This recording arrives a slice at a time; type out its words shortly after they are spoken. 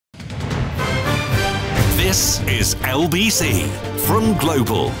This is LBC from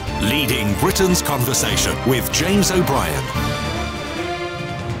Global, leading Britain's conversation with James O'Brien.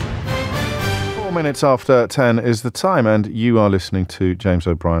 4 minutes after 10 is the time, and you are listening to James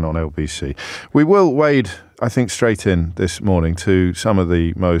O'Brien on LBC. We will wade, I think, straight in this morning to some of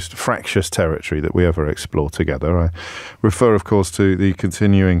the most fractious territory that we ever explore together. I refer, of course, to the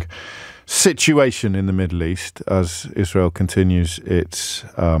continuing situation in the Middle East as Israel continues its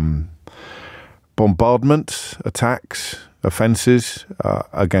bombardment, attacks, offences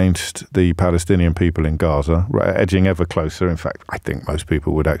against the Palestinian people in Gaza, edging ever closer. In fact, I think most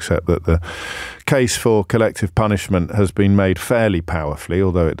people would accept that the case for collective punishment has been made fairly powerfully,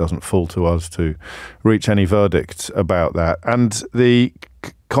 although it doesn't fall to us to reach any verdicts about that. And the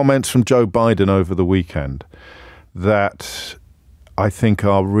comments from Joe Biden over the weekend that I think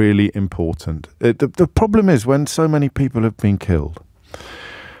are really important. The problem is when so many people have been killed,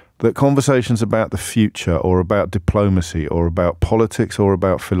 that conversations about the future or about diplomacy or about politics or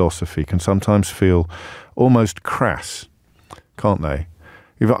about philosophy can sometimes feel almost crass, can't they?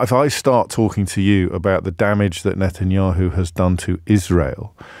 If I start talking to you about the damage that Netanyahu has done to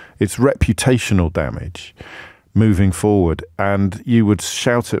Israel, it's reputational damage moving forward, and you would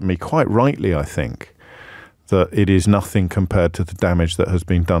shout at me, quite rightly, I think, that it is nothing compared to the damage that has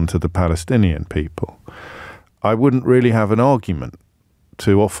been done to the Palestinian people. I wouldn't really have an argument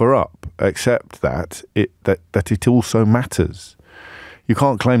to offer up, except that it also matters. You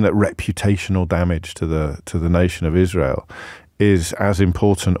can't claim that reputational damage to the nation of Israel is as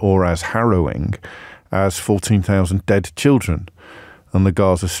important or as harrowing as 14,000 dead children on the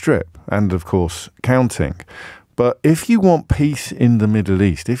Gaza Strip, and of course counting. But if you want peace in the Middle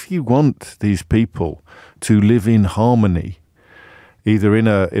East, if you want these people to live in harmony, either in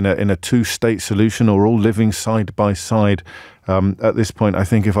a two-state solution or all living side by side. At this point, I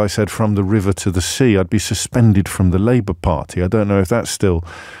think if I said from the river to the sea, I'd be suspended from the Labour Party. I don't know if that's still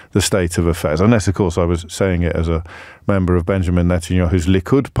the state of affairs, unless, of course, I was saying it as a member of Benjamin Netanyahu's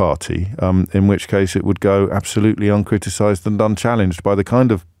Likud party, in which case it would go absolutely uncriticised and unchallenged by the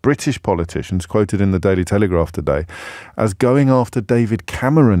kind of British politicians quoted in the Daily Telegraph today as going after David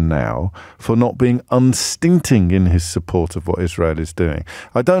Cameron now for not being unstinting in his support of what Israel is doing.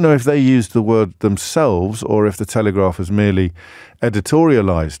 I don't know if they used the word themselves or if the Telegraph has merely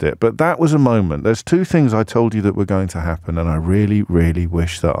editorialised it, but that was a moment. There's two things I told you that were going to happen, and I really, really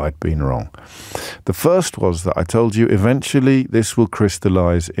wish that I'd been wrong. The first was that I told you eventually this will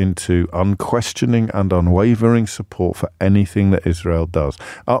crystallise into unquestioning and unwavering support for anything that Israel does,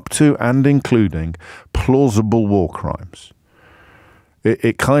 up to and including plausible war crimes.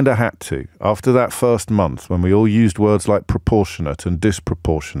 It kind of had to. After that first month, when we all used words like proportionate and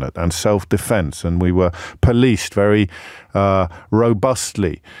disproportionate and self-defense, and we were policed very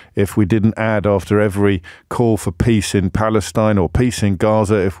robustly if we didn't add after every call for peace in Palestine or peace in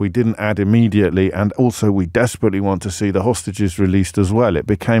Gaza, if we didn't add immediately, and also we desperately want to see the hostages released as well. It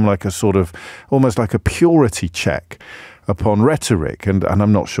became like a sort of, almost like a purity check upon rhetoric, and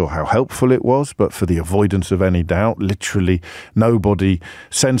I'm not sure how helpful it was, but for the avoidance of any doubt, literally nobody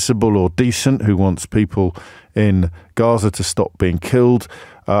sensible or decent who wants people in Gaza to stop being killed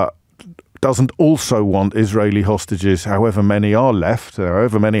doesn't also want Israeli hostages, however many are left,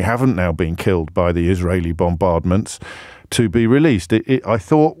 however many haven't now been killed by the Israeli bombardments, to be released. I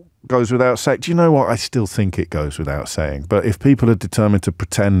thought goes without saying. Do you know what? I still think it goes without saying. But if people are determined to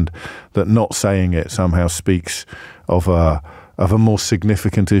pretend that not saying it somehow speaks of a more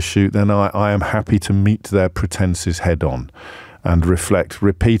significant issue, then I am happy to meet their pretenses head on and reflect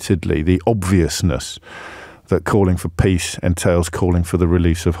repeatedly the obviousness that calling for peace entails calling for the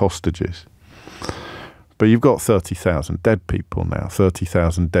release of hostages. But you've got 30,000 dead people now,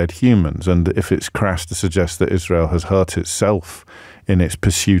 30,000 dead humans. And if it's crass to suggest that Israel has hurt itself in its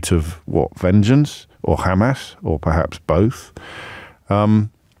pursuit of, what, vengeance or Hamas or perhaps both,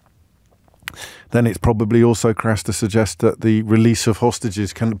 then it's probably also crass to suggest that the release of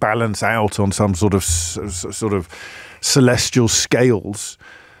hostages can balance out on some sort of celestial scales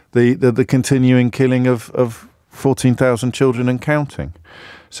the continuing killing of 14,000 children and counting.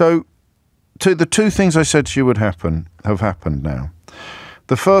 So the two things I said to you would happen have happened now.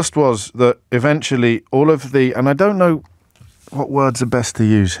 The first was that eventually all of the, and I don't know what words are best to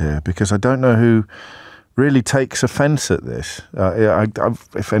use here because I don't know who really takes offence at this.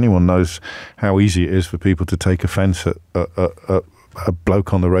 If anyone knows how easy it is for people to take offence at a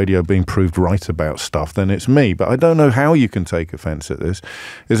bloke on the radio being proved right about stuff, then it's me. But I don't know how you can take offence at this.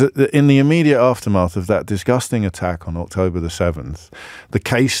 Is that in the immediate aftermath of that disgusting attack on October the 7th, the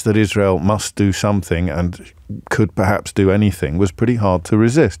case that Israel must do something and could perhaps do anything was pretty hard to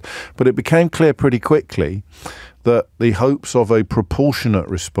resist. But it became clear pretty quickly that the hopes of a proportionate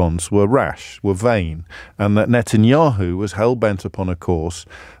response were rash, were vain, and that Netanyahu was hell-bent upon a course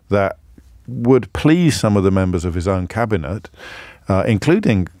that would please some of the members of his own cabinet,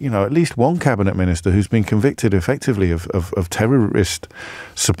 including, at least one cabinet minister who's been convicted effectively of terrorist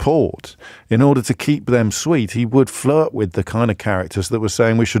support. In order to keep them sweet, he would flirt with the kind of characters that were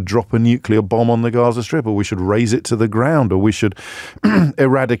saying we should drop a nuclear bomb on the Gaza Strip, or we should raze it to the ground, or we should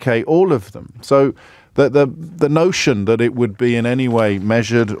eradicate all of them. So the notion that it would be in any way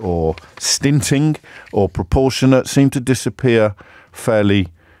measured or stinting or proportionate seemed to disappear fairly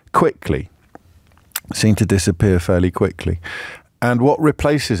quickly. And what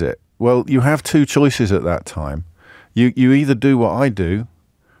replaces it? Well, you have two choices at that time. You either do what I do,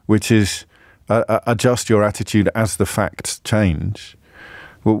 which is adjust your attitude as the facts change.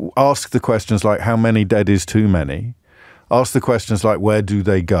 Well, ask the questions like, how many dead is too many? Ask the questions like, where do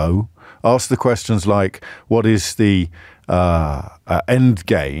they go? Ask the questions like, what is the end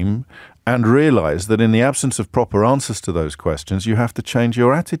game? And realize that in the absence of proper answers to those questions, you have to change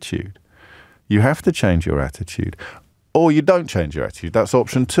your attitude. Or you don't change your attitude. That's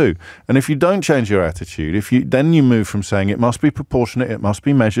option 2. And if you don't change your attitude, then you move from saying it must be proportionate, it must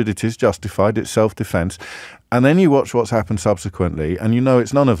be measured, it is justified, it's self-defense, and then you watch what's happened subsequently, and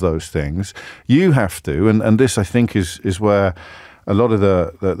it's none of those things. You have to, and this I think is where a lot of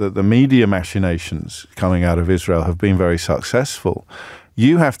the media machinations coming out of Israel have been very successful.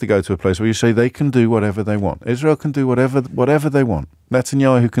 You have to go to a place where you say they can do whatever they want. Israel can do whatever they want.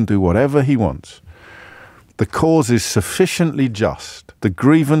 Netanyahu can do whatever he wants. The cause is sufficiently just. The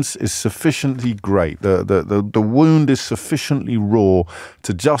grievance is sufficiently great. The wound is sufficiently raw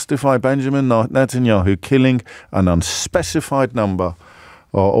to justify Benjamin Netanyahu killing an unspecified number,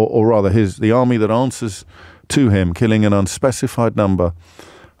 or rather the army that answers to him killing an unspecified number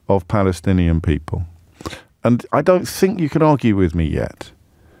of Palestinian people. And I don't think you can argue with me yet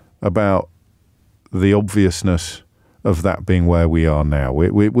about the obviousness of that being where we are now.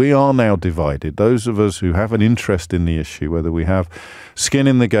 We are now divided. Those of us who have an interest in the issue, whether we have skin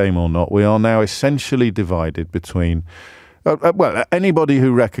in the game or not, we are now essentially divided between anybody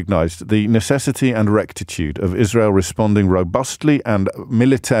who recognized the necessity and rectitude of Israel responding robustly and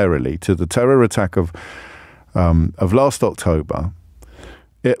militarily to the terror attack of last October.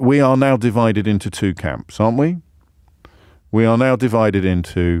 We are now divided into two camps, aren't we? We are now divided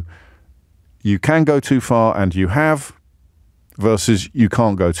into you can go too far and you have, versus you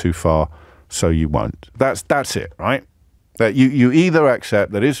can't go too far, so you won't. That's it, right? That you either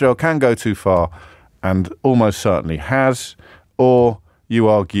accept that Israel can go too far and almost certainly has, or you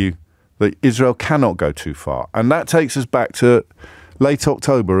argue that Israel cannot go too far. And that takes us back to late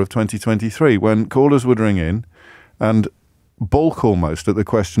October of 2023, when callers would ring in and balk almost at the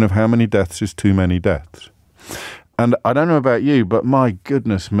question of how many deaths is too many deaths. And I don't know about you, but my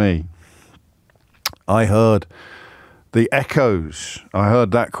goodness me, I heard the echoes. I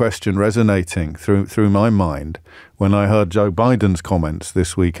heard that question resonating through my mind when I heard Joe Biden's comments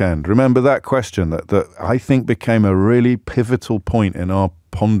this weekend. Remember that question that I think became a really pivotal point in our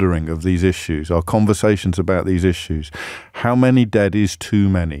pondering of these issues, our conversations about these issues. How many dead is too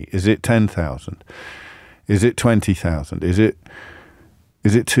many? Is it 10,000? Is it 20,000? Is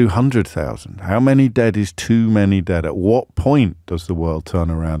it 200,000? How many dead is too many dead? At what point does the world turn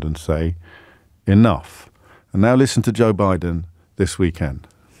around and say, enough? And now listen to Joe Biden this weekend.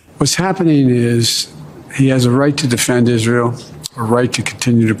 What's happening is he has a right to defend Israel, a right to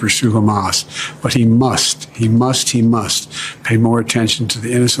continue to pursue Hamas, but he must pay more attention to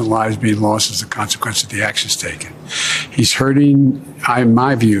the innocent lives being lost as a consequence of the actions taken. He's hurting, in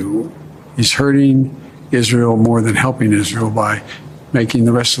my view, he's hurting Israel more than helping Israel by making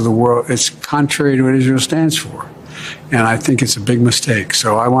the rest of the world, it's contrary to what Israel stands for. And I think it's a big mistake.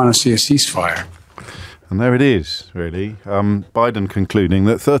 So I want to see a ceasefire. And there it is, really. Biden concluding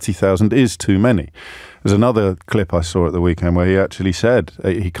that 30,000 is too many. There's another clip I saw at the weekend where he actually said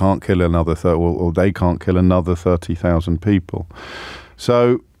he can't kill another, or they can't kill another 30,000 people.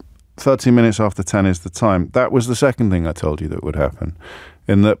 So 30 minutes after 10 is the time. That was the second thing I told you that would happen.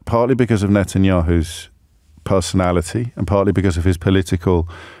 In that partly because of Netanyahu's personality and partly because of his political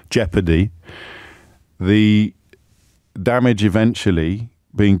jeopardy, the damage eventually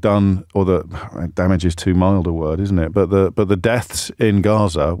being done, or the damage is too mild a word, isn't it? But the deaths in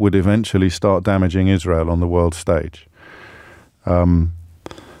Gaza would eventually start damaging Israel on the world stage. And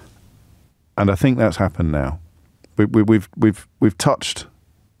I think that's happened now. We've touched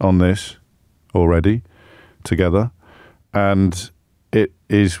on this already together, and it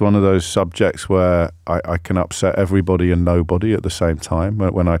is one of those subjects where I can upset everybody and nobody at the same time.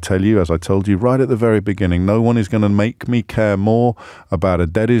 When I tell you, as I told you right at the very beginning, no one is going to make me care more about a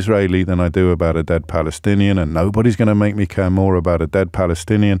dead Israeli than I do about a dead Palestinian, and nobody's going to make me care more about a dead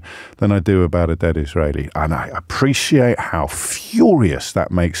Palestinian than I do about a dead Israeli. And I appreciate how furious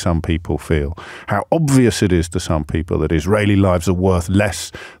that makes some people feel, how obvious it is to some people that Israeli lives are worth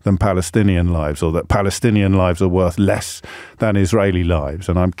less than Palestinian lives, or that Palestinian lives are worth less than Israeli lives.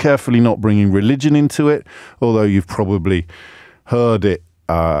 And I'm carefully not bringing religion into it, although you've probably heard it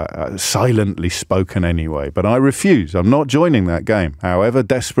silently spoken anyway. But I refuse. I'm not joining that game. However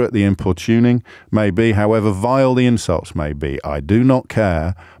desperate the importuning may be, however vile the insults may be, I do not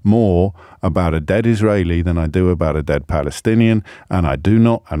care more about a dead Israeli than I do about a dead Palestinian, and I do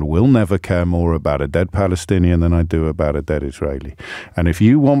not and will never care more about a dead Palestinian than I do about a dead Israeli. And if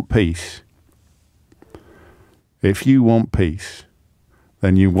you want peace, then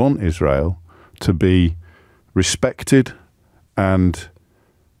you want Israel to be respected and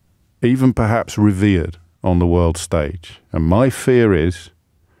even perhaps revered on the world stage. And my fear is,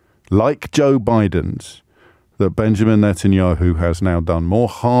 like Joe Biden's, that Benjamin Netanyahu has now done more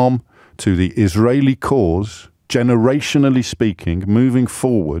harm to the Israeli cause, generationally speaking, moving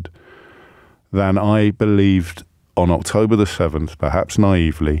forward, than I believed on October the 7th, perhaps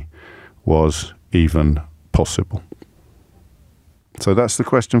naively, was even possible. So that's the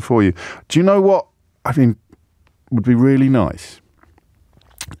question for you. Do you know what I think would be really nice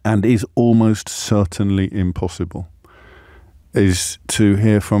and is almost certainly impossible? Is to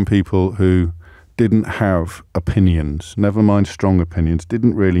hear from people who didn't have opinions, never mind strong opinions,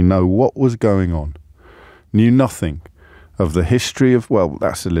 didn't really know what was going on, knew nothing of the history of, well,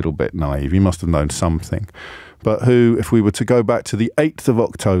 that's a little bit naive, you must have known something, but who, if we were to go back to the 8th of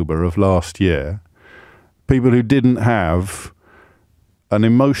October of last year, people who didn't have an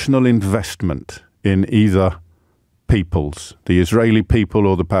emotional investment in either peoples, the Israeli people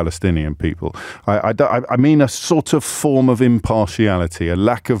or the Palestinian people. I mean a sort of form of impartiality, a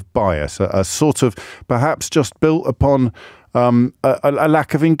lack of bias, a sort of perhaps just built upon a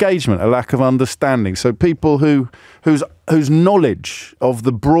lack of engagement, a lack of understanding. So people whose knowledge of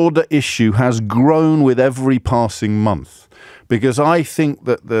the broader issue has grown with every passing month. Because I think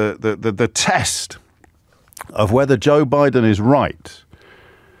that the test of whether Joe Biden is right,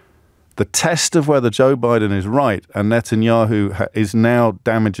 the test of whether Joe Biden is right and Netanyahu is now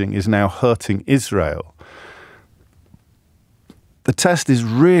damaging, is now hurting Israel, the test is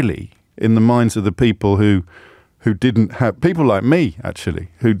really in the minds of the people who didn't have, people like me actually,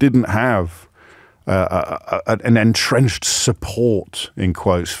 who didn't have an entrenched support, in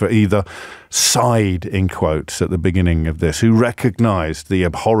quotes, for either side, in quotes, at the beginning of this, who recognized the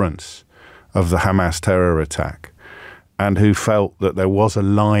abhorrence of the Hamas terror attack, and who felt that there was a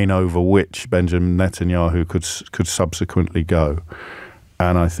line over which Benjamin Netanyahu could subsequently go.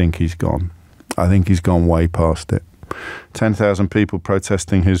 And I think he's gone. I think he's gone way past it. 10,000 people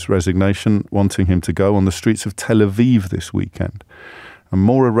protesting his resignation, wanting him to go on the streets of Tel Aviv this weekend. And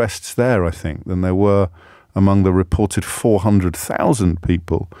more arrests there, I think, than there were among the reported 400,000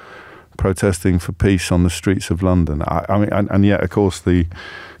 people protesting for peace on the streets of London. I mean, and yet, of course, the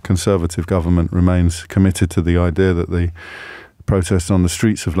Conservative government remains committed to the idea that the protests on the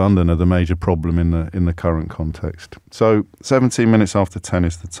streets of London are the major problem in the current context. So 17 minutes after 10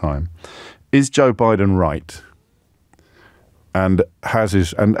 is the time. Is Joe Biden right? And has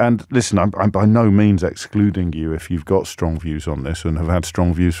his and listen, I'm by no means excluding you if you've got strong views on this and have had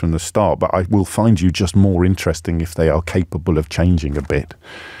strong views from the start, but I will find you just more interesting if they are capable of changing a bit.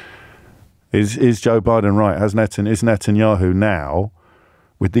 Is Joe Biden right? Is Netanyahu now,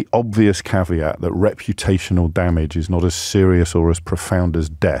 with the obvious caveat that reputational damage is not as serious or as profound as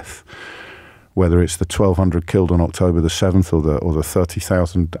death, whether it's the 1,200 killed on October the 7th or the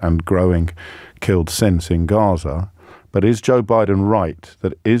 30,000 and growing killed since in Gaza, but is Joe Biden right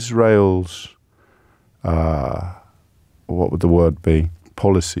that Israel's, what would the word be,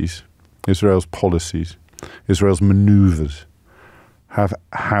 Israel's maneuvers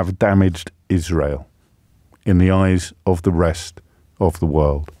have damaged Israel in the eyes of the rest of the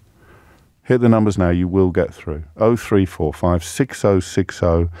world? Hit the numbers now, you will get through. 0345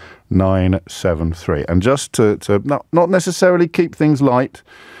 6060 973. And just to not necessarily keep things light,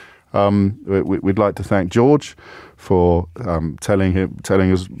 we'd like to thank George for telling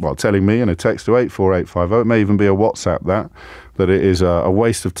me in a text to 84850. It may even be a WhatsApp that it is a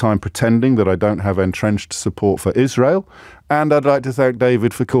waste of time pretending that I don't have entrenched support for Israel. And I'd like to thank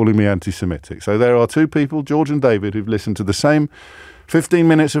David for calling me anti-Semitic. So there are two people, George and David, who've listened to the same 15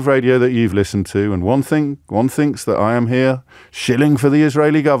 minutes of radio that you've listened to, and one thinks that I am here shilling for the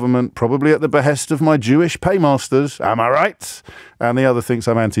Israeli government, probably at the behest of my Jewish paymasters, am I right? And the other thinks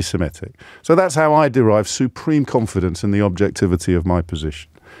I'm anti-Semitic. So that's how I derive supreme confidence in the objectivity of my position.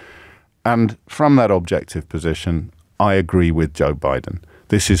 And from that objective position, I agree with Joe Biden.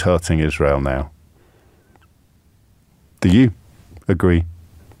 This is hurting Israel now. Do you agree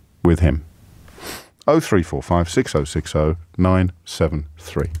with him? 0345 6060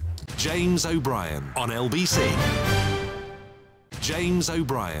 973. James O'Brien on LBC. James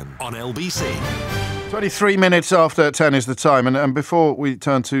O'Brien on LBC. 23 minutes after 10 is the time. And before we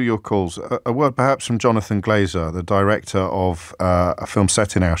turn to your calls, a word perhaps from Jonathan Glazer, the director of a film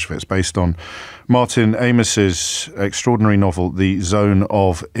set in Auschwitz based on Martin Amis's extraordinary novel, The Zone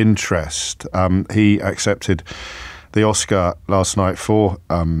of Interest. He accepted the Oscar last night for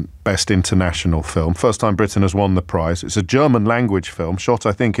Best International Film. First time Britain has won the prize. It's a German language film, shot,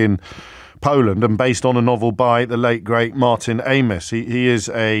 I think, in Poland and based on a novel by the late, great Martin Amis. He is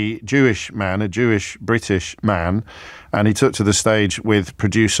a Jewish man, a Jewish-British man, and he took to the stage with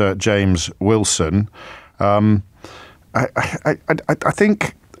producer James Wilson. I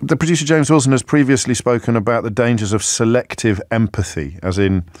think the producer James Wilson has previously spoken about the dangers of selective empathy, as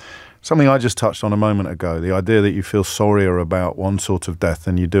in something I just touched on a moment ago, the idea that you feel sorrier about one sort of death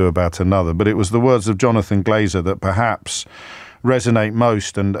than you do about another. But it was the words of Jonathan Glazer that perhaps resonate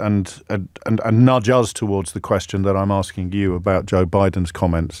most and nudge us towards the question that I'm asking you about Joe Biden's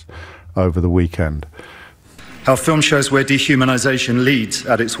comments over the weekend. Our film shows where dehumanization leads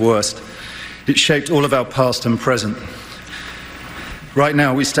at its worst. It shaped all of our past and present. Right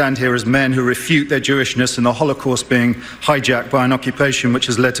now, we stand here as men who refute their Jewishness and the Holocaust being hijacked by an occupation which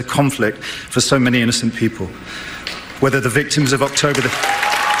has led to conflict for so many innocent people. Whether the victims of October the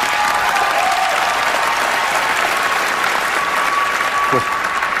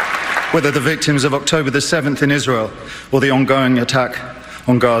 7th in Israel, or the ongoing attack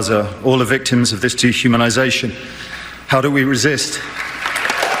on Gaza, all are victims of this dehumanization. How do we resist?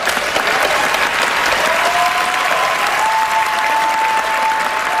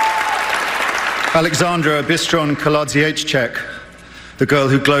 Alexandra Bistron-Kaladziejczak, the girl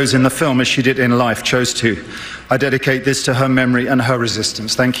who glows in the film as she did in life, chose to. I dedicate this to her memory and her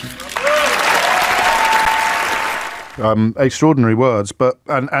resistance. Thank you. Extraordinary words,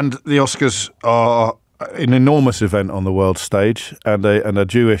 and the Oscars are an enormous event on the world stage, and a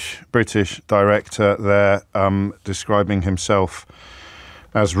Jewish-British director there describing himself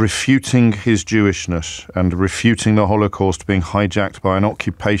as refuting his Jewishness and refuting the Holocaust being hijacked by an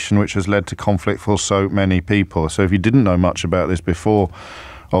occupation which has led to conflict for so many people. So if you didn't know much about this before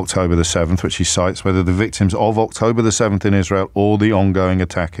October the 7th, which he cites, whether the victims of October the 7th in Israel or the ongoing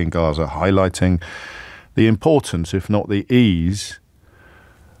attack in Gaza, highlighting the importance, if not the ease,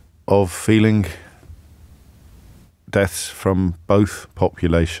 of feeling deaths from both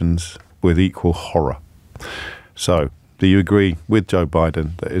populations with equal horror. So, do you agree with Joe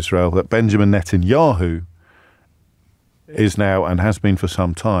Biden that Benjamin Netanyahu is now, and has been for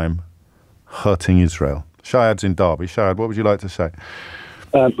some time, hurting Israel? Shahad's in Derby. Shahad, what would you like to say?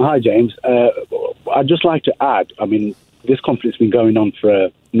 Hi, James. I'd just like to add, this conflict's been going on for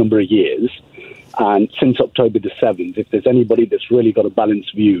a number of years, and since October the 7th, if there's anybody that's really got a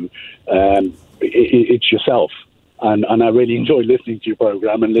balanced view, it's yourself. And I really enjoy listening to your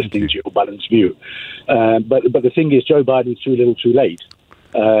program and listening to your balanced view. But the thing is, Joe Biden's too little too late.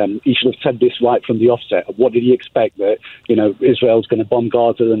 He should have said this right from the offset. What did he expect? That, Israel's going to bomb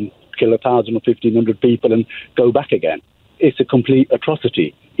Gaza and kill 1,000 or 1,500 people and go back again? It's a complete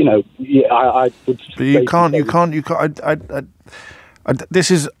atrocity. I would. But you can't. This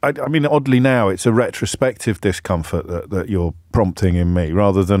is, oddly now, it's a retrospective discomfort that you're prompting in me,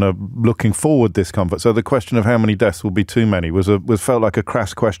 rather than a looking forward discomfort. So the question of how many deaths will be too many was felt like a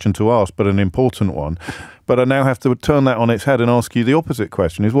crass question to ask, but an important one. But I now have to turn that on its head and ask you the opposite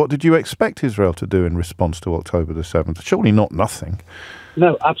question: is what did you expect Israel to do in response to October the 7th? Surely not nothing.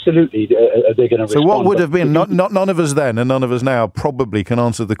 No, absolutely. They're going to respond. So what would have been? None of us then, and none of us now probably can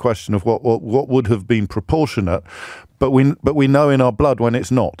answer the question of what would have been proportionate. But we know in our blood when it's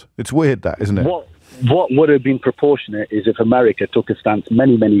not. It's weird, that, isn't it? What would have been proportionate is if America took a stance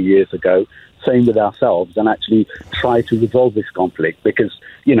many, many years ago, same with ourselves and actually try to resolve this conflict, because,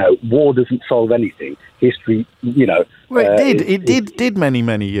 war doesn't solve anything. History, Well, it did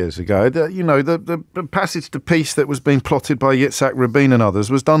many years ago. The passage to peace that was being plotted by Yitzhak Rabin and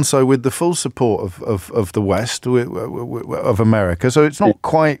others was done so with the full support of the West, of America. So it's not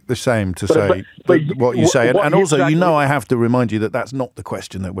quite the same to say what you say. And also, I have to remind you that that's not the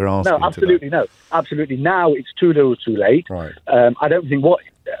question that we're asking. No, absolutely today. no. Absolutely. Now it's too little too late. Right. I don't think what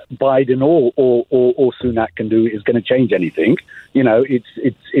Biden or Sunak can do is going to change anything.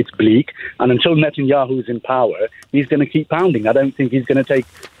 It's bleak. And until Netanyahu is in power, he's going to keep pounding. I don't think he's going to take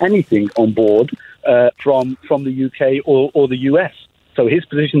anything on board from the UK or the US. So his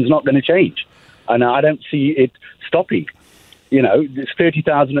position's not going to change. And I don't see it stopping. It's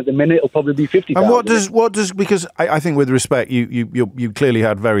 30,000 at the minute. It'll probably be 50,000. And what does? Because I think, with respect, you clearly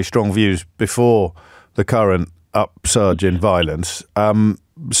had very strong views before the current upsurge in violence.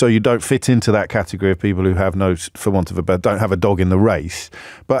 So you don't fit into that category of people who have don't have a dog in the race.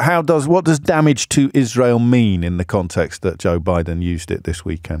 But what does damage to Israel mean in the context that Joe Biden used it this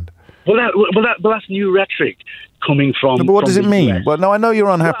weekend? That's new rhetoric coming from. But what does it mean? US. Well, no, I know you're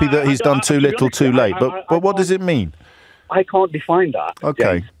unhappy that he's done too little, too late. But what does it mean? I can't define that.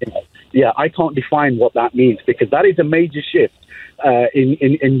 Okay. James. Yeah, I can't define what that means, because that is a major shift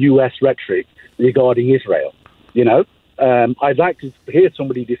in US rhetoric regarding Israel. I'd like to hear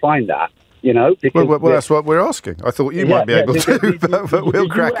somebody define that. Because well, that's what we're asking. I thought you might be able to, but we'll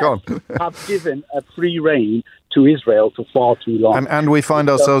crack on. Have given a free reign to Israel for far too long. And we find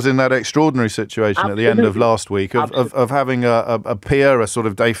ourselves in that extraordinary situation at the end of last week of having a pier, a sort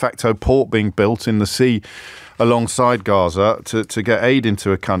of de facto port being built in the sea alongside Gaza to get aid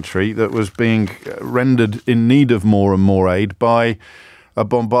into a country that was being rendered in need of more and more aid by a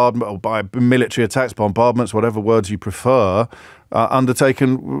bombardment, or by military attacks, bombardments, whatever words you prefer,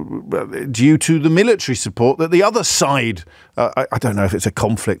 undertaken due to the military support that the other side, I don't know if it's a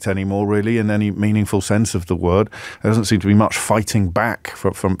conflict anymore, really, in any meaningful sense of the word. There doesn't seem to be much fighting back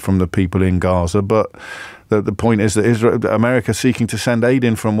from the people in Gaza, but the point is that America seeking to send aid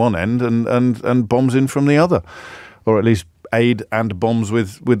in from one end and bombs in from the other, or at least aid and bombs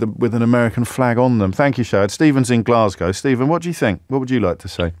with an American flag on them. Thank you, Shad. Stephen's in Glasgow. Stephen, what do you think? What would you like to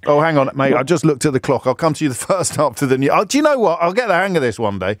say? Oh, hang on, mate. I just looked at the clock. I'll come to you the first after the news. Do you know what? I'll get the hang of this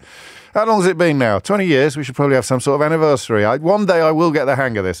one day. How long has it been now? 20 years? We should probably have some sort of anniversary. One day I will get the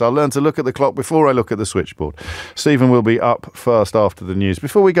hang of this. I'll learn to look at the clock before I look at the switchboard. Stephen will be up first after the news.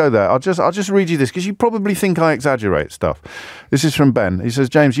 Before we go there, I'll just read you this, because you probably think I exaggerate stuff. This is from Ben. He says,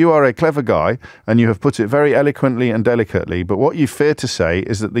 James, you are a clever guy and you have put it very eloquently and delicately, but what you fear to say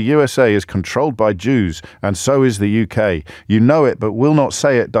is that the USA is controlled by Jews, and so is the UK. You know it, but will not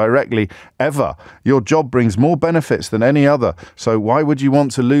say it directly, ever. Your job brings more benefits than any other, so why would you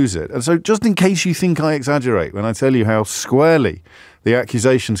want to lose it? And so just in case you think I exaggerate when I tell you how squarely the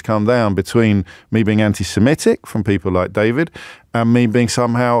accusations come down between me being anti-Semitic from people like David and me being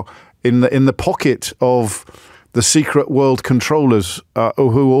somehow in the pocket of the secret world controllers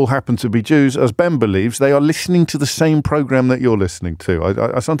who all happen to be Jews, as Ben believes, they are listening to the same program that you're listening to.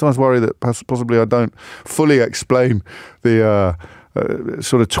 I sometimes worry that possibly I don't fully explain the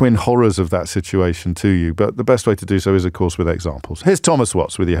sort of twin horrors of that situation to you, but the best way to do so is, of course, with examples. Here's Thomas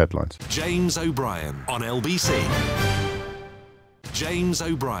Watts with your headlines. James O'Brien on LBC. James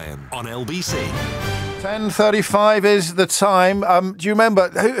O'Brien on LBC. 10:35 is the time. Do you remember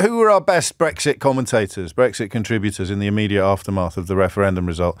who were our best Brexit commentators, Brexit contributors in the immediate aftermath of the referendum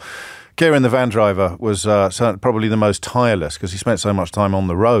result? Kieran the van driver was probably the most tireless, because he spent so much time on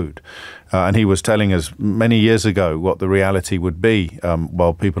the road. And he was telling us many years ago what the reality would be,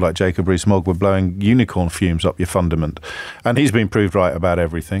 while people like Jacob Rees-Mogg were blowing unicorn fumes up your fundament. And he's been proved right about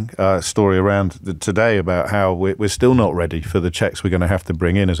everything. Story around today about how we're still not ready for the checks we're going to have to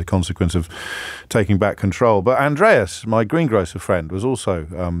bring in as a consequence of taking back control. But Andreas, my greengrocer friend, was also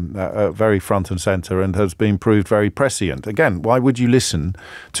very front and centre and has been proved very prescient. Again, why would you listen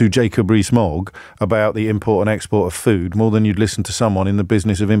to Jacob Rees-Mogg about the import and export of food more than you'd listen to someone in the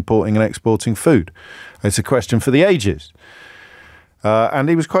business of importing and exporting food? It's a question for the ages. And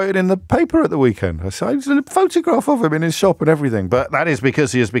he was quoted in the paper at the weekend. I saw a photograph of him in his shop and everything. But that is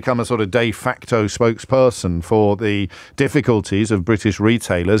because he has become a sort of de facto spokesperson for the difficulties of British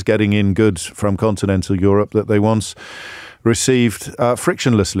retailers getting in goods from continental Europe that they once received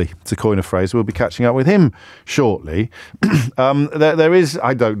frictionlessly, to coin a phrase. We'll be catching up with him shortly. There is,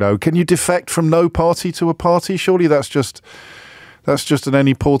 I don't know, can you defect from no party to a party? Surely that's just an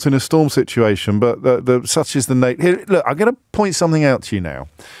any port in a storm situation, but such is the nature. Look, I'm going to point something out to you now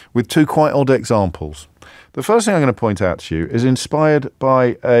with two quite odd examples. The first thing I'm going to point out to you is inspired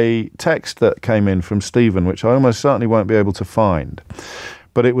by a text that came in from Stephen, which I almost certainly won't be able to find.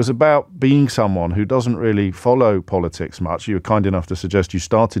 But it was about being someone who doesn't really follow politics much. You were kind enough to suggest you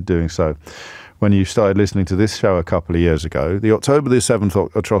started doing so when you started listening to this show a couple of years ago. The October the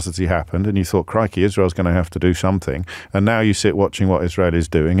 7th atrocity happened, and you thought, crikey, Israel's going to have to do something. And now you sit watching what Israel is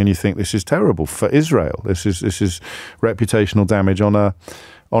doing, and you think this is terrible for Israel. This is reputational damage on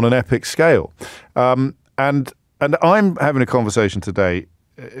an epic scale. And I'm having a conversation today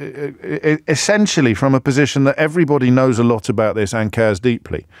essentially from a position that everybody knows a lot about this and cares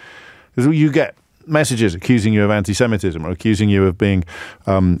deeply. You get messages accusing you of anti-Semitism or accusing you of being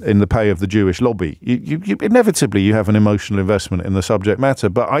in the pay of the Jewish lobby. You inevitably, you have an emotional investment in the subject matter.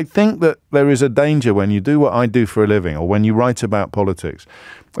 But I think that there is a danger when you do what I do for a living, or when you write about politics,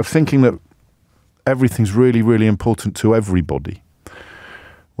 of thinking that everything's really, really important to everybody,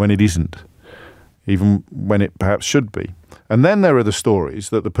 when it isn't, even when it perhaps should be. And then there are the stories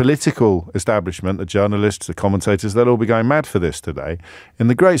that the political establishment, the journalists, the commentators, they'll all be going mad for this today. In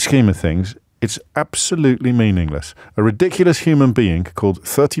the great scheme of things, it's absolutely meaningless. A ridiculous human being called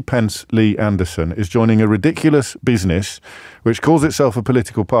 30p Lee Anderson is joining a ridiculous business which calls itself a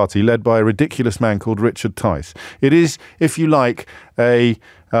political party led by a ridiculous man called Richard Tice. It is, if you like, a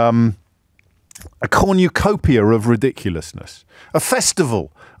cornucopia of ridiculousness, a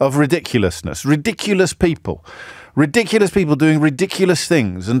festival of ridiculousness, ridiculous people doing ridiculous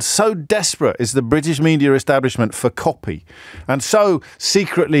things. And so desperate is the British media establishment for copy, and so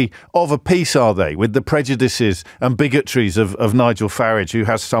secretly of a piece are they with the prejudices and bigotries of Nigel Farage, who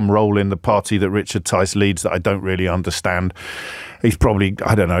has some role in the party that Richard Tice leads that I don't really understand. He's probably,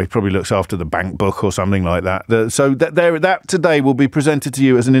 I don't know, he probably looks after the bank book or something like that. So that today will be presented to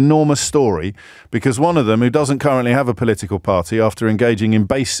you as an enormous story, because one of them, who doesn't currently have a political party after engaging in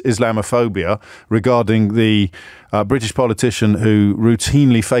base Islamophobia regarding the British politician who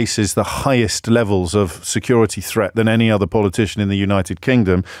routinely faces the highest levels of security threat than any other politician in the United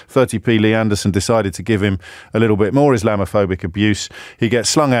Kingdom, 30p Lee Anderson decided to give him a little bit more Islamophobic abuse. He gets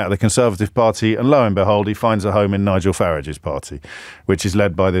slung out of the Conservative Party, and lo and behold, he finds a home in Nigel Farage's party, which is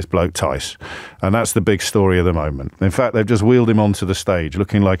led by this bloke Tice. And that's the big story of the moment. In fact, they've just wheeled him onto the stage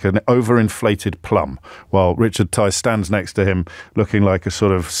looking like an overinflated plum, while Richard Tice stands next to him looking like a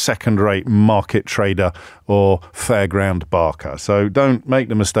sort of second-rate market trader or fairground barker. So don't make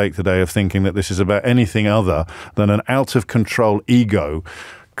the mistake today of thinking that this is about anything other than an out-of-control ego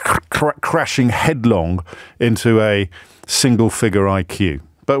crashing headlong into a single-figure IQ.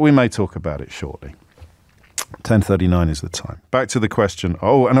 But we may talk about it shortly. 10:39 is the time. Back to the question.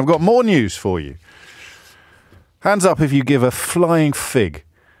 Oh, and I've got more news for you. Hands up if you give a flying fig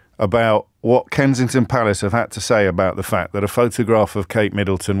about what Kensington Palace have had to say about the fact that a photograph of Kate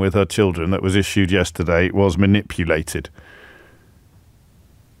Middleton with her children that was issued yesterday was manipulated.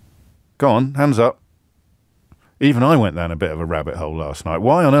 Go on, hands up. Even I went down a bit of a rabbit hole last night.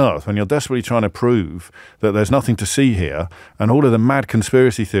 Why on earth, when you're desperately trying to prove that there's nothing to see here, and all of the mad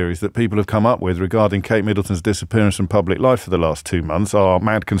conspiracy theories that people have come up with regarding Kate Middleton's disappearance from public life for the last 2 months are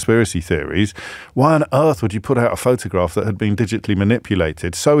mad conspiracy theories, why on earth would you put out a photograph that had been digitally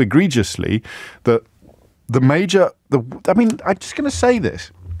manipulated so egregiously that I'm just going to say this.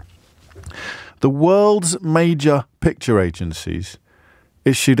 The world's major picture agencies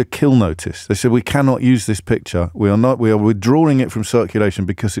issued a kill notice. They said, we cannot use this picture. We are withdrawing it from circulation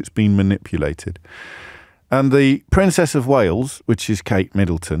because it's been manipulated. And the Princess of Wales, which is Kate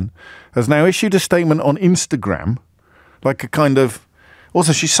Middleton, has now issued a statement on Instagram, like a kind of,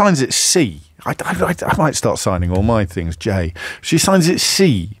 also she signs it C. I might start signing all my things J. She signs it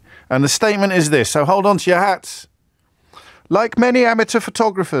C. And the statement is this, so hold on to your hats. Like many amateur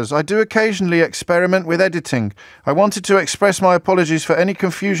photographers, I do occasionally experiment with editing. I wanted to express my apologies for any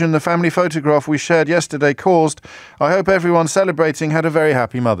confusion the family photograph we shared yesterday caused. I hope everyone celebrating had a very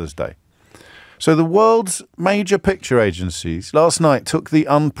happy Mother's Day. So the world's major picture agencies last night took the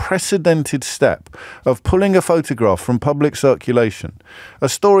unprecedented step of pulling a photograph from public circulation, a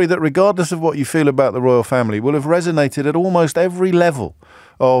story that, regardless of what you feel about the royal family, will have resonated at almost every level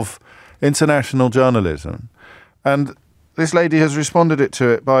of international journalism. And this lady has responded to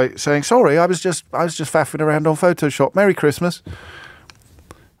it by saying, "Sorry, I was just faffing around on Photoshop. Merry Christmas."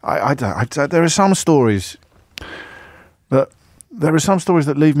 There are some stories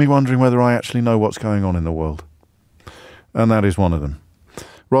that leave me wondering whether I actually know what's going on in the world, and that is one of them.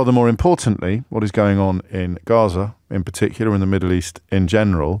 Rather more importantly, what is going on in Gaza, in particular, in the Middle East in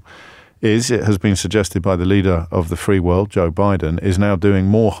general, is, it has been suggested by the leader of the free world, Joe Biden, is now doing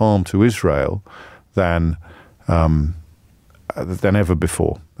more harm to Israel than than ever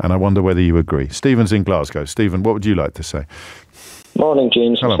before. And I wonder whether you agree. Stephen's in Glasgow. Stephen, what would you like to say? Morning,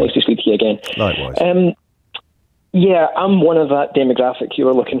 James. Hello, it's nice to speak to you again. Likewise. Yeah, I'm one of that demographic you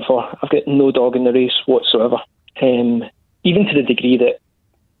were looking for. I've got no dog in the race whatsoever. Even to the degree that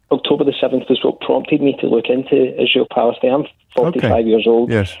October the 7th was what prompted me to look into Israel-Palestine. I'm 45 years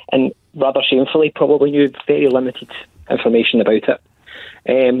old, yes, and rather shamefully probably knew very limited information about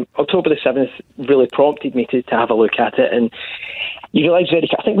it. October the 7th really prompted me to have a look at it, and you realise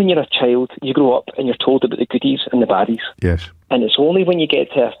I think when you're a child, you grow up and you're told about the goodies and the baddies. Yes. And it's only when you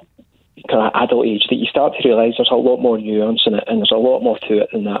get to kind of adult age that you start to realise there's a lot more nuance in it, and there's a lot more to it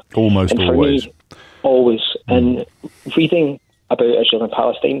than that. Almost and for always. Me, always. And reading about Israel and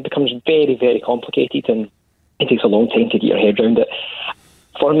Palestine becomes very, very complicated, and it takes a long time to get your head around it.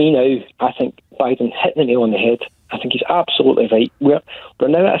 For me now, I think Biden hit the nail on the head. I think he's absolutely right. We're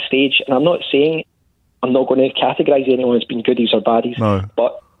now at a stage, and I'm not saying I'm not going to categorise anyone as being goodies or baddies, no.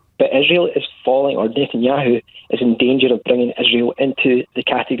 but Israel is falling, or Netanyahu is in danger of bringing Israel into the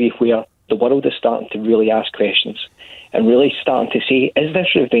category where the world is starting to really ask questions and really starting to say, is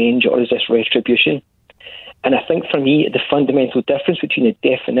this revenge or is this retribution? And I think for me, the fundamental difference between the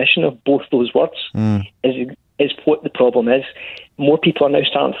definition of both those words is what the problem is. More people are now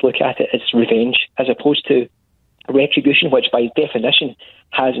starting to look at it as revenge as opposed to retribution, which by definition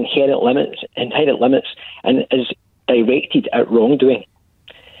has inherent limits and is directed at wrongdoing.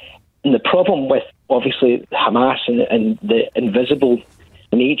 And the problem with, obviously, Hamas and the invisible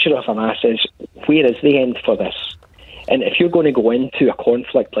nature of Hamas is, where is the end for this? And if you're going to go into a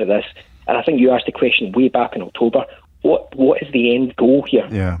conflict like this, and I think you asked the question way back in October, what is the end goal here?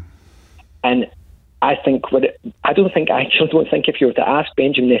 Yeah. And I don't think if you were to ask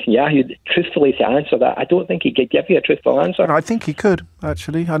Benjamin Netanyahu truthfully to answer that, I don't think he could give you a truthful answer. I think he could,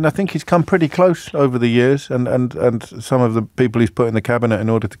 actually. And I think he's come pretty close over the years. And some of the people he's put in the cabinet in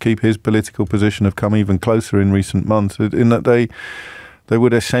order to keep his political position have come even closer in recent months, in that they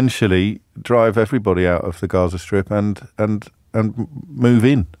would essentially drive everybody out of the Gaza Strip and move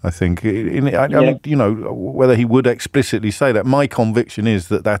in, I think. I mean, you know, whether he would explicitly say that, my conviction is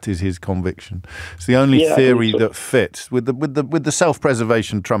that is his conviction. It's the only theory that fits, with the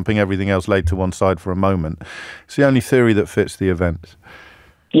self-preservation trumping everything else laid to one side for a moment. It's the only theory that fits the events.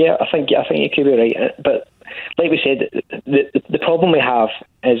 Yeah, I think you could be right. But like we said, the problem we have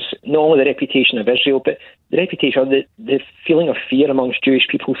is not only the reputation of Israel, but the reputation, the feeling of fear amongst Jewish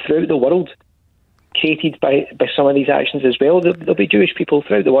people throughout the world, created by some of these actions as well. There'll be Jewish people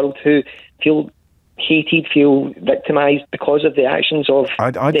throughout the world who feel hated, feel victimised because of the actions of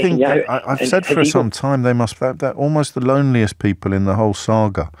I think I've said for some time they must be almost the loneliest people in the whole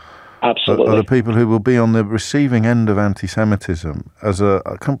saga. Absolutely. Are the people who will be on the receiving end of anti-Semitism as a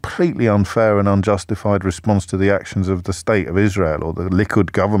completely unfair and unjustified response to the actions of the state of Israel or the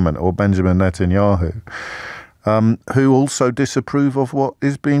Likud government or Benjamin Netanyahu. Who also disapprove of what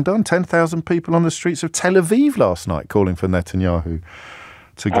is being done. 10,000 people on the streets of Tel Aviv last night calling for Netanyahu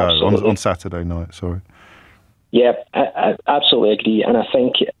to go on Saturday night. Sorry. Yeah, I absolutely agree. And I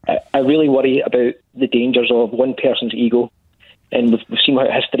think I really worry about the dangers of one person's ego. And we've seen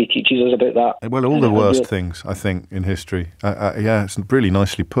what history teaches us about that. Well, all the worst things, I think, in history. Yeah, it's really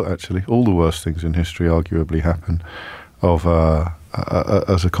nicely put, actually. All the worst things in history arguably happen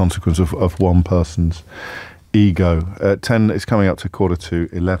as a consequence of one person's ego. 10, it's coming up to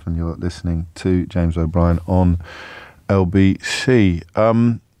 11:15. You're listening to James O'Brien on LBC.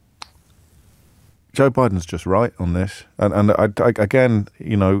 Joe Biden's just right on this. And I, again,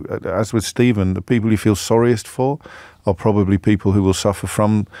 you know, as with Stephen, the people he feels sorriest for are probably people who will suffer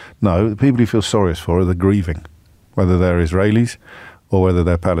from... No, the people he feels sorriest for are the grieving, whether they're Israelis or whether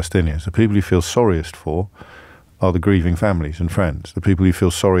they're Palestinians. The people he feels sorriest for are the grieving families and friends. The people he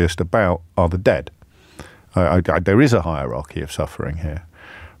feels sorriest about are the dead. There is a hierarchy of suffering here.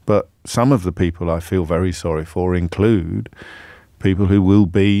 But some of the people I feel very sorry for include people who will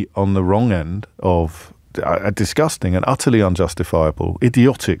be on the wrong end of a disgusting and utterly unjustifiable,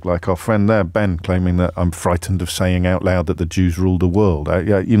 idiotic, like our friend there, Ben, claiming that I'm frightened of saying out loud that the Jews rule the world.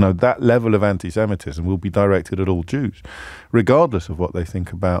 You know, that level of anti-Semitism will be directed at all Jews, regardless of what they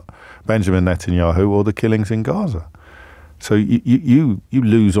think about Benjamin Netanyahu or the killings in Gaza. So you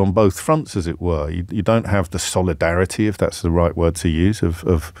lose on both fronts, as it were. You don't have the solidarity, if that's the right word to use,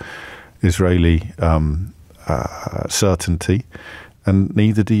 of Israeli certainty, and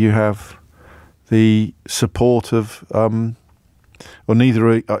neither do you have the support of,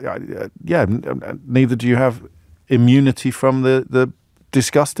 neither do you have immunity from the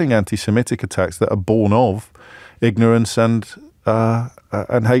disgusting anti-Semitic attacks that are born of ignorance and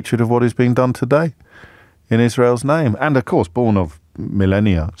hatred of what is being done today in Israel's name. And, of course, born of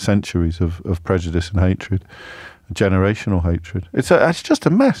millennia, centuries of prejudice and hatred, generational hatred. It's just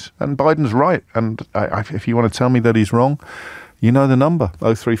a mess. And Biden's right. And if you want to tell me that he's wrong, you know the number,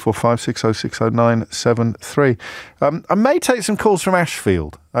 03456060973. I may take some calls from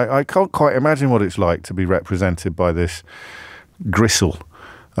Ashfield. I can't quite imagine what it's like to be represented by this gristle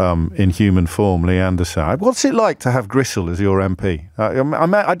in human form, Lee Anderson. What's it like to have Gristle as your MP?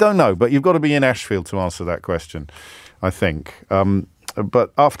 I don't know, but you've got to be in Ashfield to answer that question, I think.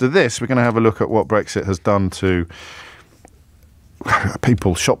 But after this, we're going to have a look at what Brexit has done to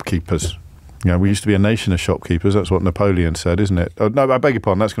people, shopkeepers. You know, we used to be a nation of shopkeepers. That's what Napoleon said, isn't it? Oh, no, I beg your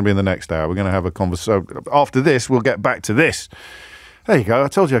pardon. That's going to be in the next hour. We're going to have a conversation. So after this, we'll get back to this. There you go. I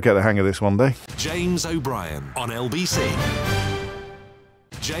told you I'd get the hang of this one day. James O'Brien on LBC.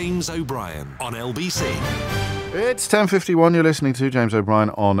 James O'Brien on LBC. It's 10:51. You're listening to James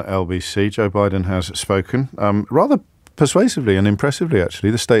O'Brien on LBC. Joe Biden has spoken rather persuasively and impressively,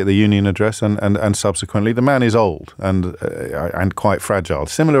 actually, the State of the Union address and subsequently. The man is old and quite fragile.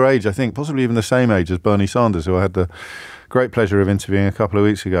 Similar age, I think, possibly even the same age as Bernie Sanders, who I had the great pleasure of interviewing a couple of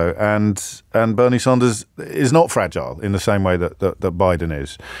weeks ago. And Bernie Sanders is not fragile in the same way that Biden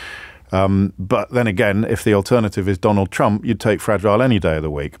is. But then again, if the alternative is Donald Trump, you'd take fragile any day of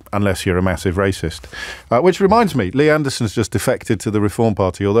the week, unless you're a massive racist. Which reminds me, Lee Anderson's just defected to the Reform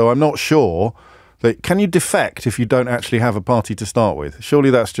Party, although I'm not sure that, can you defect if you don't actually have a party to start with? Surely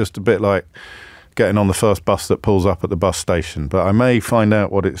that's just a bit like getting on the first bus that pulls up at the bus station. But I may find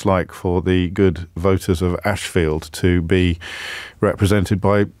out what it's like for the good voters of Ashfield to be represented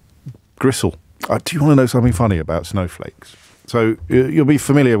by Gristle. Do you want to know something funny about snowflakes? So you'll be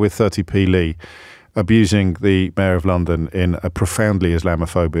familiar with 30p Lee abusing the Mayor of London in a profoundly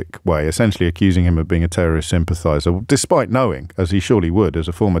Islamophobic way, essentially accusing him of being a terrorist sympathiser, despite knowing, as he surely would, as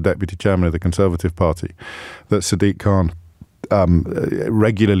a former deputy chairman of the Conservative Party, that Sadiq Khan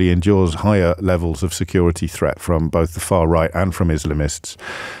regularly endures higher levels of security threat from both the far right and from Islamists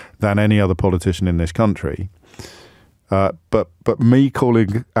than any other politician in this country. But me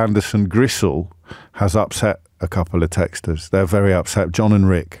calling Anderson Gristle has upset a couple of texters. They're very upset. John and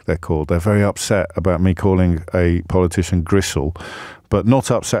Rick, they're called. They're very upset about me calling a politician Gristle, but not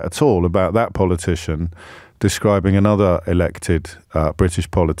upset at all about that politician describing another elected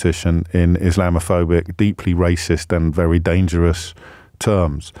British politician in Islamophobic, deeply racist and very dangerous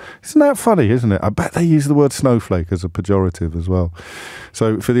terms. Isn't that funny, isn't it? I bet they use the word snowflake as a pejorative as well.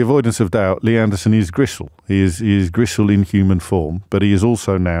 So for the avoidance of doubt, Lee Anderson is Gristle. He is Gristle in human form, but he is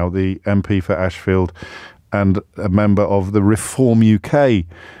also now the MP for Ashfield and a member of the Reform UK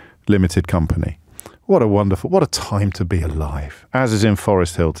Limited Company. What a time to be alive. Az is in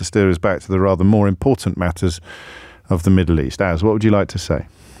Forest Hill to steer us back to the rather more important matters of the Middle East. Az, what would you like to say?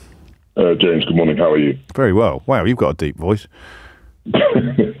 James, good morning. How are you? Very well. Wow, you've got a deep voice.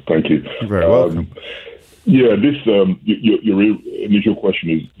 Thank you. You're very welcome. Yeah, this your initial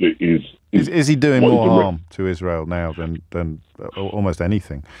question is he doing more harm to Israel now than almost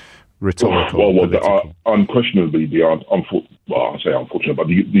anything? Rhetorical. Well, unquestionably, I say unfortunate, but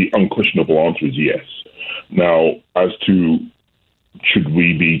the unquestionable answer is yes. Now, as to should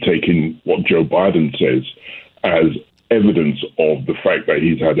we be taking what Joe Biden says as evidence of the fact that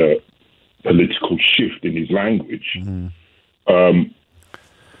he's had a political shift in his language? Mm-hmm.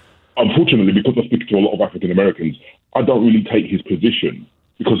 Unfortunately, because I speak to a lot of African Americans, I don't really take his position,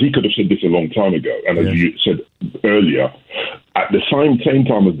 because he could have said this a long time ago. And as you said earlier, at the same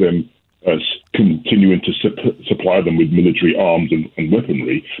time as them continuing to supply them with military arms and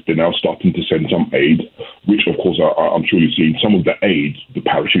weaponry, they're now starting to send some aid, which, of course, I'm sure you've seen. Some of the aid, the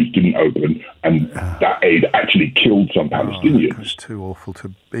parachutes didn't open, and that aid actually killed some Palestinians. It's too awful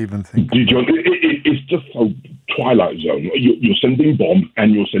to even think. It's just so Twilight Zone. You're sending bombs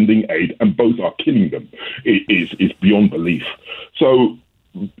and you're sending aid, and both are killing them. It's beyond belief. So,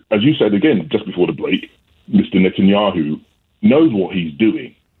 as you said again just before the break, Mr. Netanyahu knows what he's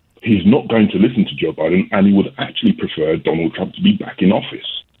doing. He's not going to listen to Joe Biden, and he would actually prefer Donald Trump to be back in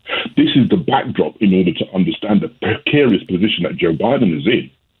office. This is the backdrop in order to understand the precarious position that Joe Biden is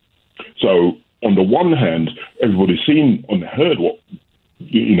in. So, on the one hand, everybody's seen and heard what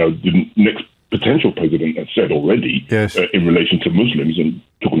the next potential president has said already in relation to Muslims, and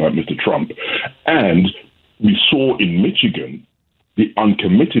talking about Mr. Trump. And we saw in Michigan the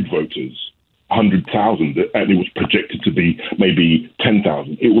uncommitted voters, 100,000, and it was projected to be maybe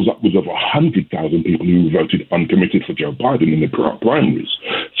 10,000. It was upwards of 100,000 people who voted uncommitted for Joe Biden in the primaries.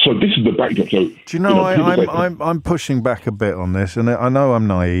 So this is the backdrop. So do you know, I'm pushing back a bit on this, and I know I'm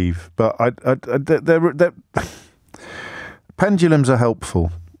naive, but pendulums are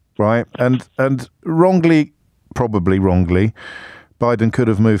helpful. right? And wrongly, probably wrongly, Biden could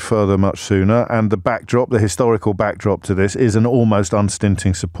have moved further much sooner, and the historical backdrop to this is an almost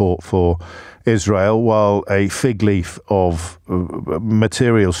unstinting support for Israel, while a fig leaf of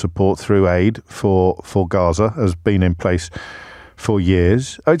material support through aid for Gaza has been in place for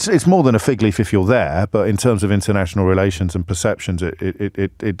years. It's more than a fig leaf if you're there, but in terms of international relations and perceptions,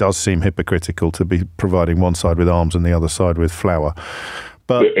 it does seem hypocritical to be providing one side with arms and the other side with flour.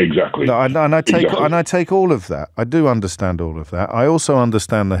 But exactly. And I take all of that. I do understand all of that. I also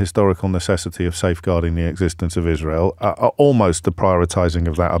understand the historical necessity of safeguarding the existence of Israel, almost the prioritizing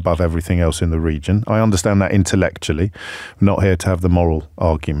of that above everything else in the region. I understand that intellectually. I'm not here to have the moral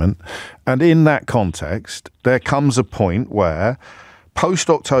argument. And in that context, there comes a point where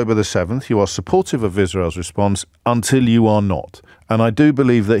post-October the 7th, you are supportive of Israel's response until you are not. And I do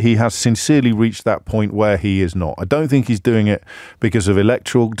believe that he has sincerely reached that point where he is not. I don't think he's doing it because of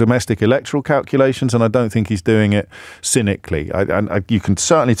domestic electoral calculations, and I don't think he's doing it cynically. You can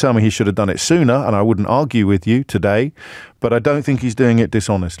certainly tell me he should have done it sooner, and I wouldn't argue with you today, but I don't think he's doing it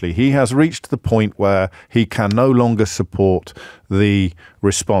dishonestly. He has reached the point where he can no longer support the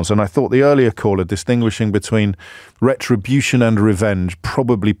response. And I thought the earlier caller distinguishing between retribution and revenge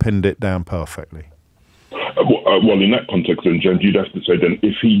probably pinned it down perfectly. Well, in that context, then, James, you'd have to say then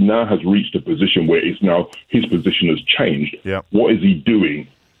if he now has reached a position where it's now his position has changed, what is he doing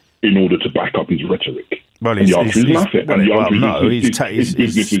in order to back up his rhetoric? Well, he's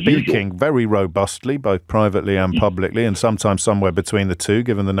speaking very robustly, both privately and publicly, and sometimes somewhere between the two,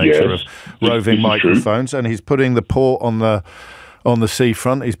 given the nature of roving microphones. And he's putting the port on the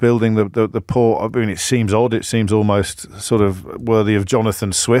seafront. He's building the port. I mean, it seems odd. It seems almost sort of worthy of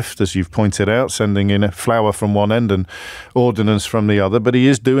Jonathan Swift, as you've pointed out, sending in a flower from one end and ordnance from the other. But he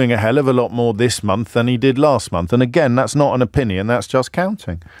is doing a hell of a lot more this month than he did last month. And again, that's not an opinion. That's just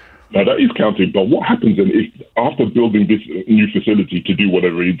counting. Now, that is counting, but what happens then if, after building this new facility to do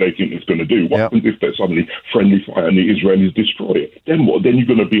whatever they think it's going to do, what happens if there's suddenly friendly fire and the Israelis destroy it? Then what? Then you're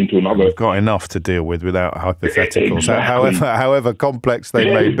going to be into another... We've got enough to deal with without hypotheticals, exactly. however complex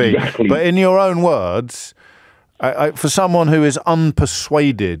they may be. Exactly. But in your own words, for someone who is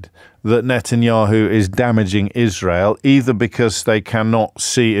unpersuaded that Netanyahu is damaging Israel, either because they cannot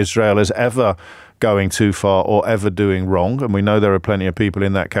see Israel as ever going too far or ever doing wrong, and we know there are plenty of people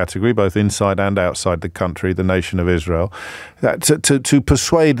in that category, both inside and outside the country, the nation of Israel, that to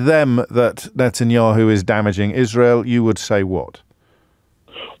persuade them that Netanyahu is damaging Israel, you would say what?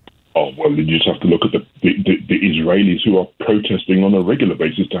 Oh, well, you just have to look at the Israelis who are protesting on a regular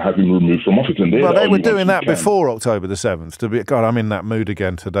basis to have him removed from office. And they were doing that before October the 7th. God, I'm in that mood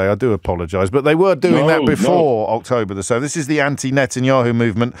again today. I do apologise. But they were doing that before October the 7th. This is the anti-Netanyahu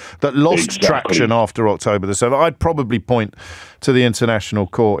movement that lost traction after October the 7th. I'd probably point to the International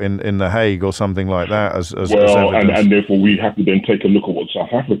Court in The Hague or something like that as evidence. And therefore we have to then take a look at what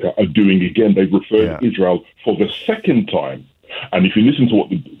South Africa are doing again. They've referred Israel for the second time. And if you listen to what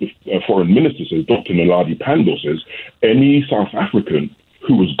the foreign minister says, Dr. Naledi Pandor says, any South African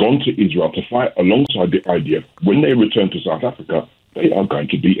who has gone to Israel to fight alongside the IDF, when they return to South Africa, they are going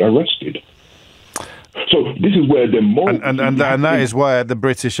to be arrested. So this is where the moral... And that is where the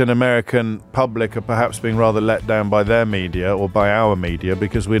British and American public are perhaps being rather let down by their media or by our media,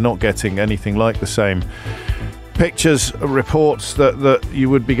 because we're not getting anything like the same pictures, reports that you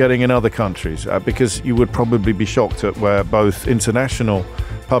would be getting in other countries, because you would probably be shocked at where both international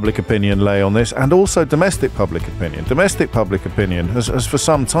public opinion lay on this and also domestic public opinion. Domestic public opinion has for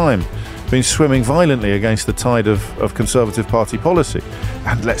some time been swimming violently against the tide of Conservative Party policy.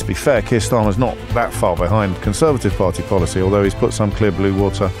 And let's be fair, Keir Starmer's not that far behind Conservative Party policy, although he's put some clear blue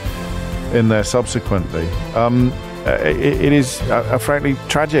water in there subsequently. It is a frankly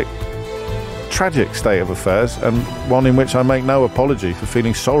tragic state of affairs, and one in which I make no apology for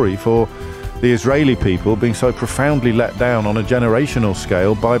feeling sorry for the Israeli people being so profoundly let down on a generational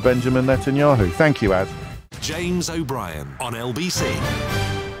scale by Benjamin Netanyahu. Thank you, Ad. James O'Brien on LBC.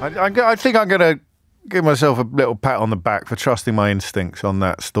 I think I'm going to give myself a little pat on the back for trusting my instincts on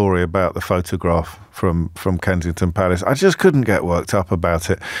that story about the photograph from Kensington Palace. I just couldn't get worked up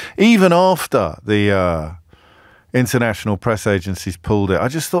about it. Even after the international press agencies pulled it, I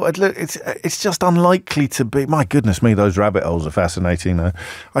just thought, look, it's just unlikely to be. My goodness me, those rabbit holes are fascinating, though.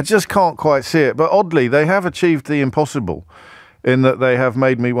 I just can't quite see it. But oddly, they have achieved the impossible in that they have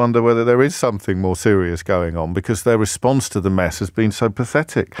made me wonder whether there is something more serious going on, because their response to the mess has been so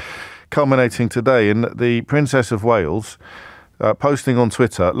pathetic, culminating today in the Princess of Wales posting on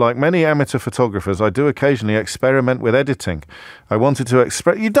Twitter, like many amateur photographers, I do occasionally experiment with editing. I wanted to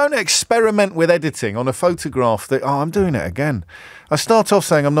You don't experiment with editing on a photograph that, I'm doing it again. I start off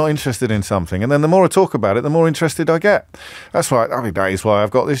saying I'm not interested in something, and then the more I talk about it, the more interested I get. That's right. I mean, that is why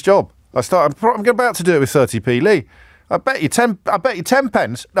I've got this job. I'm about to do it with 30p, Lee. I bet you 10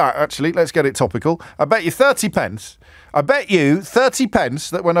 pence. No, actually, let's get it topical. I bet you 30 pence. I bet you 30 pence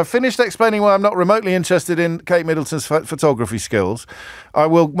that when I've finished explaining why I'm not remotely interested in Kate Middleton's photography skills, I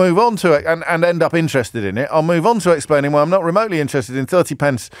will move on to it and end up interested in it. I'll move on to explaining why I'm not remotely interested in 30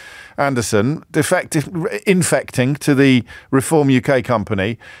 pence Anderson infecting to the Reform UK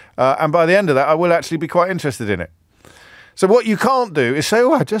company. And by the end of that, I will actually be quite interested in it. So what you can't do is say,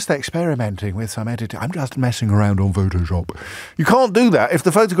 I'm just experimenting with some editing. I'm just messing around on Photoshop. You can't do that if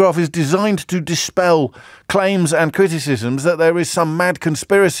the photograph is designed to dispel claims and criticisms that there is some mad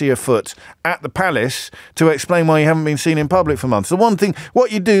conspiracy afoot at the palace to explain why you haven't been seen in public for months. The one thing,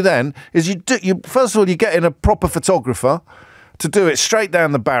 what you do then is first of all, you get in a proper photographer to do it straight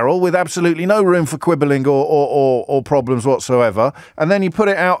down the barrel with absolutely no room for quibbling or problems whatsoever, and then you put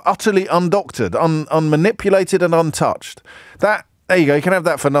it out utterly undoctored, unmanipulated and untouched. There you go, you can have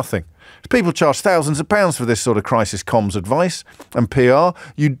that for nothing. People charge thousands of pounds for this sort of crisis comms advice and PR.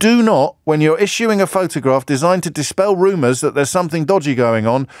 You do not, when you're issuing a photograph designed to dispel rumours that there's something dodgy going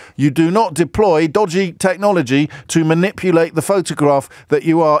on, you do not deploy dodgy technology to manipulate the photograph that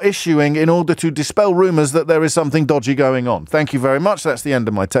you are issuing in order to dispel rumours that there is something dodgy going on. Thank you very much. That's the end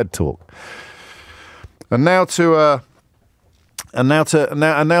of my TED Talk. And now to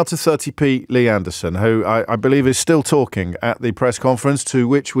 30p Lee Anderson, who I believe is still talking at the press conference to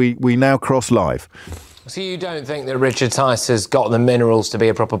which we now cross live. So you don't think that Richard Tice has got the minerals to be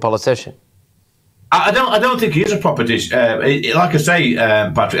a proper politician? I don't think he is a proper like I say,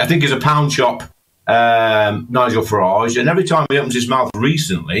 Patrick, I think he's a pound shop Nigel Farage, and every time he opens his mouth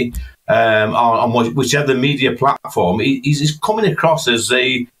recently on whichever media platform, he's coming across as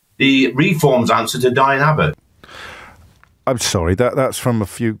the Reform's answer to Diane Abbott. I'm sorry, that's from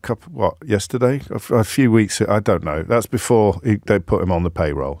yesterday? A few weeks, I don't know. That's before they put him on the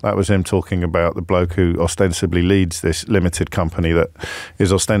payroll. That was him talking about the bloke who ostensibly leads this limited company that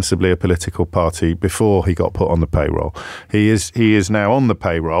is ostensibly a political party before he got put on the payroll. He is now on the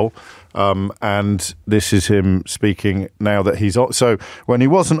payroll, and this is him speaking now that he's on. So when he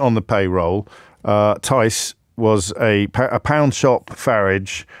wasn't on the payroll, Tice was a pound shop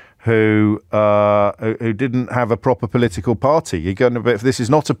Farage who didn't have a proper political party. This is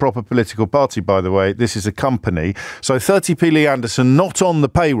not a proper political party, by the way. This is a company. So 30p Lee Anderson, not on the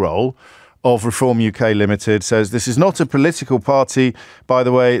payroll of Reform UK Limited, says this is not a political party, by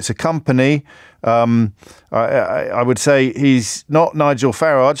the way. It's a company. I would say he's not Nigel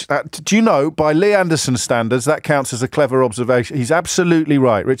Farage. Do you know, by Lee Anderson's standards, that counts as a clever observation. He's absolutely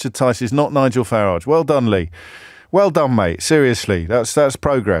right. Richard Tice is not Nigel Farage. Well done, Lee. Well done, mate. Seriously, that's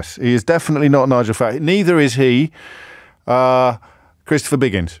progress. He is definitely not Nigel Farage. Neither is he Christopher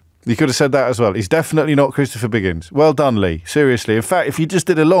Biggins. You could have said that as well. He's definitely not Christopher Biggins. Well done, Lee. Seriously. In fact, if you just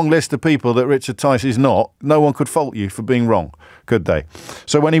did a long list of people that Richard Tice is not, no one could fault you for being wrong, could they?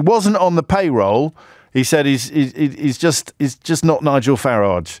 So when he wasn't on the payroll, he said he's just not Nigel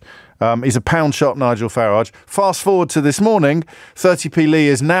Farage. He's a pound shop Nigel Farage. Fast forward to this morning, 30p Lee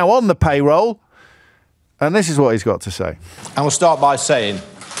is now on the payroll. And this is what he's got to say. I will start by saying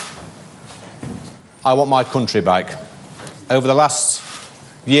I want my country back. Over the last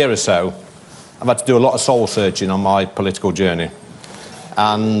year or so, I've had to do a lot of soul searching on my political journey.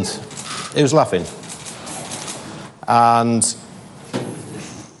 And it was laughing. And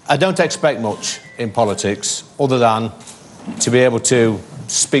I don't expect much in politics other than to be able to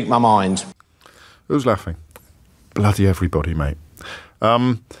speak my mind. Who's laughing? Bloody everybody, mate.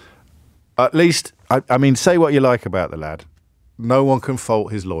 At least, I mean, say what you like about the lad. No one can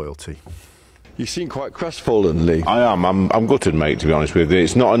fault his loyalty. You seem quite crestfallen, Lee. I am. I'm gutted, mate, to be honest with you.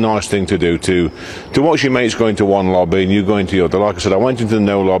 It's not a nice thing to do to watch your mates going to one lobby and you going to the other. Like I said, I went into the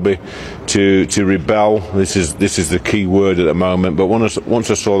no lobby to rebel. This is the key word at the moment. But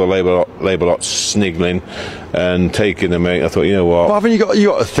once I saw the Labour lot sniggling and taking the mate, I thought, you know what? Well, haven't you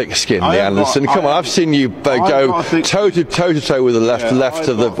got a thick skin, Lee Anderson? Come on, I've seen you go toe to toe with the left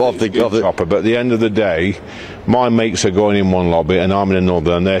of the chopper. But at the end of the day, my mates are going in one lobby and I'm in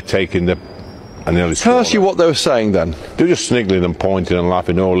another, and they're taking the. Tell us what they were saying then. They were just sniggling and pointing and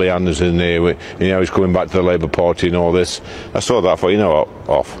laughing. Oh, Lee Anderson here, he's coming back to the Labour Party and all this. I saw that, I thought, you know what,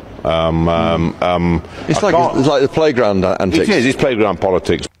 off. It's like the playground antics. It is, it's playground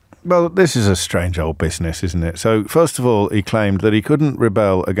politics. Well, this is a strange old business, isn't it? So, first of all, he claimed that he couldn't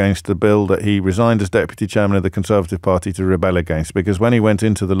rebel against the bill that he resigned as Deputy Chairman of the Conservative Party to rebel against, because when he went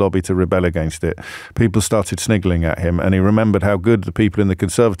into the lobby to rebel against it, people started sniggling at him, and he remembered how good the people in the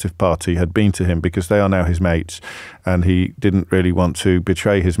Conservative Party had been to him because they are now his mates, and he didn't really want to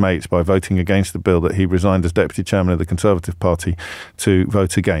betray his mates by voting against the bill that he resigned as Deputy Chairman of the Conservative Party to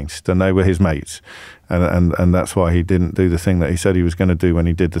vote against, and they were his mates. And that's why he didn't do the thing that he said he was going to do when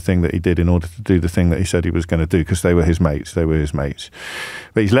he did the thing that he did in order to do the thing that he said he was going to do, because they were his mates. They were his mates.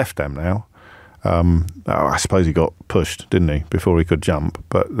 But he's left them now. I suppose he got pushed, didn't he, before he could jump.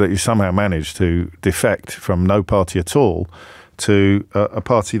 But that he somehow managed to defect from no party at all to a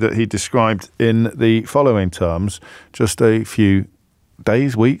party that he described in the following terms just a few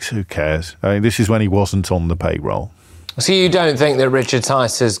days, weeks, who cares? I mean, this is when he wasn't on the payroll. So you don't think that Richard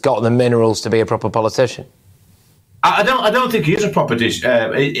Tice has got the minerals to be a proper politician? I don't think he is a proper like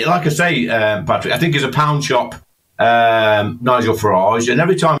I say, Patrick, I think he's a pound shop Nigel Farage, and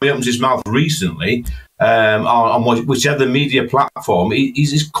every time he opens his mouth recently on whichever media platform,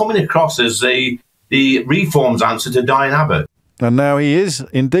 he's coming across as the Reform's answer to Diane Abbott. And now he is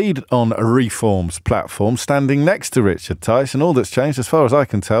indeed on a Reforms platform, standing next to Richard Tice, and all that's changed, as far as I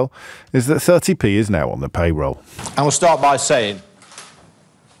can tell, is that 30p is now on the payroll. And we'll start by saying,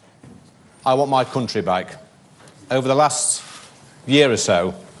 I want my country back. Over the last year or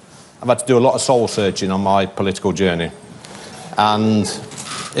so, I've had to do a lot of soul searching on my political journey, and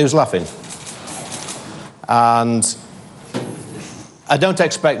it was laughing. And I don't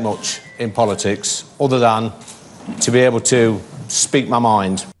expect much in politics other than to be able to speak my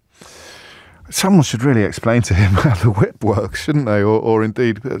mind. Someone should really explain to him how the whip works, shouldn't they? Or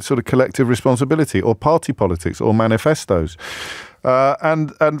indeed sort of collective responsibility, or party politics, or manifestos.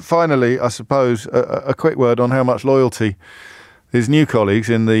 And finally, I suppose, a quick word on how much loyalty his new colleagues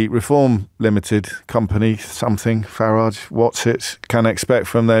in the Reform Limited company, something, Farage, what's it, can expect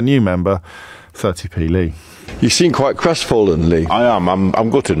from their new member, 30p Lee. You seem quite crestfallen, Lee. I am. I'm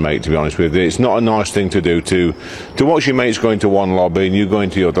gutted, mate, to be honest with you. It's not a nice thing to do to watch your mates go into one lobby and you go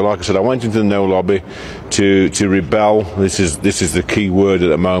into the other. Like I said, I went into the no lobby to rebel. This is the key word at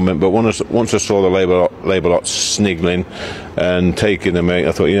the moment. But once I saw the Labour lot sniggling and taking the mate,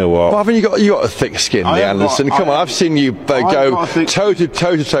 I thought, you know what? Well, haven't you got a thick skin, Lee Anderson? Come on, I've seen you go toe to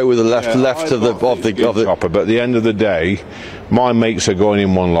toe with the left of the chopper. But at the end of the day, my mates are going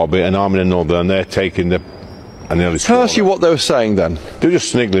in one lobby and I'm in another, and they're taking the. Tell us what they were saying then. They're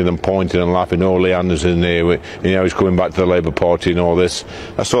just sniggling and pointing and laughing. Oh, Lee Anderson here, he's coming back to the Labour Party and all this.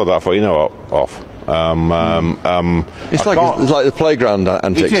 I saw that. I thought, you know what, off. It's like the playground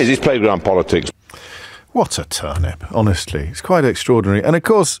antics. It is. It's playground politics. What a turnip, honestly. It's quite extraordinary. And of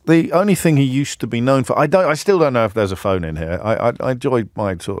course, the only thing he used to be known for, I still don't know if there's a phone in here. I enjoyed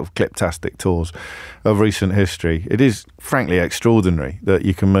my sort of cliptastic tours of recent history. It is frankly extraordinary that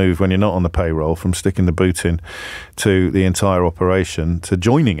you can move when you're not on the payroll from sticking the boot in to the entire operation to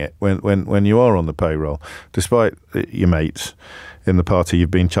joining it when you are on the payroll, despite your mates in the party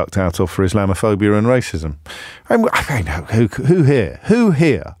you've been chucked out of for Islamophobia and racism. I mean, who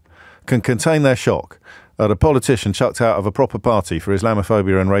here can contain their shock at a politician chucked out of a proper party for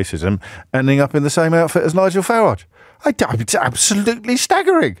Islamophobia and racism ending up in the same outfit as Nigel Farage? It's absolutely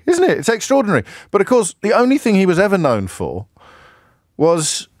staggering, isn't it? It's extraordinary. But of course, the only thing he was ever known for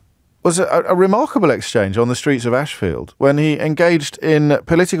was a remarkable exchange on the streets of Ashfield when he engaged in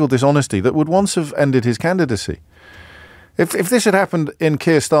political dishonesty that would once have ended his candidacy. If this had happened in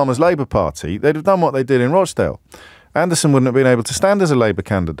Keir Starmer's Labour Party, they'd have done what they did in Rochdale. Anderson wouldn't have been able to stand as a Labour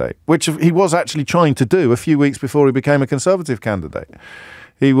candidate, which he was actually trying to do a few weeks before he became a Conservative candidate.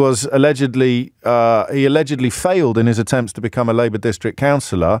 He was allegedly failed in his attempts to become a Labour district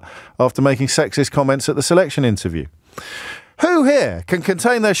councillor after making sexist comments at the selection interview. Who here can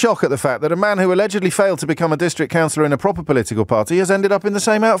contain their shock at the fact that a man who allegedly failed to become a district councillor in a proper political party has ended up in the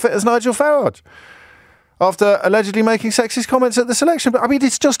same outfit as Nigel Farage after allegedly making sexist comments at the selection? But I mean,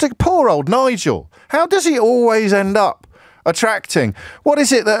 it's just a poor old Nigel. How does he always end up attracting? What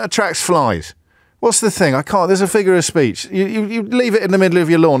is it that attracts flies? What's the thing? I can't. There's a figure of speech. You leave it in the middle of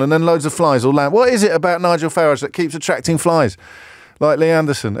your lawn and then loads of flies will land. What is it about Nigel Farage that keeps attracting flies like Lee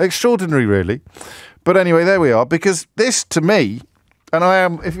Anderson? Extraordinary, really. But anyway, there we are. Because this, to me, and I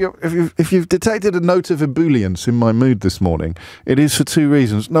am, if you've detected a note of ebullience in my mood this morning, it is for two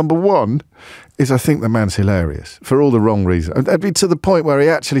reasons. Number one is I think the man's hilarious for all the wrong reasons. To the point where he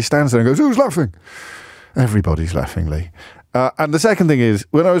actually stands there and goes, "Who's laughing?" Everybody's laughing, Lee. And the second thing is,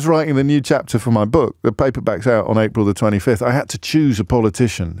 when I was writing the new chapter for my book, the paperback's out on April the 25th, I had to choose a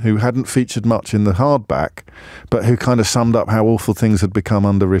politician who hadn't featured much in the hardback, but who kind of summed up how awful things had become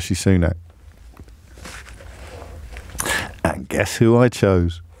under Rishi Sunak. And guess who I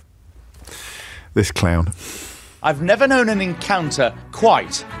chose? This clown. I've never known an encounter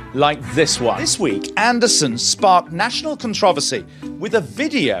quite like this one. This week, Anderson sparked national controversy with a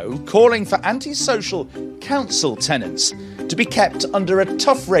video calling for antisocial council tenants to be kept under a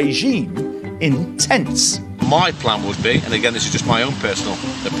tough regime in tents. My plan would be, and again this is just my own personal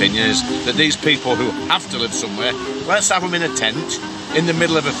opinion, is that these people who have to live somewhere, let's have them in a tent in the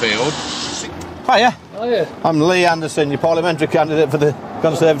middle of a field. Hiya. Hiya. I'm Lee Anderson, your parliamentary candidate for the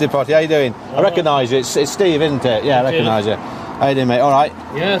Conservative Party. How you doing? I recognise you. It's Steve, isn't it? Yeah, I recognise you. How you doing, mate? All right.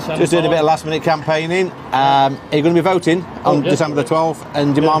 Yes, I'm just doing a bit of last-minute campaighning. Are you going to be voting on December the 12th?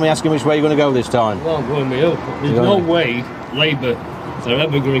 And do you mind me asking which way you're going to go this time? Well, I'm going with you. There's no way Labour are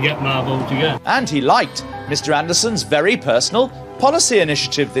ever going to get my vote again. And he liked Mr. Anderson's very personal policy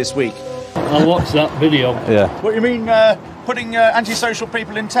initiative this week. I watched that video. Yeah. What do you mean, putting antisocial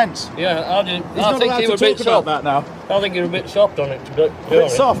people in tents? Yeah, I think you were a bit soft. That now. I think you're a bit soft on it. A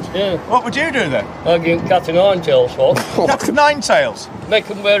bit soft? Yeah. What would you do then? I'd get cat and nine tails for. Cat and nine tails? Make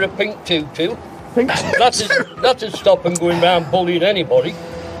them wear a pink tutu. That'd stop them going round bullying anybody.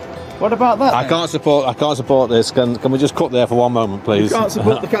 What about that? I can't support this. Can we just cut there for one moment, please? You can't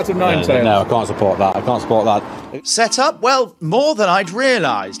support the cat and nine tails? No, I can't support that. I can't support that. Set up? Well, more than I'd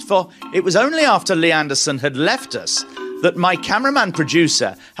realised, for it was only after Lee Anderson had left us that my cameraman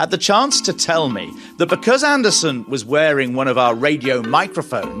producer had the chance to tell me that because Anderson was wearing one of our radio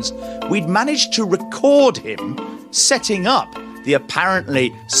microphones, we'd managed to record him setting up the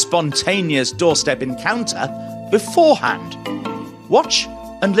apparently spontaneous doorstep encounter beforehand. Watch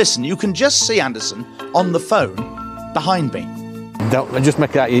and listen. You can just see Anderson on the phone behind me. Don't just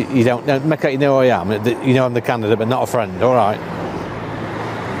make out you don't make out you know who I am. You know I'm the candidate, but not a friend. All right.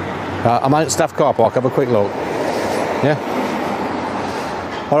 I'm out at staff car park. Have a quick look. Yeah.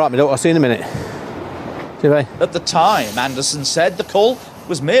 All right, I'll see you in a minute. See you, mate. At the time, Anderson said the call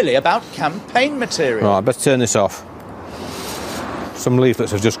was merely about campaign material. Right, I better turn this off. Some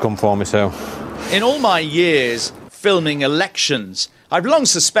leaflets have just come for me, so. In all my years filming elections, I've long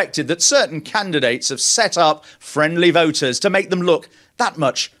suspected that certain candidates have set up friendly voters to make them look that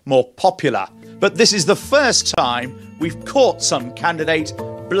much more popular. But this is the first time we've caught some candidate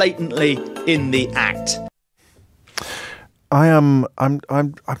blatantly in the act. I'm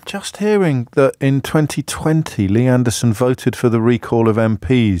just hearing that in 2020, Lee Anderson voted for the recall of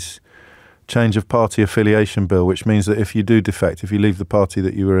MPs, change of party affiliation bill, which means that if you do defect, if you leave the party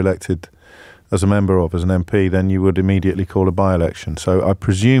that you were elected as a member of, as an MP, then you would immediately call a by-election. So I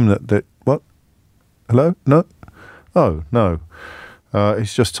presume that what? Hello? No? Oh, no.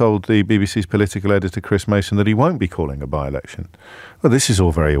 He's just told the BBC's political editor, Chris Mason, that he won't be calling a by-election. Well, this is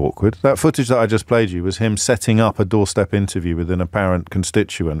all very awkward. That footage that I just played you was him setting up a doorstep interview with an apparent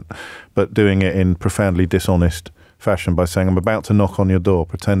constituent, but doing it in profoundly dishonest fashion by saying, I'm about to knock on your door,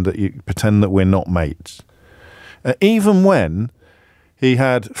 pretend that we're not mates. Even when he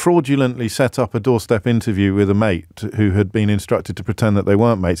had fraudulently set up a doorstep interview with a mate who had been instructed to pretend that they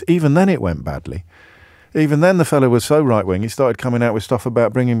weren't mates, even then it went badly. Even then the fellow was so right-wing, he started coming out with stuff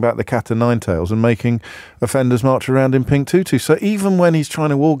about bringing back the cat and nine tails and making offenders march around in pink tutus. So even when he's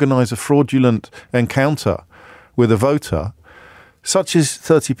trying to organise a fraudulent encounter with a voter, such is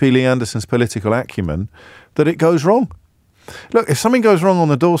 30p Lee Anderson's political acumen, that it goes wrong. Look, if something goes wrong on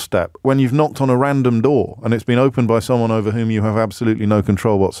the doorstep when you've knocked on a random door and it's been opened by someone over whom you have absolutely no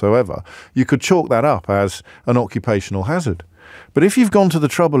control whatsoever, you could chalk that up as an occupational hazard. But if you've gone to the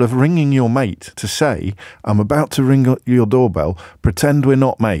trouble of ringing your mate to say, I'm about to ring your doorbell, pretend we're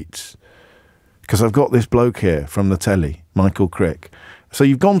not mates, because I've got this bloke here from the telly, Michael Crick. So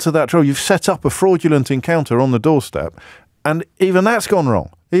you've gone to that trouble, you've set up a fraudulent encounter on the doorstep, and even that's gone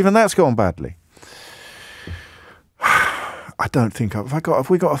wrong. Even that's gone badly. I don't think, have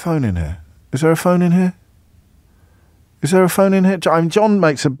we got a phone in here? Is there a phone in here? Is there a phone in here?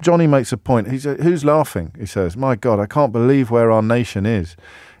 Johnny makes a point. Who's laughing? He says, my God, I can't believe where our nation is.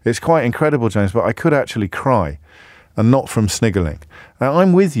 It's quite incredible, James, but I could actually cry, and not from sniggling. Now,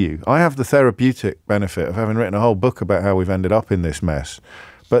 I'm with you. I have the therapeutic benefit of having written a whole book about how we've ended up in this mess.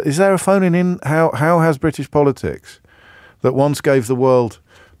 But is there a phone in? How has British politics, that once gave the world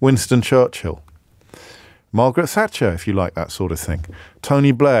Winston Churchill, Margaret Thatcher, if you like that sort of thing,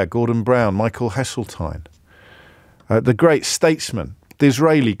 Tony Blair, Gordon Brown, Michael Heseltine, the great statesman,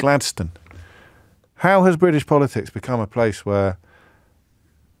 Disraeli, Gladstone. How has British politics become a place where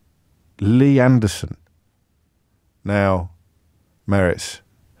Lee Anderson now merits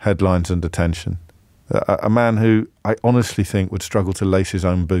headlines and attention. A man who I honestly think would struggle to lace his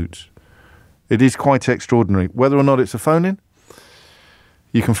own boots. It is quite extraordinary. Whether or not it's a phone-in,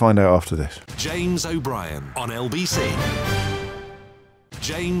 you can find out after this. James O'Brien on LBC.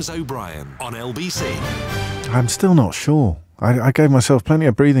 James O'Brien on LBC. I'm still not sure. I gave myself plenty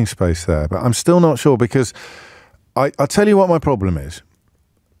of breathing space there, but I'm still not sure because I'll tell you what my problem is.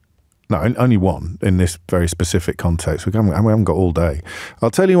 No, only one in this very specific context. We haven't got all day.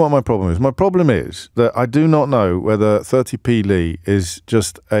 I'll tell you what my problem is. My problem is that I do not know whether 30p Lee is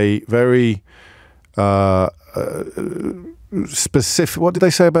just a very specific, what did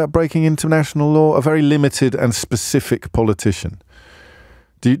they say about breaking international law? A very limited and specific politician.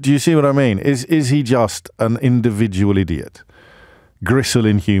 Do you see what I mean? Is he just an individual idiot? Gristle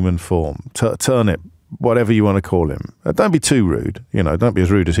in human form, turnip, whatever you want to call him. Don't be too rude. Don't be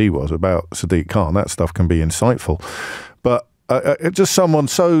as rude as he was about Sadiq Khan. That stuff can be insightful. But just someone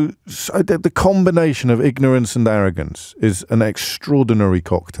so the combination of ignorance and arrogance is an extraordinary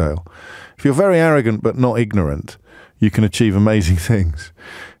cocktail. If you're very arrogant but not ignorant, you can achieve amazing things.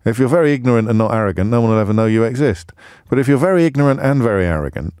 If you're very ignorant and not arrogant, no one will ever know you exist. But if you're very ignorant and very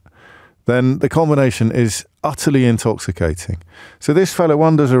arrogant, then the combination is utterly intoxicating. So this fellow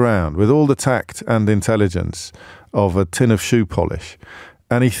wanders around with all the tact and intelligence of a tin of shoe polish,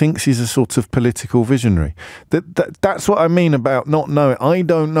 and he thinks he's a sort of political visionary. That's what I mean about not knowing. I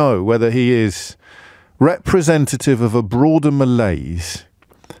don't know whether he is representative of a broader malaise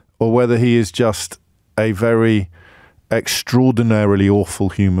or whether he is just a very extraordinarily awful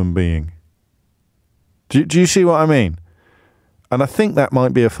human being. Do you see what I mean? And I think that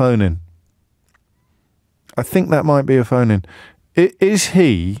might be a phone-in. I think that might be a phone-in. Is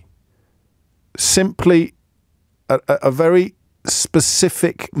he simply a very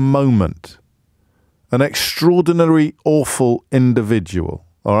specific moment, an extraordinary, awful individual,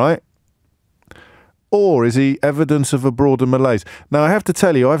 all right? Or is he evidence of a broader malaise? Now, I have to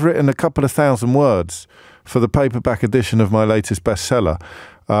tell you, I've written a couple of thousand words for the paperback edition of my latest bestseller,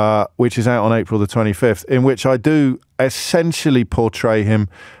 which is out on April the 25th, in which I do essentially portray him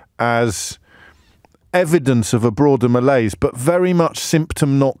as evidence of a broader malaise, but very much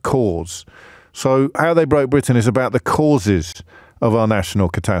symptom, not cause. So How They Broke Britain is about the causes of our national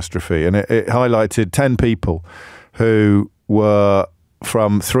catastrophe, and it highlighted 10 people who were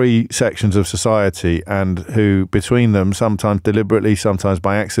from 3 sections of society and who, between them, sometimes deliberately, sometimes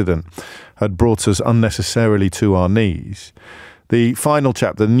by accident, had brought us unnecessarily to our knees. The final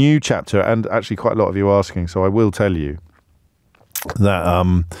chapter, the new chapter, and actually quite a lot of you asking, so I will tell you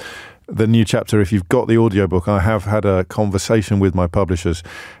that the new chapter, if you've got the audiobook, I have had a conversation with my publishers,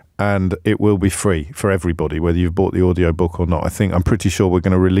 and it will be free for everybody, whether you've bought the audiobook or not. I'm pretty sure we're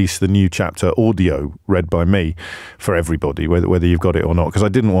going to release the new chapter audio read by me for everybody, whether you've got it or not, because I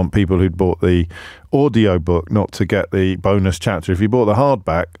didn't want people who'd bought the audiobook not to get the bonus chapter. If you bought the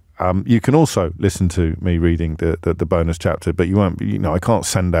hardback, you can also listen to me reading the bonus chapter, but you won't. I can't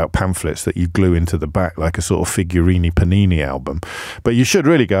send out pamphlets that you glue into the back like a sort of Figurini Panini album. But you should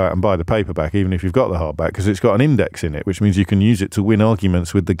really go out and buy the paperback, even if you've got the hardback, because it's got an index in it, which means you can use it to win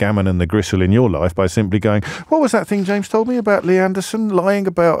arguments with the gammon and the gristle in your life by simply going, "What was that thing James told me about Lee Anderson lying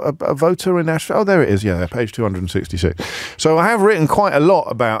about a voter in Ashford?" Oh, there it is. Yeah, page 266. So I have written quite a lot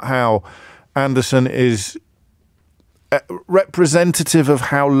about how Anderson is representative of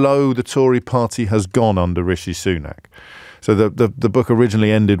how low the Tory party has gone under Rishi Sunak. So the book originally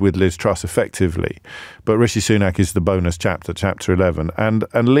ended with Liz Truss effectively, but Rishi Sunak is the bonus chapter, chapter 11. And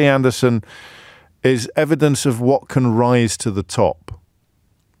Lee Anderson is evidence of what can rise to the top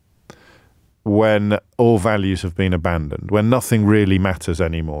when all values have been abandoned, when nothing really matters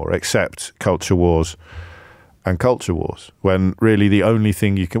anymore except culture wars and culture wars, when really the only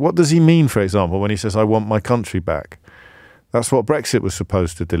thing you can... What does he mean, for example, when he says, "I want my country back"? That's what Brexit was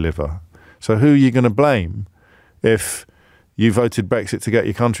supposed to deliver. So who are you going to blame if you voted Brexit to get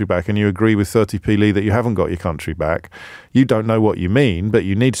your country back and you agree with 30p Lee that you haven't got your country back? You don't know what you mean, but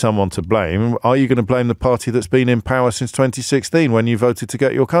you need someone to blame. Are you going to blame the party that's been in power since 2016 when you voted to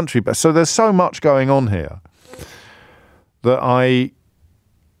get your country back? So there's so much going on here that I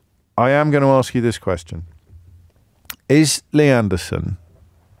am going to ask you this question. Is Lee Anderson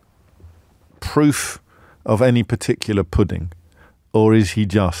proof of any particular pudding, or is he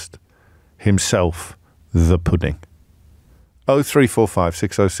just himself the pudding? 0345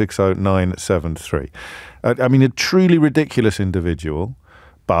 6060 973. I mean, a truly ridiculous individual,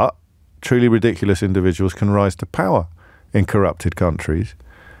 but truly ridiculous individuals can rise to power in corrupted countries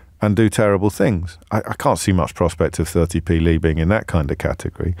and do terrible things. I can't see much prospect of 30p Lee being in that kind of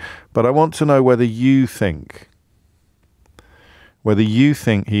category, but I want to know whether you think whether you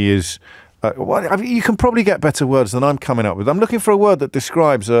think he is... you can probably get better words than I'm coming up with. I'm looking for a word that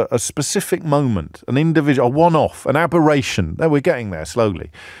describes a specific moment, an individual, a one-off, an aberration. There, we're getting there slowly.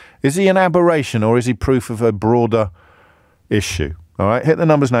 Is he an aberration or is he proof of a broader issue? All right, hit the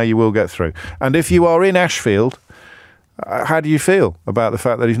numbers now, you will get through. And if you are in Ashfield, how do you feel about the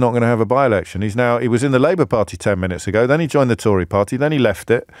fact that he's not going to have a by-election? He was in the Labour Party 10 minutes ago, then he joined the Tory Party, then he left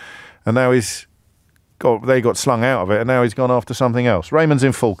it, and now they got slung out of it, and now he's gone after something else. Raymond's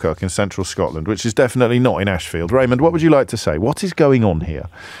in Falkirk in central Scotland, which is definitely not in Ashfield. Raymond, what would you like to say? What is going on here?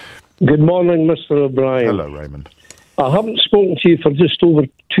 Good morning, Mr. O'Brien. Hello, Raymond. I haven't spoken to you for just over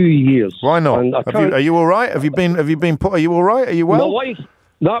 2 years. Why not? Are you all right? Are you all right? Are you well? My wife,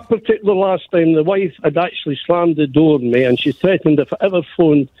 that particular last time, the wife had actually slammed the door on me, and she threatened if I ever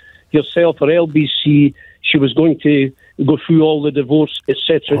phoned yourself or LBC, she was going to go through all the divorce,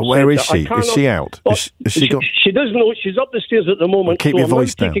 etc. Where is she? Is she out? She doesn't know. She's up the stairs at the moment. Keep your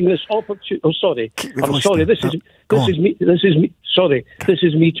voice down. Taking this opportunity. Oh, sorry. I'm sorry. This is me. Sorry. This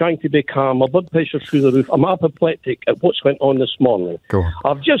is me trying to be calm. My blood pressure's through the roof. I'm apoplectic at what's went on this morning. Go on.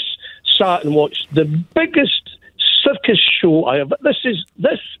 I've just sat and watched the biggest circus show I have. This is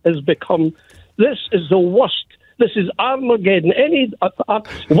the worst. This is Armageddon. Any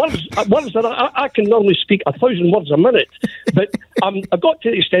words that I can normally speak 1,000 words a minute, but I got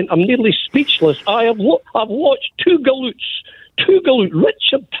to the extent I'm nearly speechless. I've watched two galoots,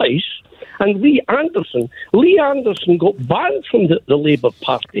 Richard Tice and Lee Anderson. Lee Anderson got banned from the Labour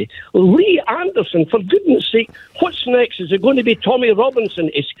Party. Lee Anderson, for goodness sake, what's next? Is it going to be Tommy Robinson?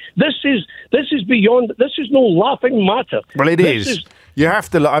 This is beyond. This is no laughing matter. Well, it is. You have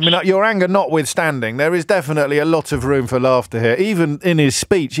to. I mean, your anger notwithstanding, there is definitely a lot of room for laughter here. Even in his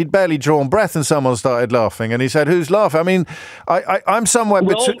speech, he'd barely drawn breath and someone started laughing, and he said, "Who's laughing?" I mean, I'm somewhere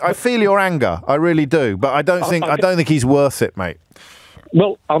between. I feel your anger, I really do, but I don't think he's worth it, mate.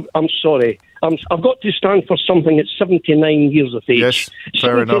 Well, I'm sorry. I've got to stand for something at 79 years of age. Yes,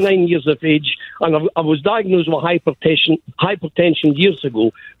 fair enough. 79 years of age, and I was diagnosed with hypertension years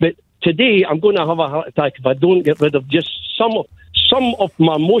ago. But today, I'm going to have a heart attack if I don't get rid of just some of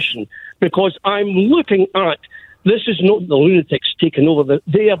my emotion, because I'm looking at this is not the lunatics taking over.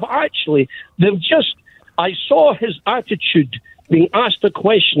 I saw his attitude being asked a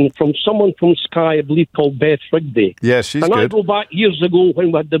question from someone from Sky, I believe, called Beth Rigby. Yes, she's good. And I go back years ago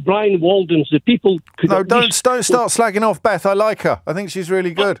when we had the Brian Waldens, the people... Don't start slagging off Beth. I like her. I think she's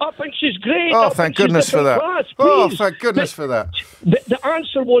really good. I think she's great. Oh, thank goodness for that. Thank goodness for that. The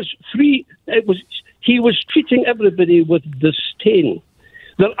answer was three. He was treating everybody with disdain.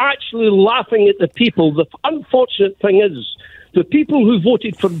 They're actually laughing at the people. The unfortunate thing is, the people who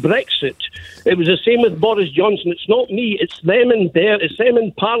voted for Brexit, it was the same with Boris Johnson. It's not me, it's them in there, it's them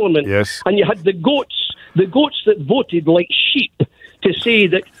in Parliament. Yes. And you had the goats that voted like sheep to say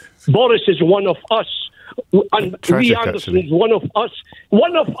that Boris is one of us. And Lee Anderson is one of us.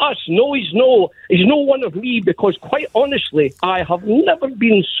 One of us. No, he's no one of me, because quite honestly, I have never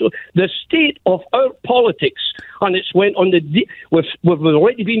been so. The state of our politics, and it's went on we've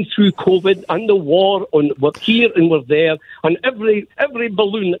already been through COVID and the war. We're here and we're there, and every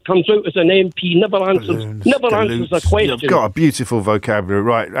balloon that comes out as an MP never answers a question. You've got a beautiful vocabulary,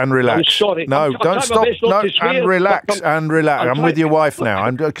 right? And relax. I'm sorry. No, don't stop. No, and relax. I'm with your wife now.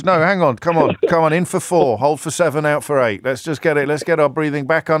 No, hang on. Come on. In for 4. Hold for 7, out for 8. Let's just get it. Let's get our breathing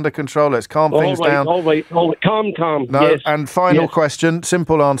back under control. Let's calm things down. All right. Calm. No, yes. And final question,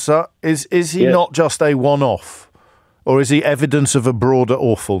 simple answer. Is he not just a one-off? Or is he evidence of a broader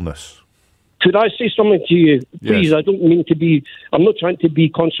awfulness? Could I say something to you? Please, yes. I don't mean to be... I'm not trying to be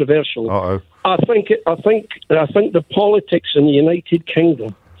controversial. Uh-oh. I think the politics in the United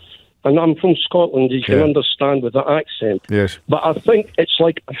Kingdom, and I'm from Scotland, as you can understand with the accent. Yes. But I think it's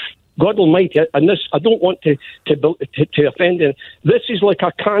like... God Almighty, and this, I don't want to offend him. This is like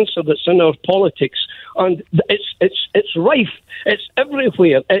a cancer that's in our politics, and it's rife. It's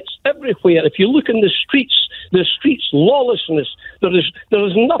everywhere. It's everywhere. If you look in the streets, lawlessness. There is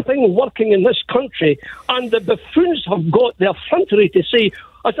nothing working in this country, and the buffoons have got the effrontery to say,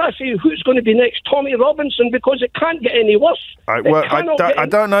 as I say, who's going to be next? Tommy Robinson, because it can't get any worse. I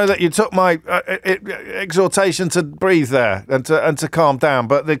don't know that you took my exhortation to breathe there and to calm down,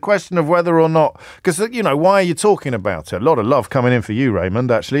 but the question of whether or not, because, why are you talking about it? A lot of love coming in for you, Raymond,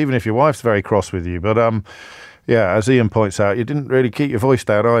 actually, even if your wife's very cross with you. But, as Ian points out, you didn't really keep your voice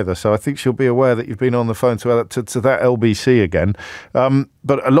down either, so I think she'll be aware that you've been on the phone to that LBC again.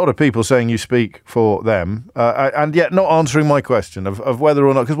 But a lot of people saying you speak for them, and yet not answering my question of whether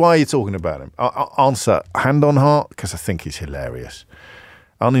or not, because why are you talking about him? Answer, hand on heart, because I think he's hilarious.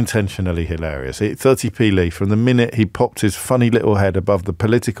 unintentionally hilarious. 30p Lee, from the minute he popped his funny little head above the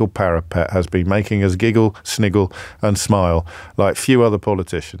political parapet, has been making us giggle, sniggle and smile like few other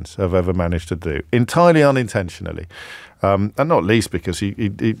politicians have ever managed to do, entirely unintentionally. And not least because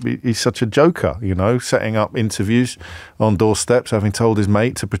he's such a joker, you know, setting up interviews on doorsteps, having told his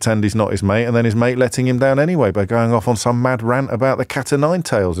mate to pretend he's not his mate, and then his mate letting him down anyway by going off on some mad rant about the cat o' nine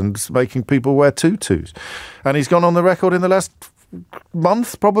tails and making people wear tutus. And he's gone on the record in the last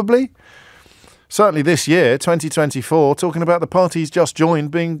month, probably, certainly this year, 2024, talking about the party he's just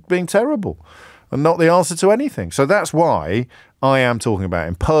joined being terrible and not the answer to anything. So that's why I am talking about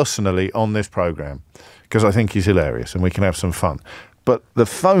him personally on this programme, because I think he's hilarious and we can have some fun. But the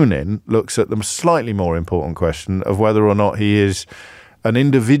phone-in looks at the slightly more important question of whether or not he is an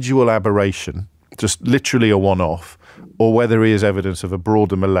individual aberration, just literally a one-off, or whether he is evidence of a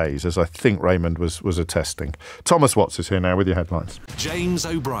broader malaise, as I think Raymond was attesting. Thomas Watts is here now with your headlines. James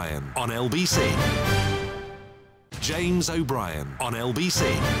O'Brien on LBC. James O'Brien on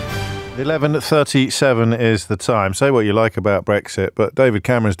LBC. 11:37 is the time. Say what you like about Brexit, but David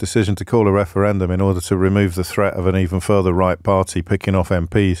Cameron's decision to call a referendum in order to remove the threat of an even further right party picking off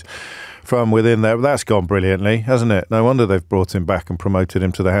MPs from within there, that's gone brilliantly, hasn't it? No wonder they've brought him back and promoted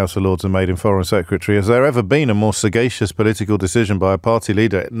him to the House of Lords and made him Foreign Secretary. Has there ever been a more sagacious political decision by a party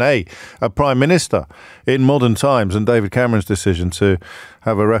leader, nay, a Prime Minister, in modern times than David Cameron's decision to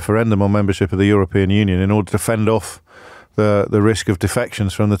have a referendum on membership of the European Union in order to fend off the risk of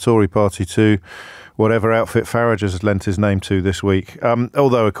defections from the Tory party to whatever outfit Farage has lent his name to this week.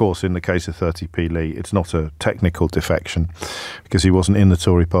 Although, of course, in the case of 30p Lee, it's not a technical defection because he wasn't in the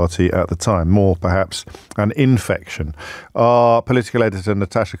Tory party at the time. More, perhaps, an infection. Our political editor,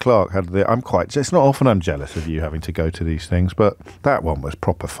 Natasha Clark, had it's not often I'm jealous of you having to go to these things, but that one was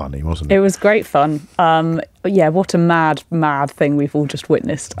proper funny, wasn't it? It was great fun. Yeah, what a mad thing we've all just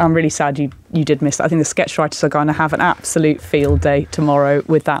witnessed. I'm really sad you did miss that. I think the sketch writers are going to have an absolute field day tomorrow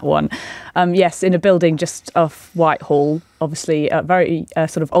with that one. Yes, in a building just off Whitehall, obviously a very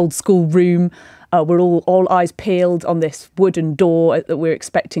sort of old school room. We're all eyes peeled on this wooden door that we're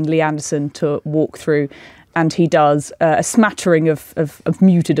expecting Lee Anderson to walk through. And he does. A smattering of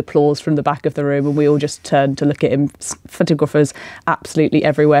muted applause from the back of the room, and we all just turn to look at him. Photographers absolutely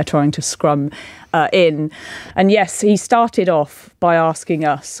everywhere trying to scrum in. And yes, he started off by asking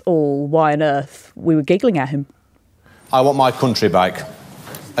us all why on earth we were giggling at him. I want my country back.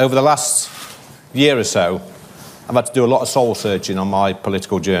 Over the last year or so, I've had to do a lot of soul searching on my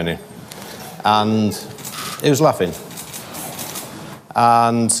political journey. And he was laughing.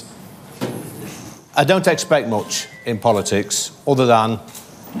 And I don't expect much in politics other than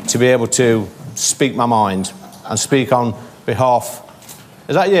to be able to speak my mind and speak on behalf...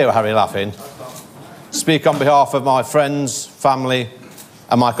 Is that you, Harry, laughing? Speak on behalf of my friends, family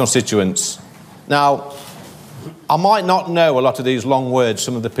and my constituents. Now, I might not know a lot of these long words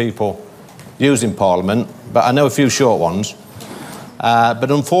some of the people use in Parliament, but I know a few short ones.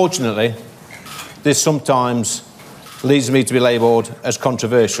 But unfortunately, this sometimes leads me to be labelled as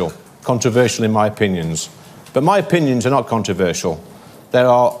controversial in my opinions. But my opinions are not controversial. There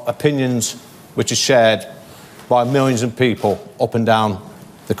are opinions which are shared by millions of people up and down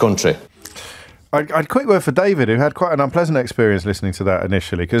the country. I'd quick word for David, who had quite an unpleasant experience listening to that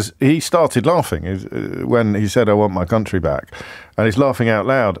initially, because he started laughing when he said, I want my country back. And he's laughing out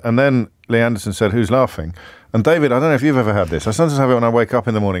loud. And then Lee Anderson said, who's laughing? And David, I don't know if you've ever had this. I sometimes have it when I wake up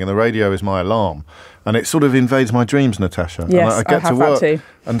in the morning and the radio is my alarm. And it sort of invades my dreams, Natasha. Yes, and I get have to work, that too.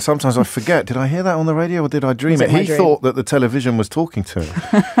 And sometimes I forget, did I hear that on the radio or did I dream it? He thought that the television was talking to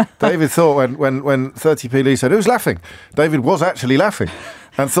him. David thought when 30p Lee said, who's laughing? David was actually laughing.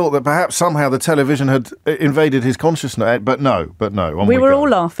 And thought that perhaps somehow the television had invaded his consciousness. But no. We were all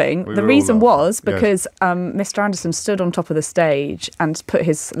laughing. The reason was because Mr. Anderson stood on top of the stage and put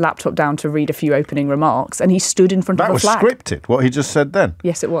his laptop down to read a few opening remarks, and he stood in front of a flag. That was scripted, what he just said then?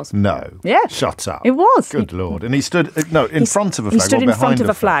 Yes, it was. No. Yeah. Shut up. It was. Good Lord. And he stood, in front of a flag. He stood in front of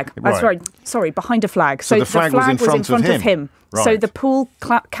a flag. Right. Sorry, behind a flag. So the flag was in front of him. Right. So the pool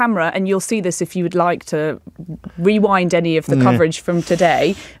camera, and you'll see this if you would like to rewind any of the coverage from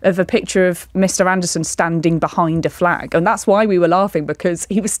today, of a picture of Mr. Anderson standing behind a flag. And that's why we were laughing, because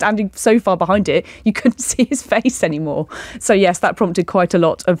he was standing so far behind it, you couldn't see his face anymore. So yes, that prompted quite a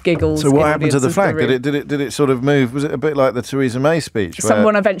lot of giggles. So what happened to the flag? Did it sort of move? Was it a bit like the Theresa May speech?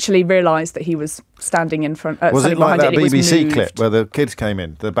 Someone eventually realised that he was standing in front. Was it like that BBC moved. clip where the kids came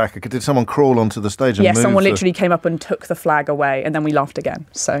in the back? Did someone crawl onto the stage and move? Yes, someone literally came up and took the flag away, and then we laughed again.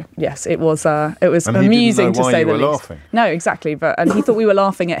 So yes, it was and amusing to say you the were least. Laughing. No, exactly. And he thought we were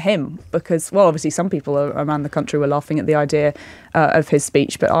laughing at him because, well, obviously some people around the country were laughing at the idea of his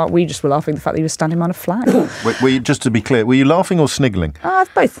speech, but we just were laughing at the fact that he was standing on a flag. Were you, just to be clear, were you laughing or sniggling?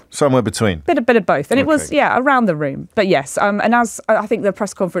 Both. Somewhere between. Bit of both, and it was around the room. But yes, and as I think the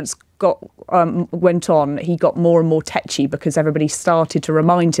press conference went on, he got more and more tetchy because everybody started to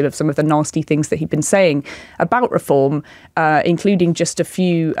remind him of some of the nasty things that he'd been saying about reform, including just a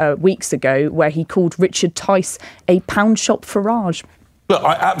few weeks ago where he called Richard Tice a pound shop Farage. Look,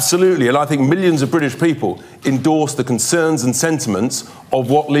 absolutely, and I think millions of British people endorse the concerns and sentiments of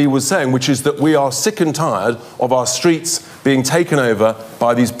what Lee was saying, which is that we are sick and tired of our streets being taken over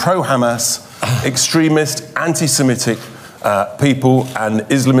by these pro-Hamas, extremist, anti-Semitic people and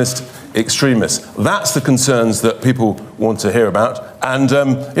Islamist extremists. That's the concerns that people want to hear about. And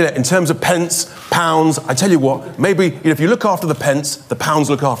in terms of pence, pounds, I tell you what, maybe if you look after the pence, the pounds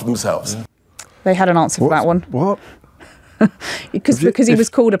look after themselves. They had an answer for that one. What? because he was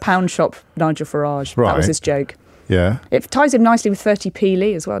called a pound shop Nigel Farage. Right. That was his joke. Yeah. It ties in nicely with 30p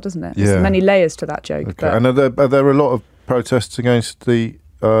Lee as well, doesn't it? There's many layers to that joke. Okay. And are there a lot of protests against the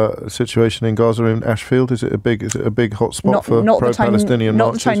situation in Gaza in Ashfield? Is it a big hotspot for pro-Palestinian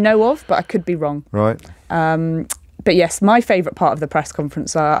marches? Not that I know of, but I could be wrong. Right. But yes, my favourite part of the press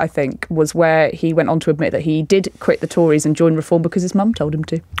conference, I think, was where he went on to admit that he did quit the Tories and join Reform because his mum told him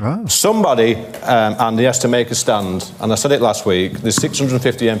to. Oh. Somebody, Andy, has to make a stand, and I said it last week, there's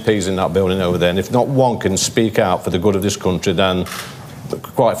 650 MPs in that building over there, and if not one can speak out for the good of this country, then,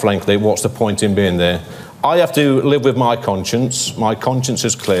 quite frankly, what's the point in being there? I have to live with my conscience. My conscience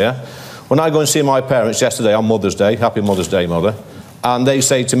is clear. When I go and see my parents yesterday on Mother's Day, happy Mother's Day, Mother, and they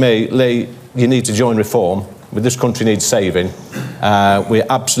say to me, Lee, you need to join Reform. But this country needs saving. We're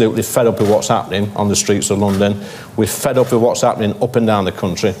absolutely fed up with what's happening on the streets of London. We're fed up with what's happening up and down the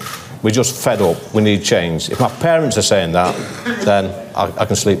country. We're just fed up. We need change. If my parents are saying that, then I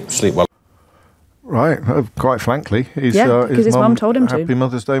can sleep well. Right, quite frankly. Because his mum told him to. Happy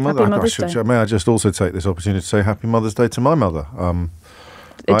Mother's Day, Mother. Happy Mother's Day. May I just also take this opportunity to say Happy Mother's Day to my mother.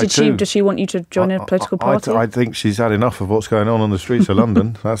 Does she want you to join a political party? I think she's had enough of what's going on the streets of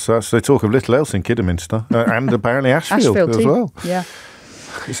London. They talk of little else in Kidderminster and apparently Ashfield as too. well. Yeah.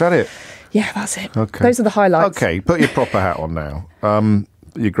 Is that it? Yeah, that's it. Okay. Those are the highlights. Okay, put your proper hat on now.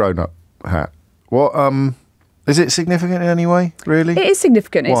 Your grown-up hat. What? Is it significant in any way, really? It is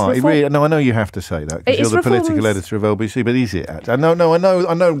significant. Why? No, I know you have to say that because you're the political editor of LBC, but is it? I know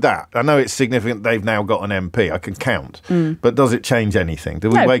that. I know it's significant they've now got an MP. I can count. But does it change anything?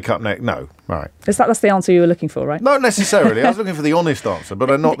 Do we wake up next? No. Right. That's the answer you were looking for, right? Not necessarily. I was looking for the honest answer,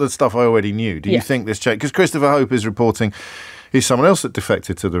 but not the stuff I already knew. Do you think this change? Because Christopher Hope is reporting... He's someone else that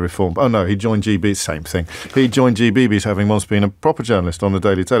defected to the Reform. Oh, no, he joined GB. Same thing. He joined GBB's having once been a proper journalist on the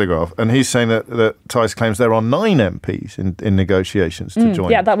Daily Telegraph. And he's saying that Tice claims there are 9 MPs in negotiations to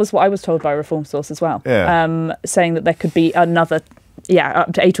join. Yeah, that was what I was told by a Reform source as well. Yeah. Saying that there could be another...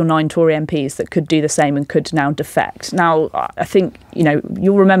 up to 8 or 9 Tory MPs that could do the same and could now defect. Now, I think,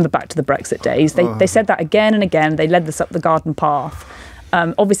 you'll remember back to the Brexit days. They said that again and again. They led this up the garden path.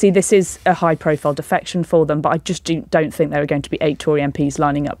 Obviously, this is a high-profile defection for them, but I just don't think there are going to be 8 Tory MPs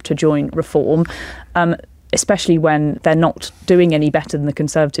lining up to join Reform, especially when they're not doing any better than the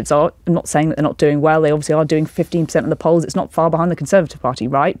Conservatives are. I'm not saying that they're not doing well. They obviously are doing 15% of the polls. It's not far behind the Conservative Party,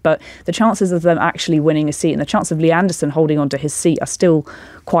 right? But the chances of them actually winning a seat and the chance of Lee Anderson holding on to his seat are still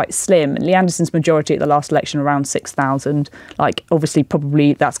quite slim. Lee Anderson's majority at the last election around 6,000. Obviously,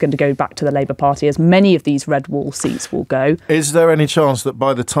 probably that's going to go back to the Labour Party, as many of these red wall seats will go. Is there any chance that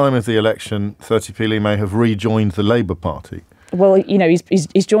by the time of the election, 30p Lee may have rejoined the Labour Party? Well,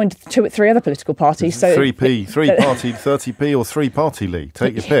 he's joined 2 or 3 other political parties. So 3party 30p or 3-party Lee.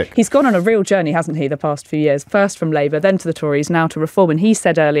 Take your pick. He's gone on a real journey, hasn't he, the past few years? First from Labour, then to the Tories, now to Reform. And he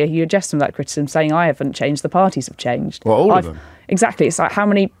said earlier, he addressed some of that criticism, saying, I haven't changed, the parties have changed. Well, all of them. Exactly. It's like, how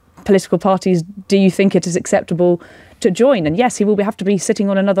many political parties do you think it is acceptable to join? And yes, he will have to be sitting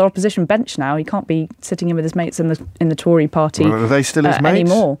on another opposition bench now. He can't be sitting in with his mates in the Tory party. Well, are they still his mates?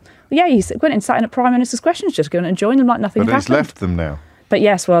 Anymore. Yeah, he went and sat in at Prime Minister's questions, just going and joined them like nothing had happened. But he's left them now. But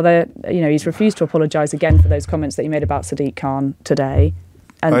yes, well, he's refused to apologise again for those comments that he made about Sadiq Khan today.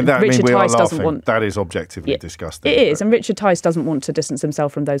 And Richard Tice doesn't want... That is objectively disgusting. It is, and Richard Tice doesn't want to distance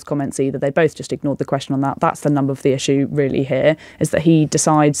himself from those comments either. They both just ignored the question on that. That's the nub of the issue really here, is that he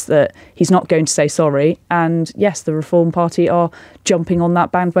decides that he's not going to say sorry. And yes, the Reform Party are jumping on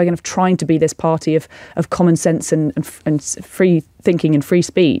that bandwagon of trying to be this party of common sense and free thinking and free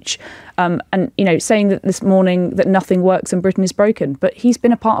speech, and saying that this morning that nothing works and Britain is broken. But he's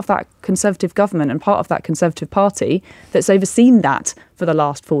been a part of that Conservative government and part of that Conservative Party that's overseen that for the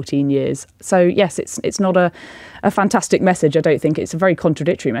last 14 years. So yes, it's not a fantastic message. I don't think it's a very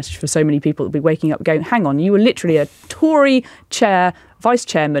contradictory message for so many people that will be waking up going, hang on, you were literally a Tory vice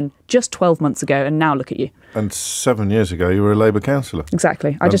chairman just 12 months ago, and now look at you. And 7 years ago, you were a Labour councillor.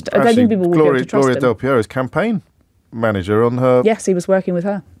 Exactly. I don't think people will be able to trust Gloria him. Del Piero's campaign manager on her... Yes, he was working with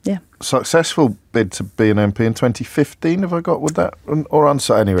her, yeah. Successful bid to be an MP in 2015, have I got with that? Or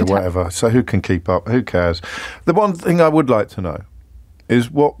anyway, whatever. So who can keep up? Who cares? The one thing I would like to know is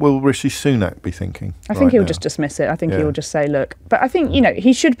what will Rishi Sunak be thinking? I think he'll just dismiss it. I think he'll just say, look. But I think,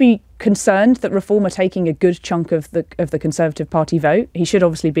 he should be concerned that Reform are taking a good chunk of the Conservative Party vote. He should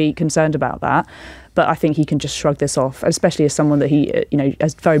obviously be concerned about that. But I think he can just shrug this off, especially as someone that he,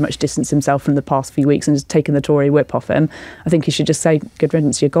 has very much distanced himself from the past few weeks and has taken the Tory whip off him. I think he should just say, good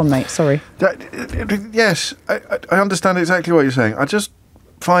riddance, you're gone, mate. Sorry. Yes, I understand exactly what you're saying. I just,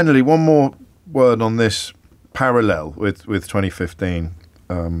 finally, one more word on this parallel with 2015,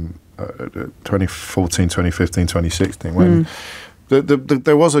 2014, 2015, 2016, when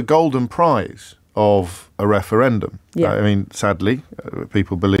there was a golden prize of a referendum. Yeah. I mean, sadly,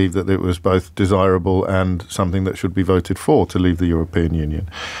 people believe that it was both desirable and something that should be voted for to leave the European Union.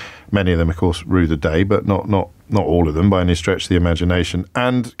 Many of them, of course, rue the day, but not all of them by any stretch of the imagination.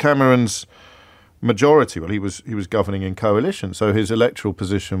 And Cameron's majority, well, he was governing in coalition, so his electoral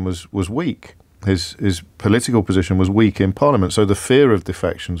position was weak. His political position was weak in Parliament, so the fear of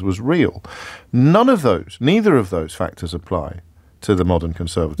defections was real. Neither of those factors apply to the modern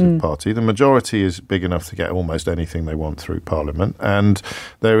Conservative Party. The majority is big enough to get almost anything they want through Parliament, and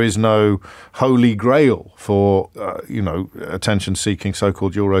there is no holy grail for attention-seeking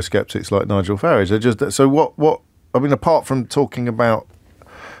so-called Eurosceptics like Nigel Farage. They're just what I mean, apart from talking about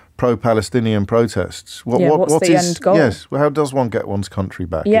pro-Palestinian protests, what the is end goal? Yes, well, how does one get one's country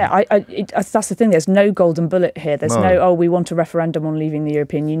back? Yeah, that's the thing. There's no golden bullet here. There's no, we want a referendum on leaving the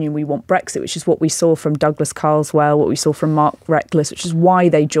European Union. We want Brexit, which is what we saw from Douglas Carswell, what we saw from Mark Reckless, which is why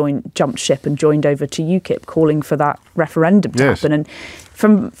they jumped ship and joined over to UKIP, calling for that referendum to happen. And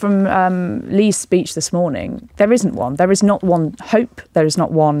from Lee's speech this morning, there isn't one. There is not one hope. There is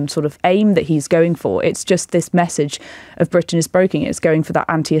not one sort of aim that he's going for. It's just this message of Britain is broken. It's going for that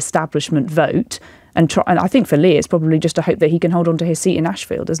anti-establishment vote. And I think for Lee, it's probably just a hope that he can hold on to his seat in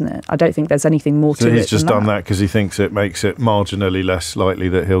Ashfield, isn't it? I don't think there's anything more to it. So he's just done that because he thinks it makes it marginally less likely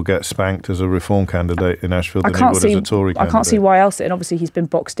that he'll get spanked as a Reform candidate in Ashfield than he would as a Tory candidate. I can't see why else. And obviously he's been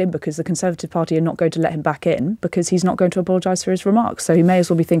boxed in because the Conservative Party are not going to let him back in because he's not going to apologise for his remarks. So he may as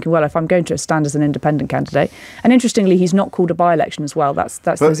well be thinking, well, if I'm going to stand as an independent candidate. And interestingly, he's not called a by-election as well. But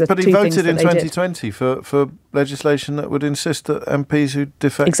he voted in 2020 for legislation that would insist that MPs who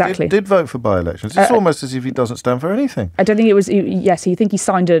defect did vote for by-elections. It's almost as if he doesn't stand for anything. I don't think it was... Yes, he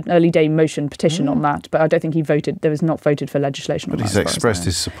signed an early day motion petition on that, but I don't think he voted. There was not voted for legislation on that. But he's expressed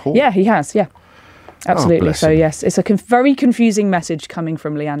his support. Yeah, he has, yeah. Absolutely. So, yes, it's a very confusing message coming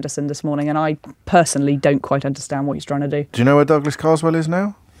from Lee Anderson this morning, and I personally don't quite understand what he's trying to do. Do you know where Douglas Carswell is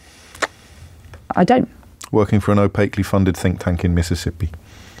now? I don't. Working for an opaquely funded think tank in Mississippi.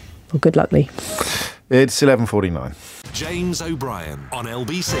 Well, good luck, Lee. It's 11:49. James O'Brien on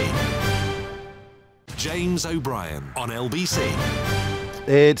LBC. James O'Brien on LBC.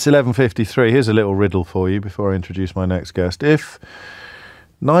 It's 11:53. Here's a little riddle for you before I introduce my next guest. If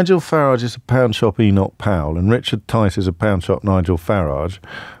Nigel Farage is a pound shop Enoch Powell and Richard Tice is a pound shop Nigel Farage,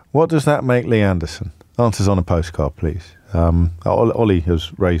 what does that make Lee Anderson? Answers on a postcard, please. Ollie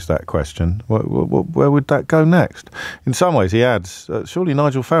has raised that question. Where would that go next? In some ways, he adds, surely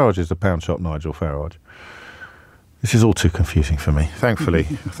Nigel Farage is a pound shop Nigel Farage. This is all too confusing for me.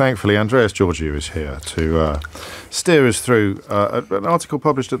 Thankfully, Andreas Georgiou is here to steer us through an article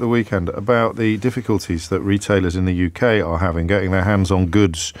published at the weekend about the difficulties that retailers in the UK are having getting their hands on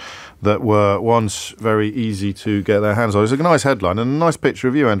goods that were once very easy to get their hands on. It's a nice headline and a nice picture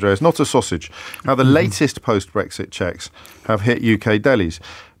of you, Andreas, not a sausage. How the latest post-Brexit checks have hit UK delis.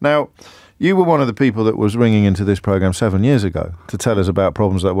 Now, you were one of the people that was ringing into this programme 7 years ago to tell us about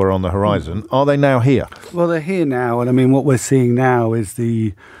problems that were on the horizon. Are they now here? Well, they're here now, and I mean, what we're seeing now is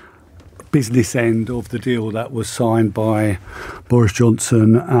the business end of the deal that was signed by Boris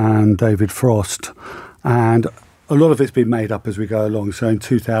Johnson and David Frost. And a lot of it's been made up as we go along. So in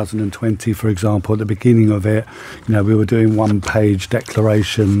 2020, for example, at the beginning of it, we were doing one-page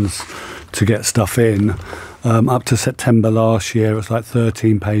declarations to get stuff in. Up to September last year, it was like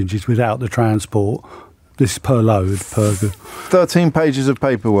 13 pages without the transport. This is per load. 13 pages of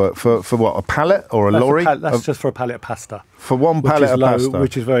paperwork for what? A pallet or a lorry? That's just for a pallet of pasta. For one pallet of pasta,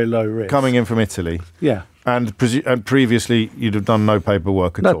 which is very low risk. Coming in from Italy. Yeah. And previously, you'd have done no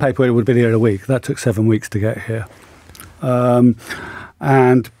paperwork at all. No paperwork. It would have been here in a week. That took 7 weeks to get here.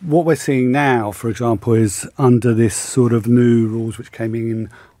 And what we're seeing now, for example, is under this sort of new rules which came in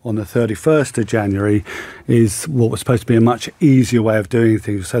on the 31st of January, is what was supposed to be a much easier way of doing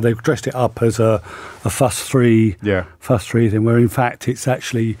things. So they've dressed it up as a fuss-free thing, where in fact it's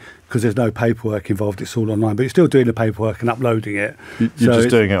actually, because there's no paperwork involved, it's all online, but you're still doing the paperwork and uploading it. You're just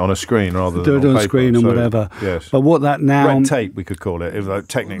doing it on a screen rather than on doing paper. a screen and whatever. Yes. But what that now... Red tape, we could call it, though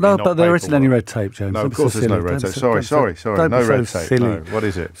technically no, not but there paperwork. isn't any red tape, James. No, of course there's no red tape. Sorry. No red tape. No. What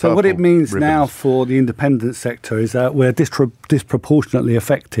is it? So what it means ribbons. now for the independent sector is that we're disproportionately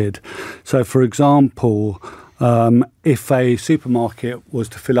affected. So, for example, if a supermarket was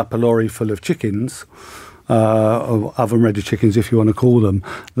to fill up a lorry full of chickens, or oven-ready chickens, if you want to call them,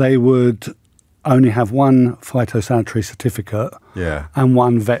 they would only have one phytosanitary certificate and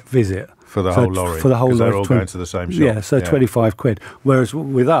one vet visit. For the whole lorry. For the whole lorry. They're all going to the same shop. Yeah, so 25 quid. Whereas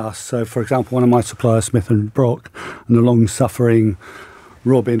with us, so for example, one of my suppliers, Smith & Brock, and the long-suffering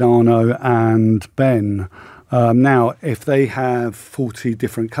Robin, Arno and Ben, now, if they have 40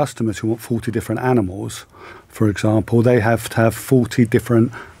 different customers who want 40 different animals, for example, they have to have 40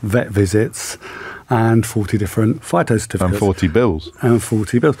 different vet visits and 40 different phyto certificates. And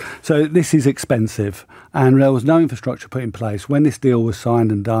 40 bills. So this is expensive, and there was no infrastructure put in place. When this deal was signed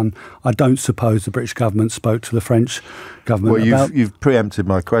and done, I don't suppose the British government spoke to the French government about... You've preempted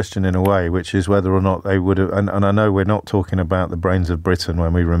my question in a way, which is whether or not they would have... And I know we're not talking about the brains of Britain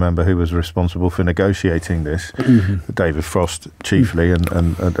when we remember who was responsible for negotiating this, David Frost chiefly,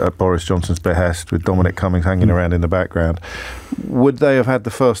 and at Boris Johnson's behest, with Dominic Cummings hanging around in the background. Would they have had the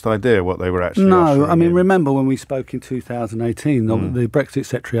first idea what they were actually offering? I mean, remember when we spoke in 2018, the Brexit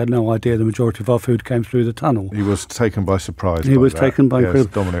Secretary had no idea the majority of our food came through the tunnel. He was taken by surprise. Taken by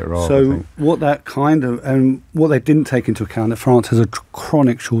Dominic Raab. So what that kind of, and what they didn't take into account, that France has a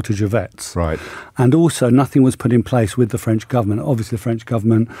chronic shortage of vets. Right. And also nothing was put in place with the French government. Obviously the French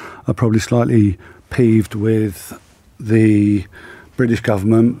government are probably slightly peeved with the British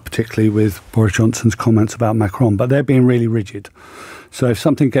government, particularly with Boris Johnson's comments about Macron, but they're being really rigid. So if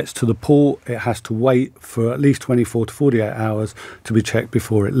something gets to the port, it has to wait for at least 24 to 48 hours to be checked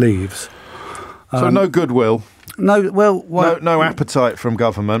before it leaves. So no goodwill. No appetite from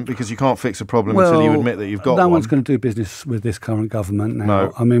government, because you can't fix a problem until you admit that you've got one. No one's going to do business with this current government now.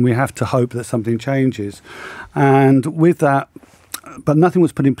 No. I mean, we have to hope that something changes. And with that, but nothing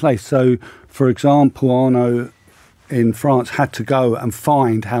was put in place. So, for example, Arno in France had to go and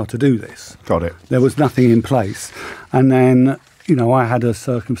find how to do this. Got it. There was nothing in place. And then, I had a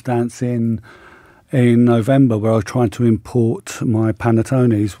circumstance in November where I was trying to import my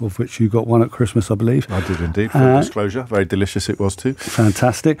panettones, of which you got one at Christmas, I believe. I did indeed, full disclosure. Very delicious it was too.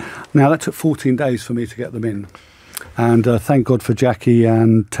 Fantastic. Now, that took 14 days for me to get them in. And thank God for Jackie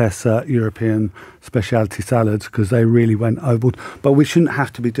and Tess at European Specialty Salads, because they really went overboard. But we shouldn't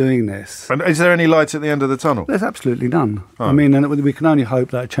have to be doing this. And is there any light at the end of the tunnel? There's absolutely none. Oh. I mean, and we can only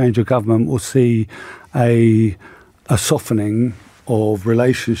hope that a change of government will see a softening of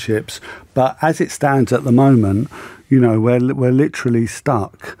relationships. But as it stands at the moment, we're literally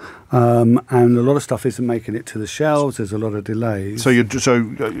stuck. And a lot of stuff isn't making it to the shelves. There's a lot of delays. So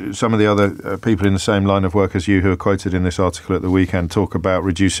some of the other people in the same line of work as you who are quoted in this article at the weekend talk about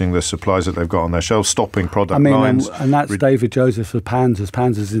reducing the supplies that they've got on their shelves, stopping product lines. And that's David Joseph of Panzers.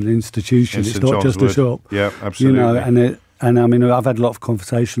 Panzers is an institution. It's not just a shop. Yeah, absolutely. And I mean, I've had a lot of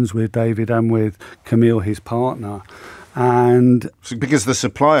conversations with David and with Camille, his partner. And because the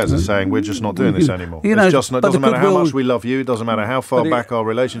suppliers are saying we're just not doing this anymore. It's just not, it doesn't matter how much we love you, it doesn't matter how far back our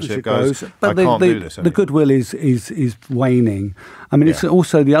relationship goes. I can't do this anymore. The goodwill is waning. I mean, it's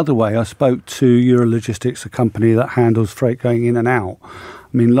also the other way. I spoke to Eurologistics, a company that handles freight going in and out.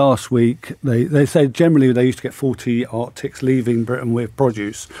 I mean, last week, they said generally they used to get 40 Arctics leaving Britain with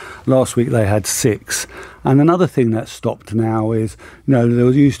produce. Last week they had 6. And another thing that's stopped now is, there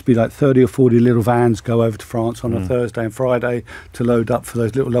used to be like 30 or 40 little vans go over to France on a Thursday and Friday to load up for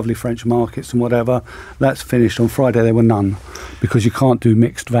those little lovely French markets and whatever. That's finished. On Friday there were none, because you can't do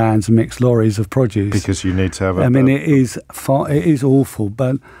mixed vans and mixed lorries of produce. Because you need to have it is awful,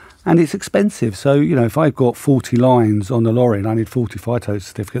 and it's expensive. So, if I've got 40 lines on the lorry and I need 40 phyto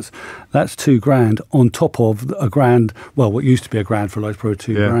certificates, that's $2,000 on top of $1,000. Well, what used to be $1,000 for a load, probably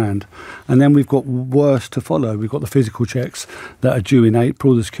 $2,000. And then we've got worse to follow. We've got the physical checks that are due in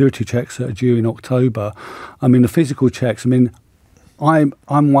April, the security checks that are due in October. I mean, the physical checks,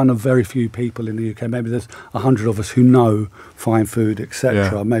 I'm one of very few people in the UK. Maybe there's 100 of us who know fine food,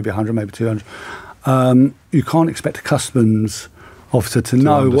 etc. Yeah. Maybe 100, maybe 200. You can't expect a customs officer to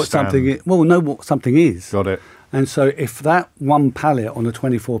know what something is. Well, know what something is. Got it. And so if that one pallet on a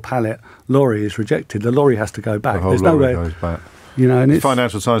 24-pallet lorry is rejected, the lorry has to go back. The whole There's no lorry way. goes back. You know, and the it's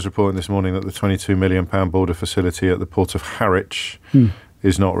Financial Times reporting this morning that the £22 million border facility at the port of Harwich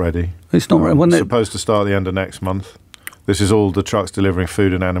is not ready. It's not ready. It's supposed to start at the end of next month. This is all the trucks delivering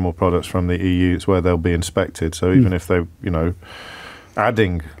food and animal products from the EU. It's where they'll be inspected. So even if they,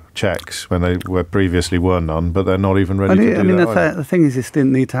 adding checks when they previously were none, but they're not even ready to do that. The thing is, this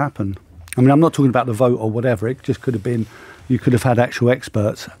didn't need to happen. I mean, I'm not talking about the vote or whatever. It just could have been, you could have had actual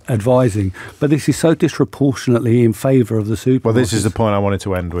experts advising. But this is so disproportionately in favour of the supermarkets. Well, this is the point I wanted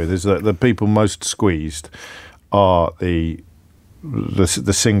to end with, is that the people most squeezed are the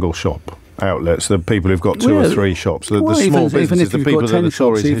single shop outlets, the people who've got two or three shops, the small businesses, the people that the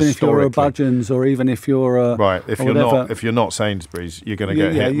Tories even if you're a Budgeons or even if you're a... Right, if you're not Sainsbury's, you're going to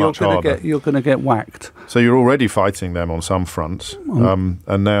get hit much harder. You're going to get whacked. So you're already fighting them on some fronts,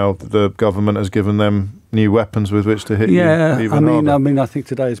 and now the government has given them new weapons with which to hit you even harder. I mean, I think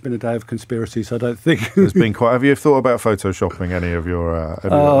today has been a day of conspiracy, so I don't think... There's been quite... Have you thought about photoshopping any of your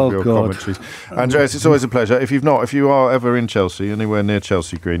commentaries? Andreas, it's always a pleasure. If you are ever in Chelsea, anywhere near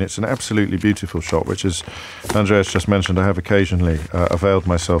Chelsea Green, it's an absolutely beautiful shop, which, as Andreas just mentioned, I have occasionally availed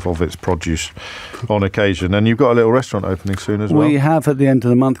myself of its produce on occasion. And you've got a little restaurant opening soon as well. We have, at the end of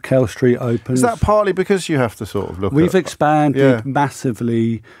the month, Kell Street opens. Is that partly because you have to sort of look We've expanded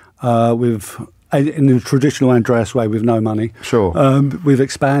massively in the traditional Andreas way, with no money. Sure. We've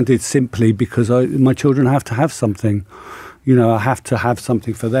expanded simply because my children have to have something. I have to have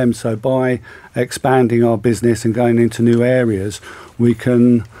something for them. So by expanding our business and going into new areas, we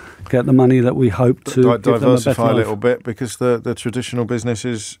can get the money that we hope to diversify a little bit, because the traditional business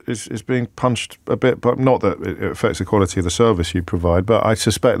is being punched a bit, but not that it affects the quality of the service you provide. But I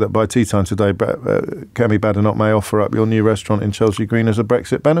suspect that by tea time today, Kemi Badenoch may offer up your new restaurant in Chelsea Green as a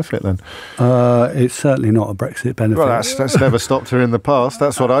Brexit benefit then. It's certainly not a Brexit benefit. Well, that's never stopped her in the past.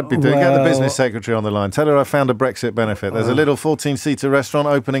 That's what I'd be doing. Get the business secretary on the line. Tell her I found a Brexit benefit. There's a little 14-seater restaurant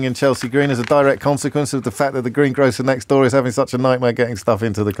opening in Chelsea Green as a direct consequence of the fact that the greengrocer next door is having such a nightmare getting stuff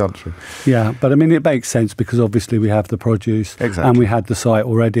into the country. Yeah, but I mean, it makes sense because obviously we have the produce and we had the site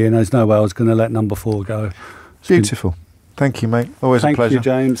already, and there's no way I was going to let number 4 go. Beautiful. Thank you, mate. Always a pleasure. Thank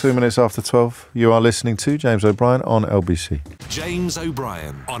you, James. 2 minutes after 12. You are listening to James O'Brien on LBC. James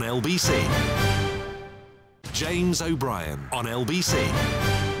O'Brien on LBC. James O'Brien on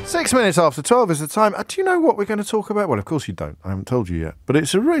LBC. 6 minutes after 12 is the time. Do you know what we're going to talk about? Well, of course you don't. I haven't told you yet. But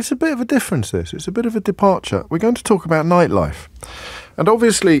it's a bit of a difference, this. It's a bit of a departure. We're going to talk about nightlife. And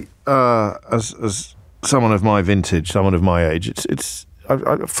obviously, as someone of my vintage, someone of my age, it's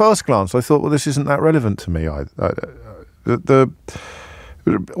at first glance, I thought, well, this isn't that relevant to me.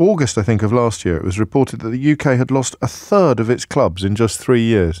 August, I think, of last year, it was reported that the UK had lost a third of its clubs in just 3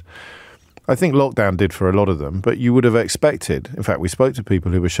 years. I think lockdown did for a lot of them, but you would have expected, in fact, we spoke to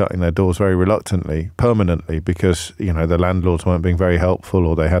people who were shutting their doors very reluctantly, permanently, because, the landlords weren't being very helpful,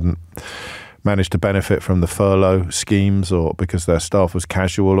 or they hadn't managed to benefit from the furlough schemes, or because their staff was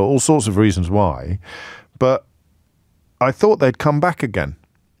casual, or all sorts of reasons why. But I thought they'd come back again.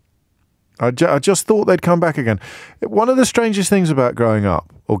 I just thought they'd come back again. One of the strangest things about growing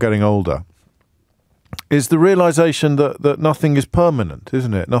up or getting older is the realisation that nothing is permanent,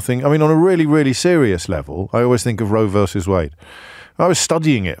 isn't it? Nothing. I mean, on a really, really serious level, I always think of Roe versus Wade. I was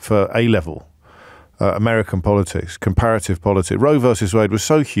studying it for A-level, American politics, comparative politics. Roe versus Wade was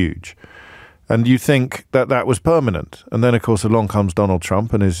so huge. And you think that was permanent. And then, of course, along comes Donald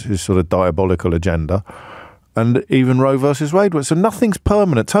Trump and his sort of diabolical agenda. And even Roe versus Wade. So nothing's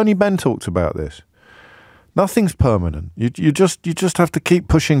permanent. Tony Benn talked about this. Nothing's permanent. You just have to keep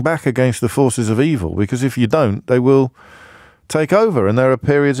pushing back against the forces of evil, because if you don't, they will take over. And there are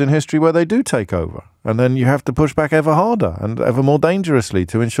periods in history where they do take over. And then you have to push back ever harder and ever more dangerously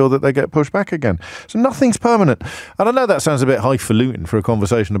to ensure that they get pushed back again. So nothing's permanent. And I know that sounds a bit highfalutin for a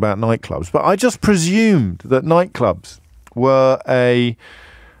conversation about nightclubs, but I just presumed that nightclubs were a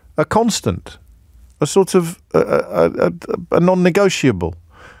constant, a sort of a non-negotiable.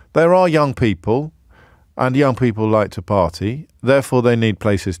 There are young people, and young people like to party. Therefore, they need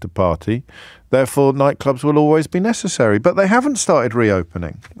places to party. Therefore, nightclubs will always be necessary. But they haven't started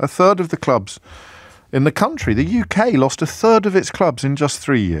reopening. A third of the clubs in the country, the UK, lost a third of its clubs in just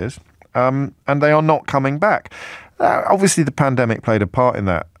 3 years, and they are not coming back. Obviously, the pandemic played a part in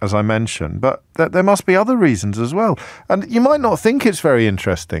that, as I mentioned, but there must be other reasons as well. And you might not think it's very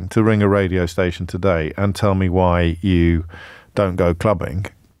interesting to ring a radio station today and tell me why you don't go clubbing.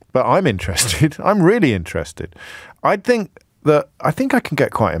 But I'm interested. I'm really interested. I think I can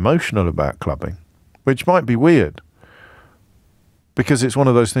get quite emotional about clubbing, which might be weird, because it's one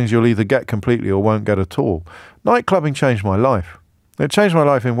of those things you'll either get completely or won't get at all. Nightclubbing changed my life. It changed my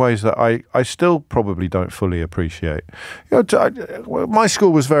life in ways that I still probably don't fully appreciate. My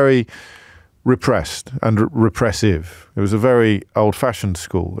school was very repressed and repressive. It was a very old-fashioned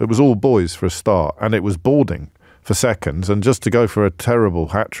school. It was all boys for a start, and it was boarding for seconds, and just to go for a terrible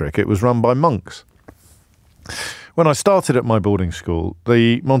hat-trick, it was run by monks. When I started at my boarding school,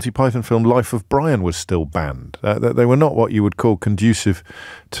 the Monty Python film Life of Brian was still banned. They were not what you would call conducive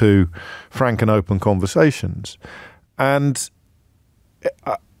to frank and open conversations. And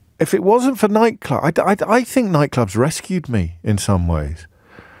if it wasn't for nightclubs, I think nightclubs rescued me in some ways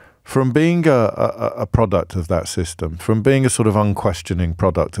from being a product of that system, from being a sort of unquestioning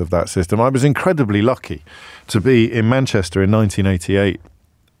product of that system. I was incredibly lucky to be in Manchester in 1988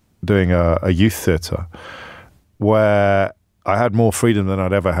 doing a youth theatre where I had more freedom than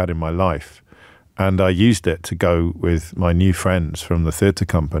I'd ever had in my life. And I used it to go with my new friends from the theatre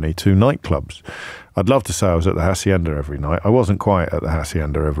company to nightclubs. I'd love to say I was at the Hacienda every night. I wasn't quite at the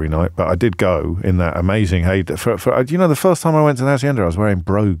Hacienda every night, but I did go in that amazing heyday. The first time I went to the Hacienda, I was wearing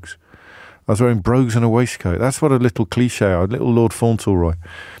brogues. I was wearing brogues and a waistcoat. That's what a little cliche, a little Lord Fauntleroy,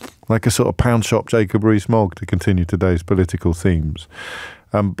 like a sort of pound shop Jacob Rees-Mogg, to continue today's political themes.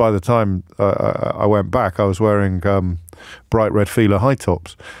 By the time I went back, I was wearing bright red Fila high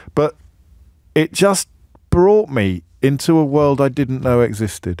tops. But it just brought me into a world I didn't know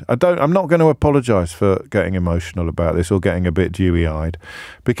existed. I'm not going to apologise for getting emotional about this or getting a bit dewy-eyed,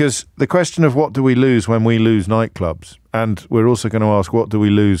 because the question of what do we lose when we lose nightclubs, and we're also going to ask what do we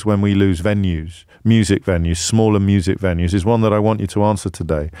lose when we lose venues, music venues, smaller music venues, is one that I want you to answer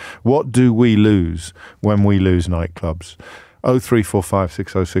today. What do we lose when we lose nightclubs? 0345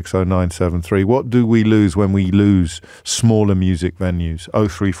 6060 973. What do we lose when we lose smaller music venues?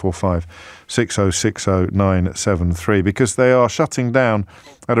 0345 6060 973. Because they are shutting down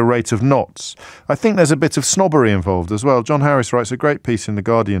at a rate of knots. I think there's a bit of snobbery involved as well. John Harris writes a great piece in The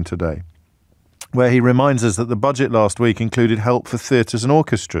Guardian today, where he reminds us that the budget last week included help for theatres and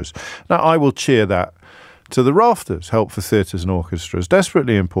orchestras. Now, I will cheer that to the rafters. Help for theatres and orchestras.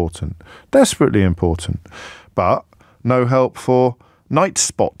 Desperately important. Desperately important. But no help for night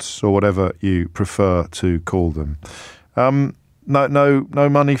spots, or whatever you prefer to call them. No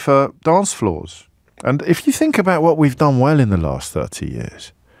money for dance floors. And if you think about what we've done well in the last 30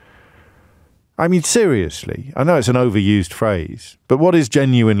 years, I mean, seriously, I know it's an overused phrase, but what is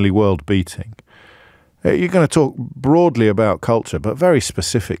genuinely world-beating? You're going to talk broadly about culture, but very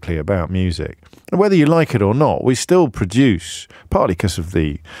specifically about music. And whether you like it or not, we still produce, partly because of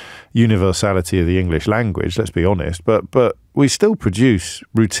the universality of the English language, let's be honest, but we still produce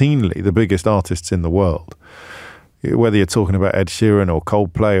routinely the biggest artists in the world. Whether you're talking about Ed Sheeran or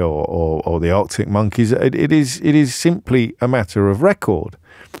Coldplay or the Arctic Monkeys, it is simply a matter of record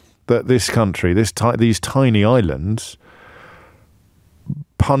that this country, these tiny islands,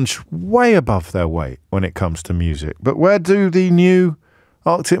 punch way above their weight when it comes to music. But where do the new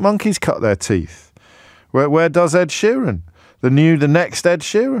Arctic Monkeys cut their teeth? Where does Ed Sheeran, the next Ed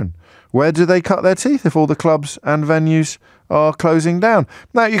Sheeran, where do they cut their teeth if all the clubs and venues are closing down?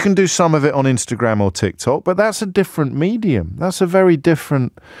 Now, you can do some of it on Instagram or TikTok, but that's a different medium. That's a very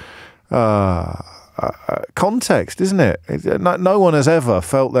different context, isn't it? No one has ever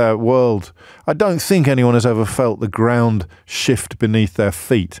felt their world. I don't think anyone has ever felt the ground shift beneath their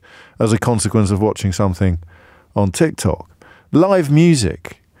feet as a consequence of watching something on TikTok. Live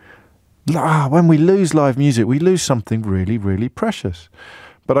music. When we lose live music, we lose something really, really precious.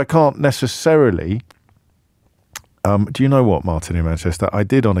 But I can't necessarily... do you know what, Martin, in Manchester? I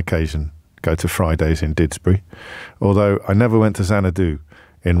did on occasion go to Fridays in Didsbury, although I never went to Xanadu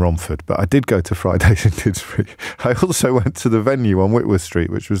in Romford, but I did go to Fridays in Didsbury. I also went to the venue on Whitworth Street,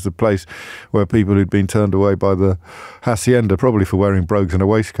 which was the place where people who'd been turned away by the Hacienda, probably for wearing brogues and a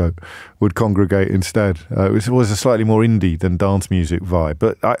waistcoat, would congregate instead. It was a slightly more indie than dance music vibe.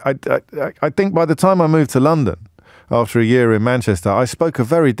 But I think by the time I moved to London, after a year in Manchester, I spoke a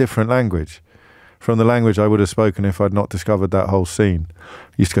very different language from the language I would have spoken if I'd not discovered that whole scene.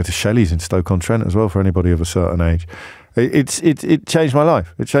 I used to go to Shelley's in Stoke-on-Trent as well, for anybody of a certain age. It changed my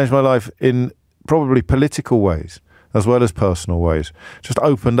life. It changed my life in probably political ways as well as personal ways. Just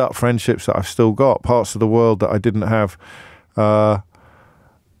opened up friendships that I've still got, parts of the world that I didn't have, I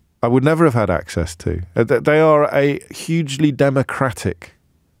would never have had access to. They are a hugely democratic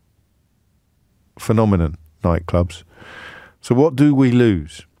phenomenon, nightclubs. So what do we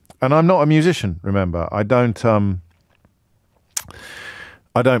lose? And I'm not a musician, remember. I don't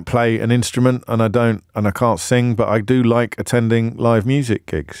I don't play an instrument, and I can't sing, but I do like attending live music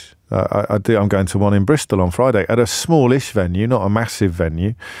gigs. I do. I'm going to one in Bristol on Friday at a smallish venue, not a massive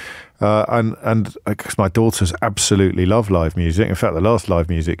venue. And because my daughters absolutely love live music. In fact, the last live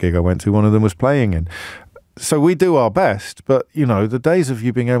music gig I went to, one of them was playing in. So we do our best, but, you know, the days of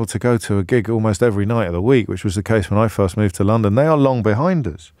you being able to go to a gig almost every night of the week, which was the case when I first moved to London, they are long behind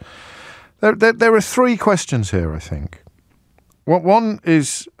us. There are three questions here, I think. One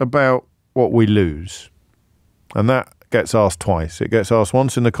is about what we lose, and that gets asked twice. It gets asked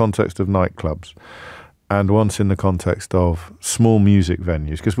once in the context of nightclubs and once in the context of small music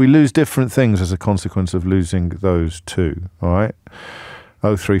venues, because we lose different things as a consequence of losing those two, all right?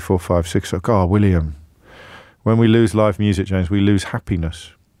 03456, oh, William. When we lose live music, James, we lose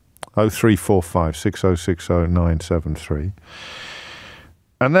happiness. 0345 6060 973.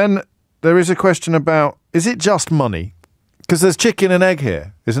 And then there is a question about, is it just money? Because there's chicken and egg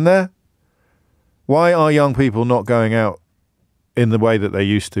here, isn't there? Why are young people not going out in the way that they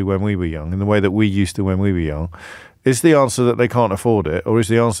used to when we were young, in the way that we used to when we were young? Is the answer that they can't afford it, or is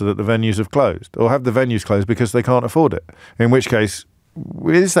the answer that the venues have closed? Or have the venues closed because they can't afford it? In which case,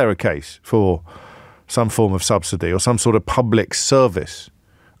 is there a case for some form of subsidy or some sort of public service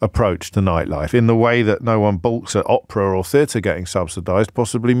approach to nightlife in the way that no one balks at opera or theatre getting subsidised,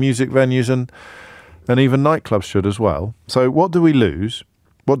 possibly music venues and even nightclubs should as well? So what do we lose?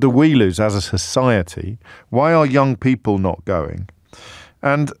 What do we lose as a society? Why are young people not going?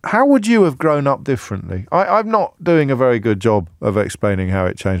 And how would you have grown up differently? I'm not doing a very good job of explaining how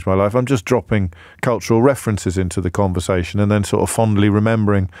it changed my life. I'm just dropping cultural references into the conversation and then sort of fondly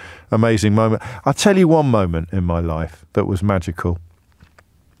remembering amazing moments. I'll tell you one moment in my life that was magical.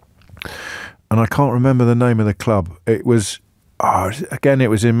 And I can't remember the name of the club. It was, again, it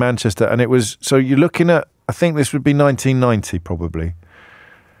was in Manchester. And it was, so you're looking at, I think this would be 1990 probably.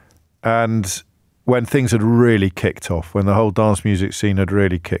 And when things had really kicked off, when the whole dance music scene had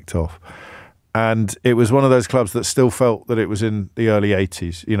really kicked off. And it was one of those clubs that still felt that it was in the early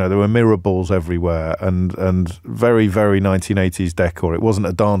 80s. You know, there were mirror balls everywhere and very, very 1980s decor. It wasn't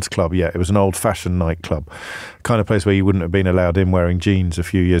a dance club yet. It was an old-fashioned nightclub, kind of place where you wouldn't have been allowed in wearing jeans a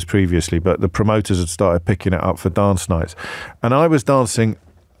few years previously, but the promoters had started picking it up for dance nights. And I was dancing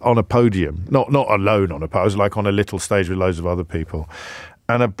on a podium, not alone on a podium, I was like on a little stage with loads of other people.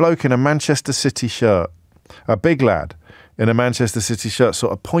 And a bloke in a Manchester City shirt, a big lad in a Manchester City shirt,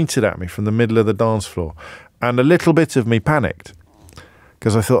 sort of pointed at me from the middle of the dance floor. And a little bit of me panicked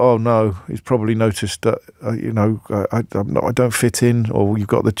because I thought, oh no, he's probably noticed that, I don't fit in, or you've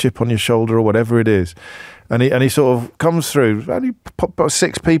got the chip on your shoulder or whatever it is. And he sort of comes through, only about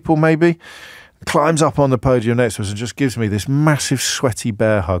 6 people maybe, climbs up on the podium next to us and just gives me this massive sweaty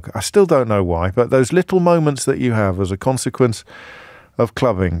bear hug. I still don't know why, but those little moments that you have as a consequence of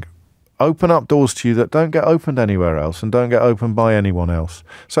clubbing open up doors to you that don't get opened anywhere else and don't get opened by anyone else.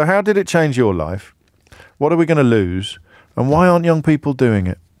 So how did it change your life? What are we going to lose? And why aren't young people doing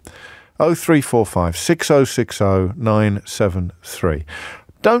it? 0345 6060 973.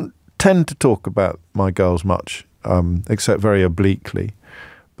 Don't tend to talk about my girls much, except very obliquely.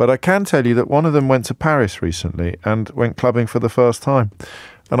 But I can tell you that one of them went to Paris recently and went clubbing for the first time.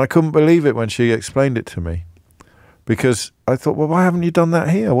 And I couldn't believe it when she explained it to me. Because I thought, well, why haven't you done that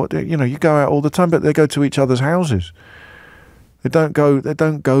here? You go out all the time, but they go to each other's houses. They don't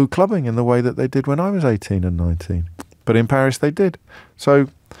go clubbing in the way that they did when I was 18 and 19. But in Paris they did. So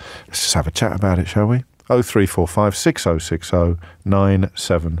let's just have a chat about it, shall we? 0345 6060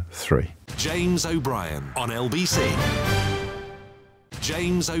 973. James O'Brien on LBC.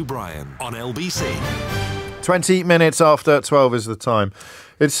 James O'Brien on LBC. 20 minutes after 12 is the time.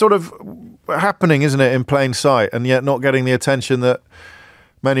 It's sort of happening, isn't it, in plain sight, and yet not getting the attention that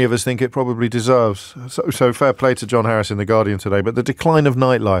many of us think it probably deserves. So fair play to John Harris in The Guardian today, but the decline of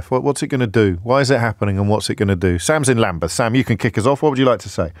nightlife, what's it going to do? Why is it happening, and what's it going to do? Sam's in Lambeth. Sam, you can kick us off. What would you like to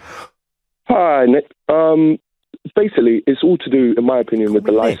say? Hi, Nick. Basically, it's all to do, in my opinion, with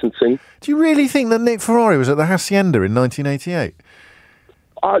the licensing. Do you really think that Nick Ferrari was at the Hacienda in 1988?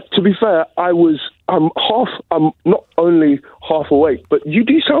 To be fair, I'm not only half awake, but you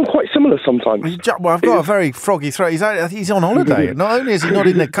do sound quite similar sometimes. Well, I've got a very froggy throat. He's on holiday. Not only is he not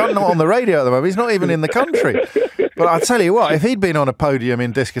not on the radio at the moment, he's not even in the country. But I'll tell you what, if he'd been on a podium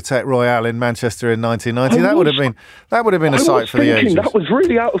in Discotheque Royale in Manchester in 1990, that would have been a sight for the ages. That was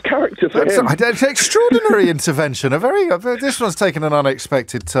really out of character for him. It's an extraordinary intervention. This one's taken an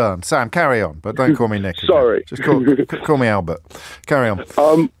unexpected turn. Sam, carry on, but don't call me Nick. Sorry. Just call me Albert. Carry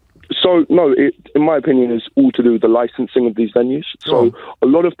on. So, no, it, in my opinion, is all to do with the licensing of these venues. So a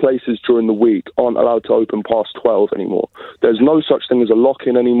lot of places during the week aren't allowed to open past 12 anymore. There's no such thing as a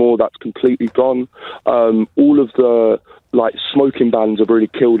lock-in anymore. That's completely gone. All of the smoking bans have really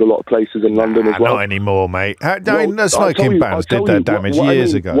killed a lot of places in London as well. Not anymore, mate. The smoking bans did their damage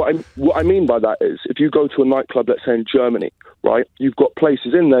years ago. What I mean by that is, if you go to a nightclub, let's say in Germany, right, you've got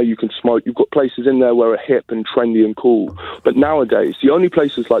places in there you can smoke, you've got places in there where are hip and trendy and cool. But nowadays, the only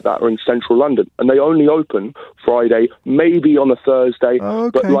places like that are in central London, and they only open Friday, maybe on a Thursday,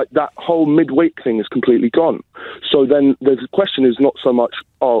 but that whole midweek thing is completely gone. So then the question is not so much,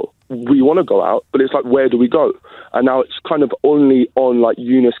 we want to go out, but it's where do we go? And now it's kind of only on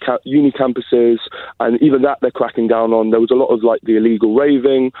uni campuses, and even that they're cracking down on. There was a lot of the illegal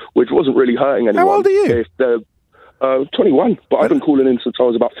raving, which wasn't really hurting anyone. How old are you? If they're 21, but I've been calling in since I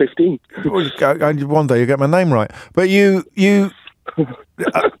was about 15. One day you get my name right. But I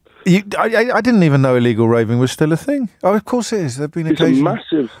didn't even know illegal raving was still a thing. Oh, of course it is. There've been occasions.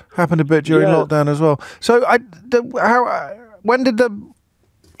 Massive. Happened a bit during lockdown as well. So when did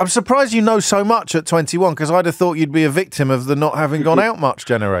I'm surprised you know so much at 21, because I'd have thought you'd be a victim of the not having gone out much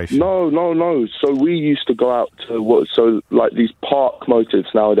generation. No. So we used to go out to these park motives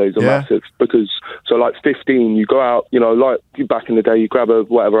nowadays are massive, because 15, you go out, back in the day, you grab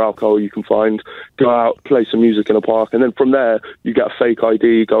whatever alcohol you can find, go out, play some music in a park, and then from there you get a fake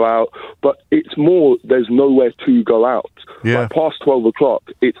ID, go out. But it's more, there's nowhere to go out. Past 12 o'clock,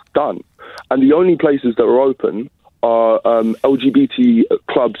 it's done. And the only places that are open are LGBT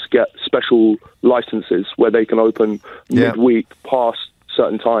clubs get special licenses where they can open midweek past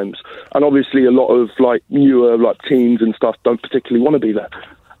certain times. And obviously a lot of newer teens and stuff don't particularly want to be there.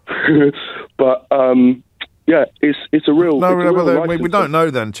 But it's a real. We don't know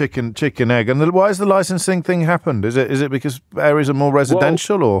then. Chicken egg. And why has the licensing thing happened? Is it because areas are more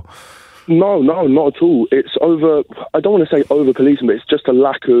residential or? No, not at all. It's over. I don't want to say over policing, but it's just a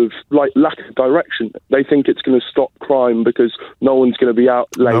lack of direction. They think it's going to stop crime because no one's going to be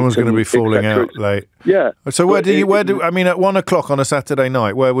out late. No one's going to be falling out late. Yeah. So I mean, at 1 o'clock on a Saturday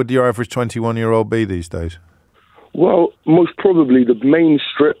night, where would your average 21-year-old be these days? Well, most probably the main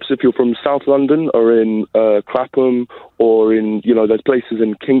strips, if you're from South London, are in Clapham or in, there's places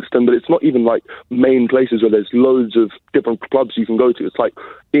in Kingston, but it's not even main places where there's loads of different clubs you can go to. It's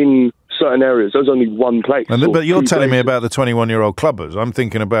in certain areas, there's only one place. But you're telling me about the 21-year-old clubbers. I'm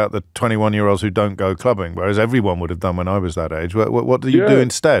thinking about the 21-year-olds who don't go clubbing, whereas everyone would have done when I was that age. What do you do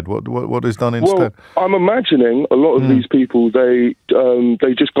instead? What is done instead? Well, I'm imagining a lot of these people, they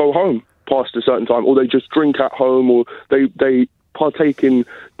just go home past a certain time, or they just drink at home, or they partake in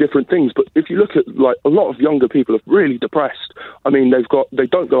different things. But if you look at a lot of younger people are really depressed. I mean, they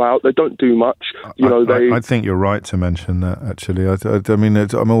don't go out, they don't do much. I think you're right to mention that. Actually, I mean,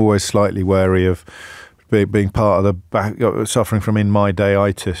 I'm always slightly wary of being part of suffering from in my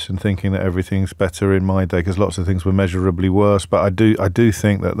day-itis and thinking that everything's better in my day, because lots of things were measurably worse. But I do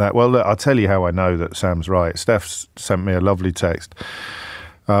think that. Well, look, I'll tell you how I know that Sam's right. Steph's sent me a lovely text.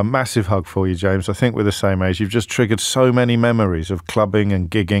 Massive hug for you, James. I think we're the same age. You've just triggered so many memories of clubbing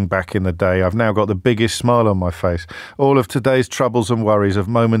and gigging back in the day. I've now got the biggest smile on my face. All of today's troubles and worries have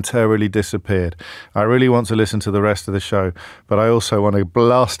momentarily disappeared. I really want to listen to the rest of the show, but I also want to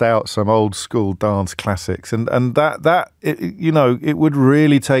blast out some old school dance classics. And it would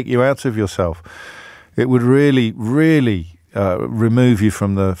really take you out of yourself. It would really remove you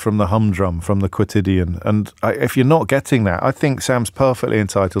from the humdrum, from the quotidian. And if you're not getting that, I think Sam's perfectly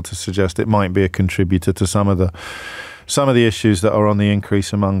entitled to suggest it might be a contributor to some of the issues that are on the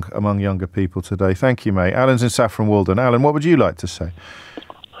increase among younger people today. Thank you, mate. Alan's in Saffron Walden. Alan, what would you like to say?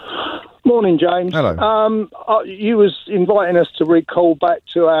 Morning, James. Hello. You was inviting us to recall back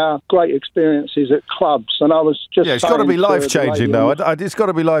to our great experiences at clubs, and I was just it's got to be life-changing, though. It's got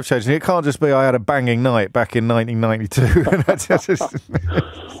to be life-changing. It can't just be I had a banging night back in 1992.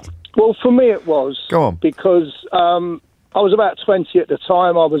 Well, for me it was. Go on. Because I was about 20 at the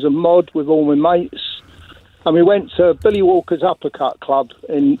time. I was a mod with all my mates, and we went to Billy Walker's Uppercut Club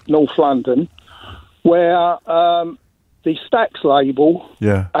in North London, where the Stax label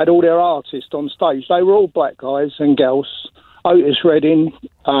had all their artists on stage. They were all black guys and girls. Otis Redding,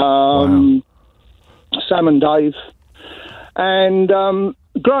 Sam and Dave. And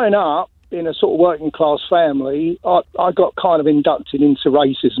growing up in a sort of working class family, I got kind of inducted into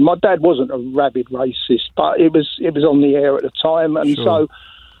racism. My dad wasn't a rabid racist, but it was on the air at the time. And so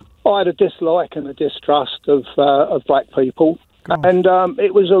I had a dislike and a distrust of black people. And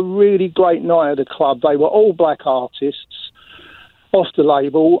it was a really great night at the club. They were all black artists off the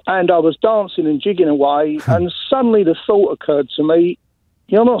label, and I was dancing and jigging away, and suddenly the thought occurred to me,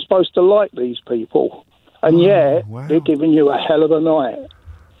 You're not supposed to like these people. And yet, they're giving you a hell of a night.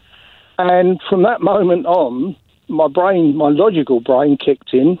 And from that moment on, my logical brain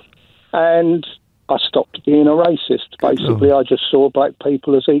kicked in, and I stopped being a racist. Basically, I just saw black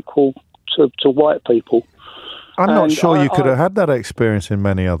people as equal to white people. I'm not sure you could have had that experience in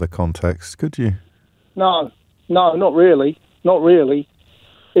many other contexts, could you? No, not really. Not really.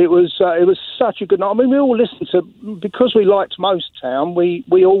 It was such a good night. I mean, we all listened to, because we liked Motown, we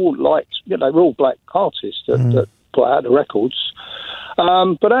all liked, we're all black artists that put out the records.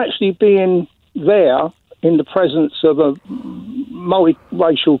 But actually being there in the presence of a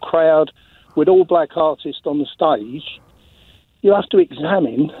multiracial crowd with all black artists on the stage, you have to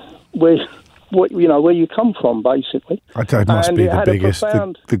examine where you come from, basically. It must be the biggest,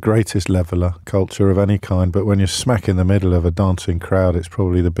 the greatest leveller culture of any kind, but when you're smack in the middle of a dancing crowd, it's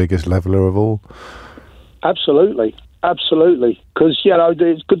probably the biggest leveller of all. Absolutely. Because,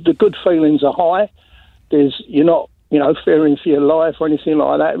 the good feelings are high. You're not, fearing for your life or anything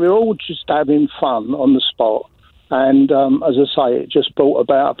like that. We're all just having fun on the spot. And, as I say, it just brought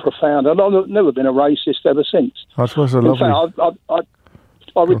about a profound... And I've never been a racist ever since. I suppose lovely... In fact,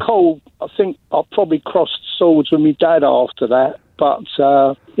 I recall, I think I probably crossed swords with my dad after that, but,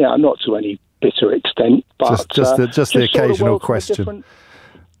 not to any bitter extent. But just the occasional question.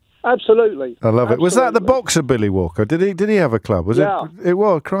 Absolutely. I love it. Was that the boxer Billy Walker? Did he have a club? Was it? It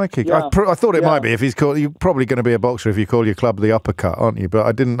was. Crikey! Yeah. I thought it might be. If he's called, you're probably going to be a boxer if you call your club the Uppercut, aren't you? But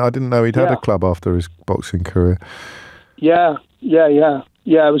I didn't know he'd had a club after his boxing career. Yeah.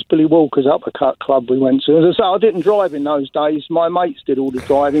 It was Billy Walker's Uppercut Club we went to. As I say, I didn't drive in those days. My mates did all the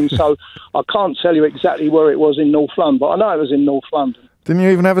driving, so I can't tell you exactly where it was in North London, but I know it was in North London. Didn't you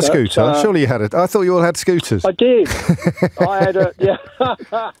even have a scooter? Surely you had it. I thought you all had scooters. I did. I had a... Yeah.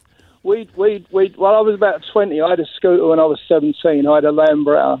 When I was about 20, I had a scooter. When I was 17, I had a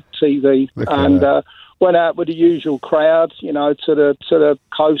Lambretta TV, and went out with the usual crowd, to the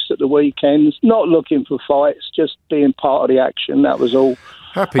coast at the weekends, not looking for fights, just being part of the action. That was all.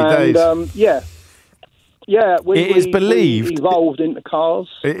 Happy days. We evolved into cars.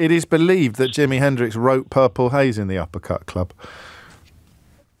 It is believed that Jimi Hendrix wrote Purple Haze in the Uppercut Club.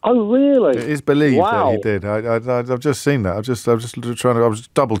 Oh, really? It is believed that he did. I've just seen that. I was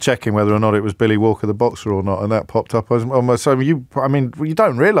double checking whether or not it was Billy Walker the boxer or not, and that popped up. You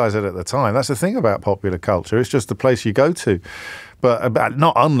don't realise it at the time. That's the thing about popular culture. It's just the place you go to. But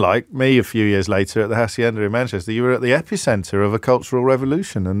not unlike me a few years later at the Hacienda in Manchester, you were at the epicentre of a cultural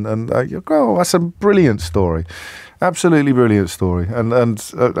revolution, and that's a brilliant story. Absolutely brilliant story. And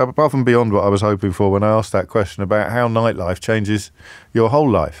above and beyond what I was hoping for when I asked that question about how nightlife changes your whole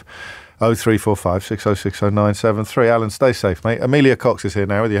life. 0345 6060 973. Alan, stay safe, mate. Amelia Cox is here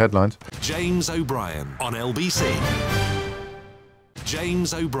now with your headlines. James O'Brien on LBC.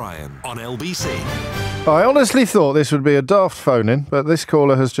 James O'Brien on LBC. I honestly thought this would be a daft phone-in, but this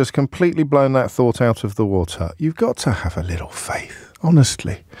caller has just completely blown that thought out of the water. You've got to have a little faith,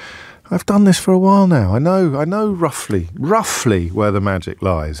 honestly. I've done this for a while now. I know roughly where the magic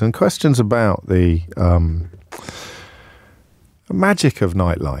lies. And questions about the magic of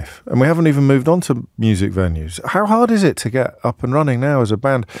nightlife. And we haven't even moved on to music venues. How hard is it to get up and running now as a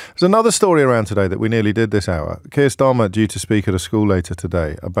band? There's another story around today that we nearly did this hour. Keir Starmer due to speak at a school later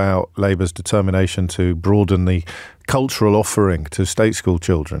today about Labour's determination to broaden the cultural offering to state school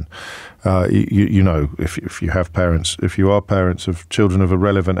children. If you are parents of children of a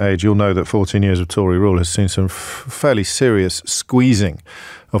relevant age, you'll know that 14 years of Tory rule has seen some fairly serious squeezing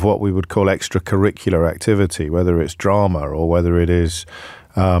of what we would call extracurricular activity, whether it's drama or whether it is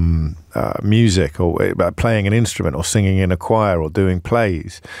music or playing an instrument or singing in a choir or doing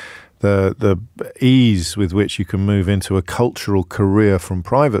plays. The ease with which you can move into a cultural career from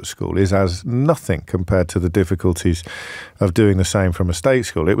private school is as nothing compared to the difficulties of doing the same from a state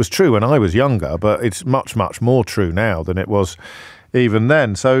school. It was true when I was younger, but it's much, much more true now than it was even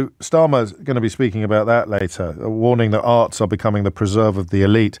then. So Starmer's going to be speaking about that later, warning that arts are becoming the preserve of the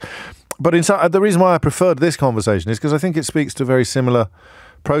elite. But the reason why I preferred this conversation is because I think it speaks to very similar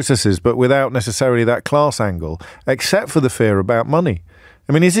processes, but without necessarily that class angle, except for the fear about money.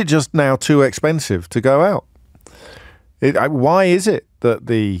 I mean, is it just now too expensive to go out? Why is it that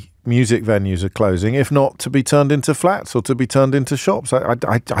the music venues are closing, if not to be turned into flats or to be turned into shops?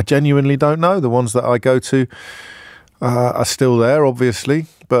 I genuinely don't know. The ones that I go to are still there, obviously,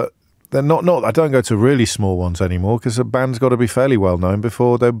 but they're not. I don't go to really small ones anymore because a band's got to be fairly well known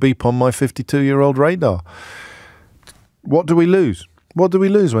before they'll beep on my 52-year-old radar. What do we lose? What do we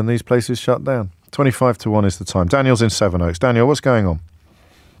lose when these places shut down? 25 to 1 is the time. Daniel's in Sevenoaks. Daniel, what's going on?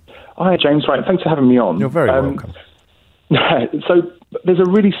 Hi, James. Right, thanks for having me on. You're very welcome. So there's a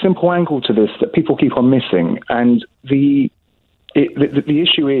really simple angle to this that people keep on missing, and the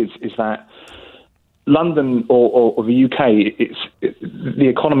issue is that London or the UK, the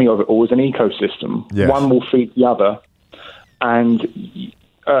economy of it all is an ecosystem. Yes. One will feed the other, and it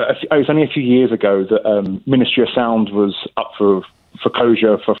was only a few years ago that Ministry of Sound was up for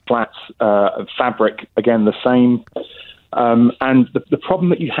closure for flats. Fabric, again, the same. And the problem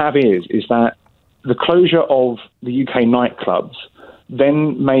that you have is that the closure of the UK nightclubs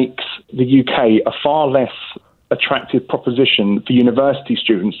then makes the UK a far less attractive proposition for university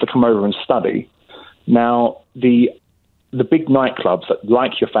students to come over and study. Now, the big nightclubs that,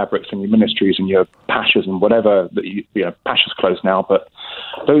 like your Fabrics and your Ministries and your Pashas and whatever, Pasha's closed now, but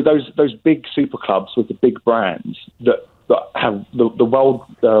those big super clubs with the big brands that have the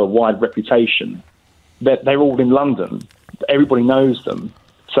world-wide reputation, they're all in London. Everybody knows them.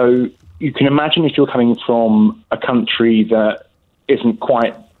 So you can imagine if you're coming from a country that isn't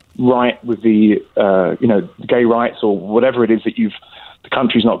quite right with the gay rights or whatever it is that the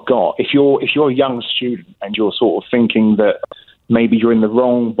country's not got. If you're a young student and you're sort of thinking that maybe you're in the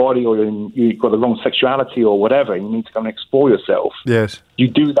wrong body or you've got the wrong sexuality or whatever, you need to come and explore yourself. Yes. You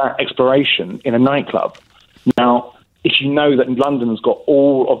do that exploration in a nightclub. Now, if you know that London's got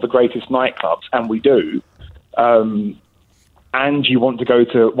all of the greatest nightclubs, and we do, and you want to go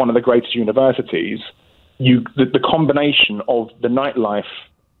to one of the greatest universities, the combination of the nightlife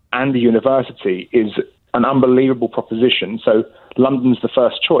and the university is an unbelievable proposition. So London's the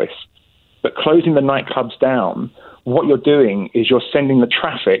first choice. But closing the nightclubs down, what you're doing is you're sending the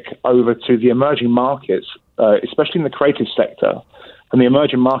traffic over to the emerging markets, especially in the creative sector. And the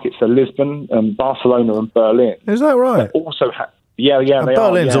emerging markets are Lisbon, Barcelona and Berlin. Is that right? Also, and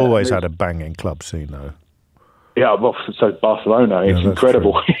Berlin's always had a banging club scene, though. Yeah, well, so Barcelona, it's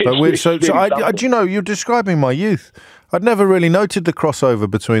incredible. Do you know, you're describing my youth. I'd never really noted the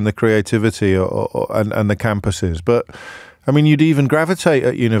crossover between the creativity and the campuses, but I mean, you'd even gravitate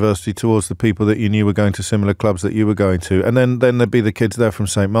at university towards the people that you knew were going to similar clubs that you were going to, and then there'd be the kids there from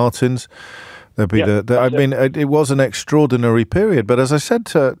St. Martin's. There'd be it was an extraordinary period. But as I said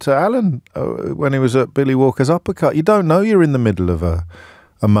to Alan when he was at Billy Walker's Uppercut, you don't know you're in the middle of a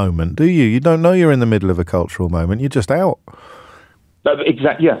moment, do you? You don't know you're in the middle of a cultural moment. You're just out.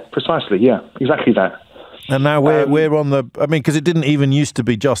 Exactly. Yeah, precisely. Yeah, exactly that. And now we're on the. I mean, because it didn't even used to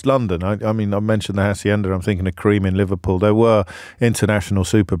be just London. I mean, I mentioned the Hacienda. I'm thinking of Cream in Liverpool. There were international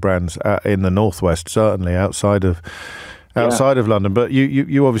super brands in the northwest, certainly outside of London. But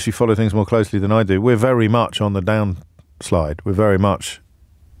you obviously follow things more closely than I do. We're very much on the downslide. We're very much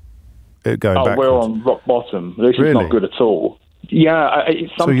going backwards. We're on rock bottom. This is not good at all. Yeah,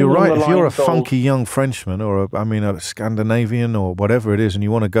 it's something. So you're right. If you're a funky young Frenchman or a Scandinavian or whatever it is, and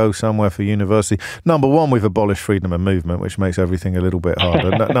you want to go somewhere for university, number one, we've abolished freedom of movement, which makes everything a little bit harder.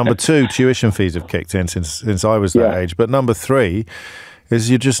 Number two, tuition fees have kicked in since I was that age. But number three is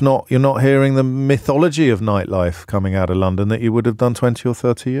you're not hearing the mythology of nightlife coming out of London that you would have done 20 or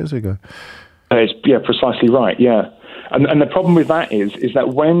 30 years ago. Precisely right. Yeah, and the problem with that is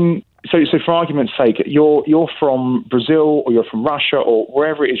that when. So for argument's sake, you're from Brazil or you're from Russia or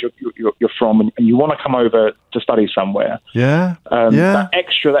wherever it is you're from, and you want to come over to study somewhere. Yeah. That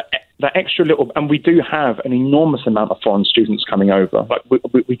extra little, and we do have an enormous amount of foreign students coming over. Like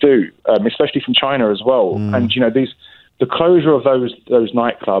we do, especially from China as well. And the closure of those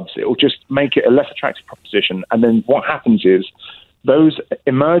nightclubs, it will just make it a less attractive proposition. And then what happens is those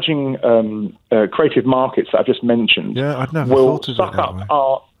emerging creative markets that I've just mentioned will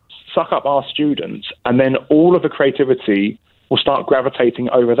suck up our students, and then all of the creativity will start gravitating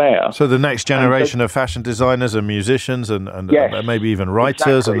over there. So the next generation of fashion designers and musicians and maybe even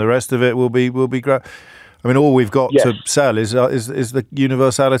writers and the rest of it will be great. I mean, all we've got to sell is the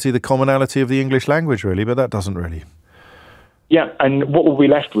universality, the commonality of the English language, really, but that doesn't really. Yeah, and what we'll be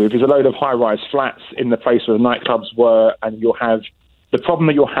left with is a load of high-rise flats in the place where the nightclubs were, and you'll have the problem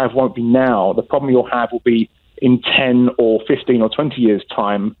that you'll have won't be now. The problem you'll have will be in 10 or 15 or 20 years'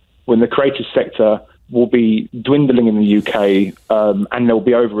 time, when the creative sector will be dwindling in the UK and they'll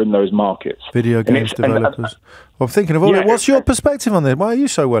be over in those markets. Video games developers. I'm thinking of all that. What's your perspective on this? Why are you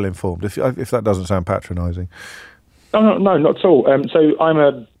so well informed, if that doesn't sound patronising? No, not at all. So I'm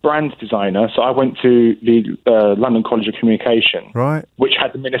a brand designer, so I went to the London College of Communication, right, which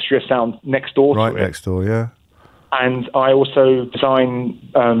had the Ministry of Sound next door to it. Right next door, yeah. And I also design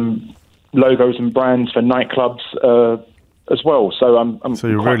logos and brands for nightclubs as well. So I'm so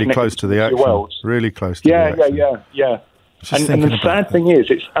you're really close to the action. Really close to the action. Yeah. And the sad thing is,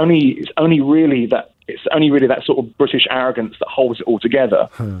 it's only really that It's only really that sort of British arrogance that holds it all together.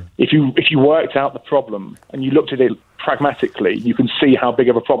 If you worked out the problem and you looked at it pragmatically, you can see how big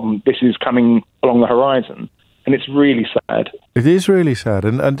of a problem this is coming along the horizon. And it's really sad. It is really sad.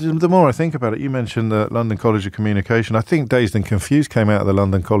 And the more I think about it, you mentioned the London College of Communication. I think Dazed and Confused came out of the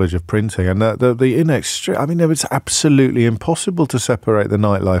London College of Printing. And it's absolutely impossible to separate the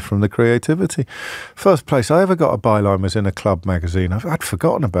nightlife from the creativity. First place I ever got a byline was in a club magazine. I'd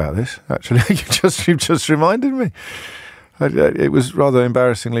forgotten about this, actually. You've just reminded me. It was rather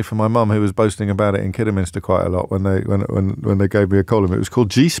embarrassingly for my mum, who was boasting about it in Kidderminster quite a lot when they gave me a column. It was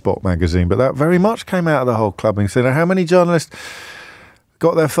called G-Spot magazine, but that very much came out of the whole clubbing scene. How many journalists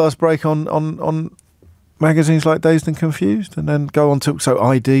got their first break on magazines like Dazed and Confused, and then go on to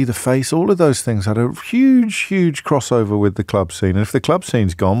ID, The Face, all of those things had a huge crossover with the club scene. And if the club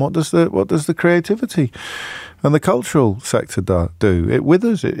scene's gone, what does the creativity and the cultural sector do? It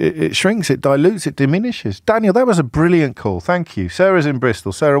withers, it shrinks, it dilutes, it diminishes. Daniel, that was a brilliant call. Thank you. Sarah's in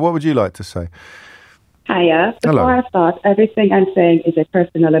Bristol. Sarah, what would you like to say? Hiya. Before Hello. I start, everything I'm saying is a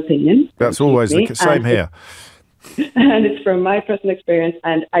personal opinion. That's always the same here. And it's from my personal experience.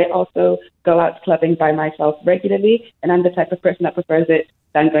 And I also go out clubbing by myself regularly. And I'm the type of person that prefers it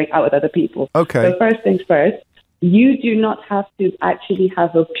than going out with other people. Okay. So first things first, you do not have to actually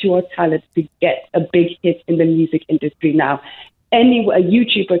have a pure talent to get a big hit in the music industry now. A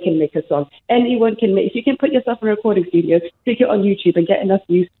YouTuber can make a song. Anyone can make. If you can put yourself in a recording studio, stick it on YouTube, and get enough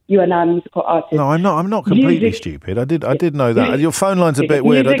views, you are now a musical artist. No, I'm not completely stupid. I did know that. Your phone line's a bit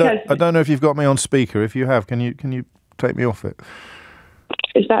weird. I don't know if you've got me on speaker. If you have, can you take me off it?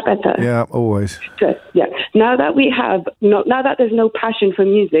 Is that better? Yeah, always. Good. Yeah. Now that there's no passion for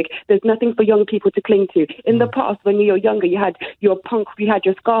music, there's nothing for young people to cling to. In the past, when you were younger, you had your punk, you had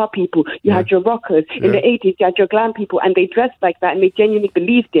your ska people, you had your rockers. In the 80s, you had your glam people, and they dressed like that, and they genuinely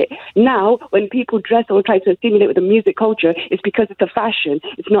believed it. Now, when people dress or try to stimulate with the music culture, it's because it's a fashion.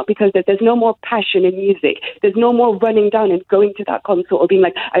 It's not because there's no more passion in music. There's no more running down and going to that concert or being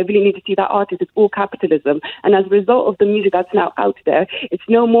like, I really need to see that artist. It's all capitalism. And as a result of the music that's now out there, it's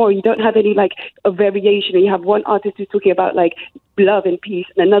no more. You don't have any a variation. You have one artist who's talking about love and peace,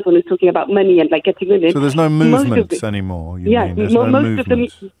 and another one who's talking about money and getting women. So there's no movements anymore.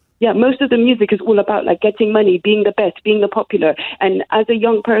 Most of the music is all about getting money, being the best, being the popular. And as a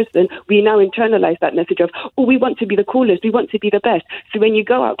young person, we now internalize that message of, we want to be the coolest, we want to be the best. So when you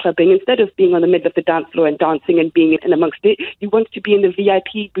go out clubbing, instead of being on the middle of the dance floor and dancing and being in amongst it, you want to be in the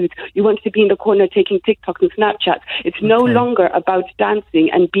VIP booth. You want to be in the corner taking TikToks and Snapchats. It's no longer about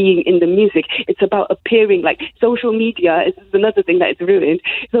dancing and being in the music. It's about appearing. Social media is another thing that is ruined.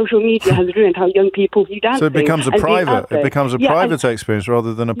 Social media has ruined how young people view dancing. So it becomes a private experience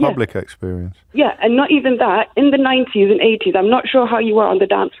rather than a public experience. Yeah, and not even that. In the 90s and 80s, I'm not sure how you were on the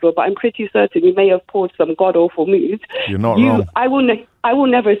dance floor, but I'm pretty certain you may have pulled some god-awful moves. You're not wrong. I will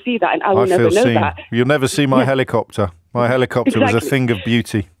never see that, and I will never know that. You'll never see my helicopter. My helicopter was a thing of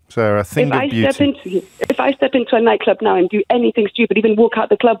beauty. Sarah, a thing of beauty. If I step into a nightclub now and do anything stupid, even walk out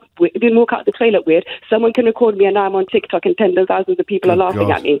the toilet weird, someone can record me and now I'm on TikTok and tens of thousands of people are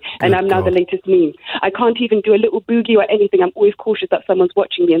laughing at me and I'm now the latest meme. I can't even do a little boogie or anything. I'm always cautious that someone's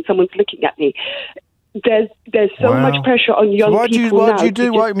watching me and someone's looking at me. There's so much pressure on young people now. Why do you do?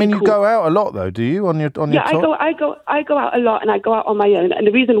 You go out a lot though, do you? On your top? I go out a lot, and I go out on my own. And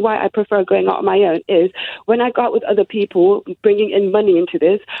the reason why I prefer going out on my own is when I go out with other people, bringing in money into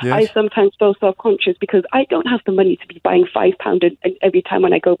this, I sometimes feel self-conscious because I don't have the money to be buying £5 every time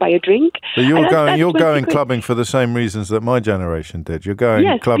when I go buy a drink. But you're going clubbing for the same reasons that my generation did. You're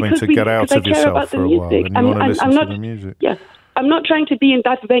going clubbing to get out of yourself for a while, and you want to listen to the music. Yeah. I'm not trying to be in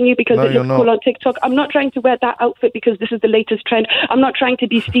that venue because it looks cool on TikTok. I'm not trying to wear that outfit because this is the latest trend. I'm not trying to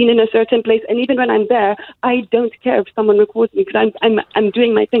be seen in a certain place. And even when I'm there, I don't care if someone records me because I'm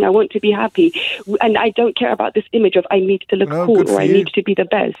doing my thing. I want to be happy. And I don't care about this image of I need to look cool or I need to be the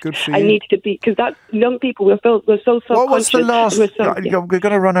best. I need to be, because that young people, we're so self-conscious. What was the last? We're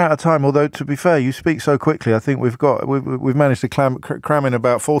going to run out of time, although to be fair, you speak so quickly. I think we've managed to cram in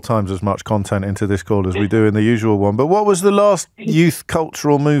about 4 times as much content into this call as we do in the usual one. But what was the last youth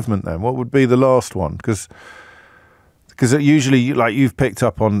cultural movement then? What would be the last one? Because usually, you've picked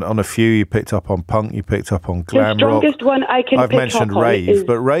up on a few. You picked up on punk. You picked up on glam rock. The strongest one I can I've mentioned rave,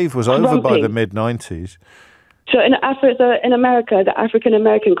 but rave was over by the mid-90s. So in America, the African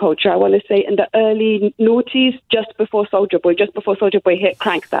American culture, I want to say in the early noughties, just before Soulja Boy hit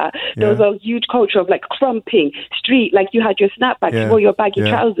Crank That, there was a huge culture of like crumping, street, like you had your snapback, you wore your baggy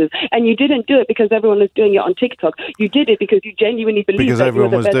trousers, and you didn't do it because everyone was doing it on TikTok. You did it because you genuinely believed because that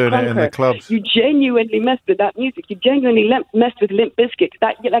everyone you were the was best doing crunker. it in the clubs. You genuinely messed with that music. You genuinely messed with Limp Bizkit.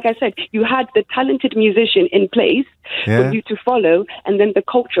 That, like I said, you had the talented musician in place for you to follow, and then the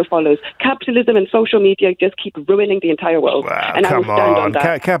culture follows. Capitalism and social media just keep ruining the entire world. And Come I will stand on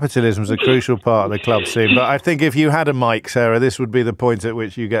that. Capitalism's a crucial part of the club scene, but I think if you had a mic, Sarah, this would be the point at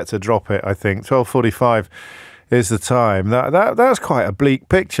which you get to drop it, I think. 12:45 is the time. That's quite a bleak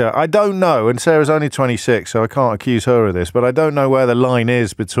picture. I don't know, and Sarah's only 26, so I can't accuse her of this, but I don't know where the line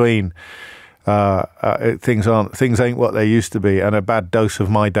is between things ain't what they used to be and a bad dose of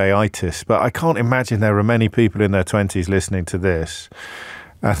my day-itis. But I can't imagine there are many people in their 20s listening to this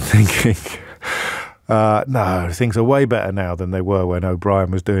and thinking... no, things are way better now than they were when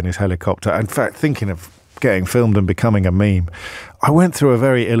O'Brien was doing his helicopter. In fact, thinking of getting filmed and becoming a meme, I went through a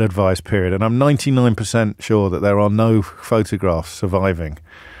very ill-advised period, and I'm 99% sure that there are no photographs surviving.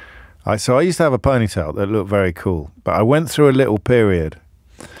 So I used to have a ponytail that looked very cool, but I went through a little period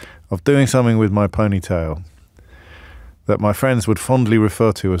of doing something with my ponytail that my friends would fondly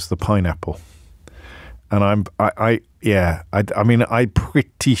refer to as the pineapple. And I'm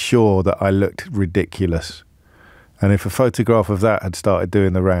pretty sure that I looked ridiculous. And if a photograph of that had started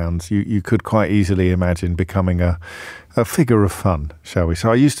doing the rounds, you could quite easily imagine becoming a figure of fun, shall we?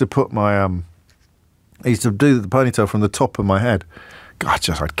 So I used to put my, I used to do the ponytail from the top of my head. God,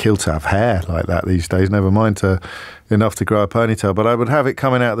 I'd kill to have hair like that these days, never mind enough to grow a ponytail. But I would have it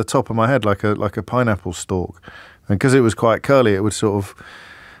coming out of the top of my head like a pineapple stalk. And because it was quite curly, it would...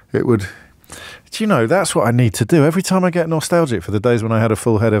 Do you know, that's what I need to do. Every time I get nostalgic for the days when I had a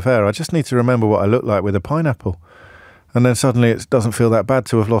full head of hair, I just need to remember what I looked like with a pineapple. And then suddenly it doesn't feel that bad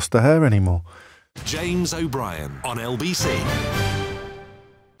to have lost the hair anymore. James O'Brien on LBC.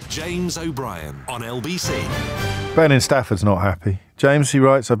 James O'Brien on LBC. Ben in Stafford's not happy. James, he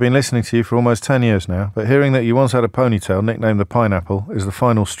writes, I've been listening to you for almost 10 years now, but hearing that you once had a ponytail nicknamed the Pineapple is the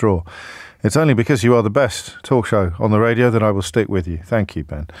final straw. It's only because you are the best talk show on the radio that I will stick with you. Thank you,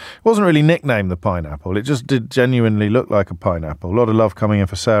 Ben. It wasn't really nicknamed the Pineapple. It just did genuinely look like a pineapple. A lot of love coming in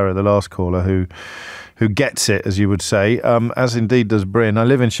for Sarah, the last caller, who gets it, as you would say, as indeed does Bryn. I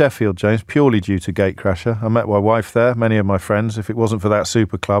live in Sheffield, James, purely due to Gatecrasher. I met my wife there, many of my friends. If it wasn't for that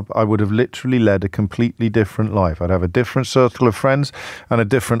super club, I would have literally led a completely different life. I'd have a different circle of friends and a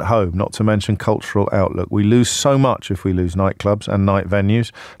different home, not to mention cultural outlook. We lose so much if we lose nightclubs and night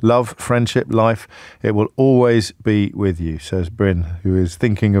venues. Love, friendship, life, it will always be with you, says Bryn, who is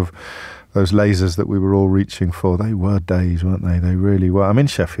thinking of those lasers that we were all reaching for. They were days, weren't they? They really were. I'm in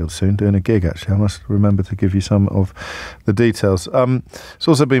Sheffield soon doing a gig, actually. I must remember to give you some of the details. It's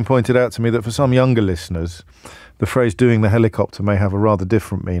also been pointed out to me that for some younger listeners, the phrase doing the helicopter may have a rather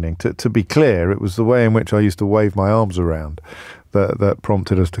different meaning. To be clear, it was the way in which I used to wave my arms around that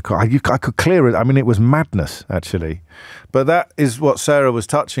prompted us to... I could clear it. I mean, it was madness, actually. But that is what Sarah was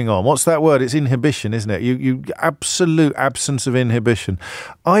touching on. What's that word? It's inhibition, isn't it? You absolute absence of inhibition.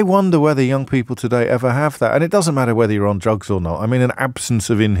 I wonder whether young people today ever have that. And it doesn't matter whether you're on drugs or not. I mean, an absence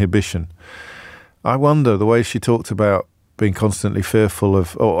of inhibition. I wonder, the way she talked about being constantly fearful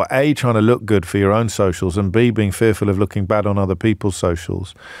of, or A, trying to look good for your own socials, and B, being fearful of looking bad on other people's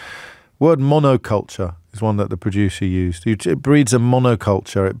socials. Word monoculture is one that the producer used. It breeds a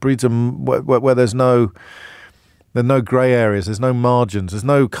monoculture. It breeds where there's no grey areas, there's no margins, there's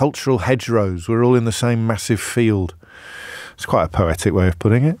no cultural hedgerows. We're all in the same massive field. It's quite a poetic way of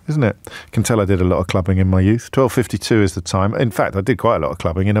putting it, isn't it? You can tell I did a lot of clubbing in my youth. 12:52 is the time. In fact, I did quite a lot of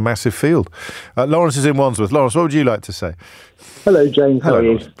clubbing in a massive field. Lawrence is in Wandsworth. Lawrence, what would you like to say? Hello, James. Hello, how are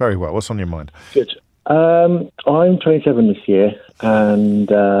you? Lawrence. Very well. What's on your mind? Good. I'm 27 this year, and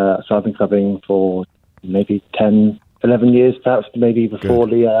so I've been clubbing for maybe 10, 11 years, perhaps maybe before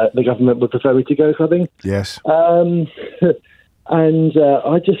the government would prefer me to go clubbing. Yes. And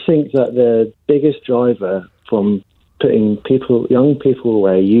I just think that the biggest driver from putting young people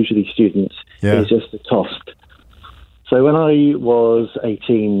away, usually students, is just the cost. So when I was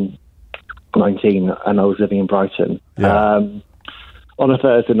 18, 19, and I was living in Brighton, on a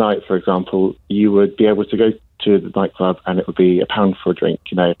Thursday night, for example, you would be able to go to the nightclub and it would be £1 for a drink,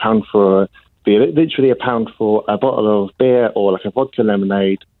 literally £1 for a bottle of beer or like a vodka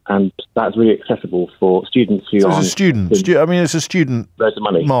lemonade, and that's really accessible for students who are... It's a student. It's a student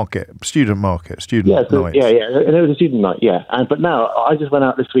market. Student market. Student night. Yeah. And it was a student night, yeah. But now, I just went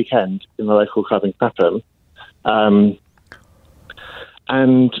out this weekend in the local club in Clapham,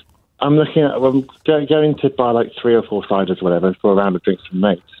 and I'm looking at, I'm going to buy like 3 or 4 ciders or whatever for a round of drinks from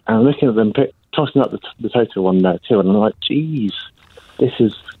mates, and I'm looking at them, tossing up the total one there too, and I'm like, geez, this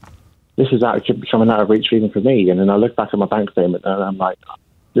is becoming out of reach even for me. And then I look back at my bank statement and I'm like,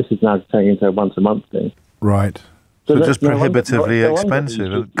 this is now turning into a once a month thing. Right. So just prohibitively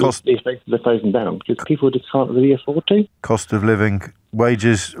expensive. And cost these places are closing down because people just can't really afford to. Cost of living,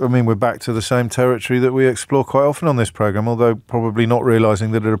 wages. I mean, we're back to the same territory that we explore quite often on this programme, although probably not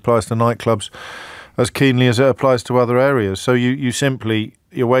realising that it applies to nightclubs as keenly as it applies to other areas. So you simply,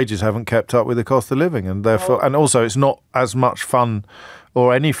 your wages haven't kept up with the cost of living, and therefore, and also it's not as much fun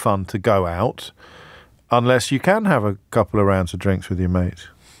or any fun to go out unless you can have a couple of rounds of drinks with your mates.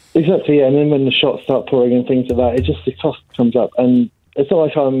 Exactly, yeah. And then when the shots start pouring and things like that, the cost comes up. And it's not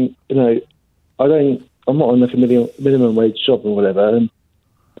like I'm not on like a minimum wage job or whatever.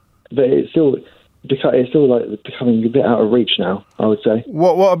 But it's still like becoming a bit out of reach now, I would say.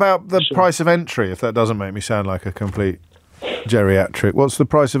 What about the price of entry, if that doesn't make me sound like a complete geriatric? What's the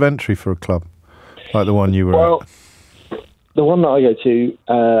price of entry for a club like the one you were at? The one that I go to,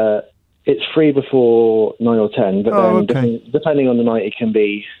 it's free before 9 or 10, but depending on the night, it can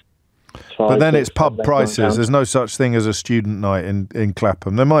be 5. But then it's pub prices. There's no such thing as a student night in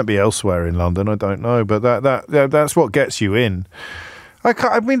Clapham. There might be elsewhere in London, I don't know, but that's what gets you in.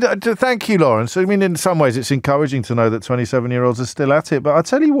 Thank you, Lawrence. I mean, in some ways, it's encouraging to know that 27-year-olds are still at it. But I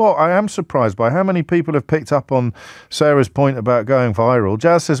tell you what, I am surprised by how many people have picked up on Sarah's point about going viral.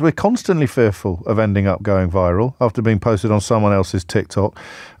 Jazz says we're constantly fearful of ending up going viral after being posted on someone else's TikTok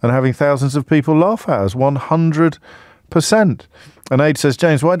and having thousands of people laugh at us. 100%. And Aid says,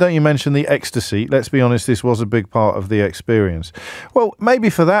 James, why don't you mention the ecstasy? Let's be honest, this was a big part of the experience. Well, maybe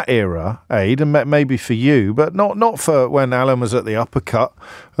for that era, Aid, and maybe for you, but not for when Alan was at the Uppercut,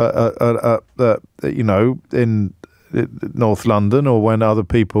 in North London, or when other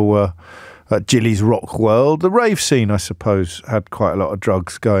people were at Gilly's Rock World. The rave scene, I suppose, had quite a lot of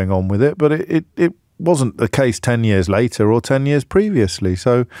drugs going on with it, but it wasn't the case 10 years later or 10 years previously.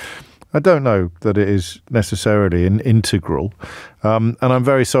 So I don't know that it is necessarily integral. And I'm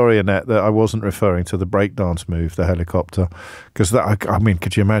very sorry, Annette, that I wasn't referring to the breakdance move, the helicopter, because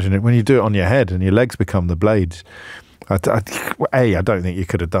could you imagine it when you do it on your head and your legs become the blades? I don't think you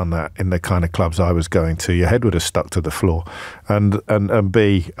could have done that in the kind of clubs I was going to. Your head would have stuck to the floor, and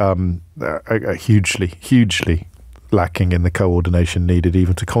B, hugely lacking in the coordination needed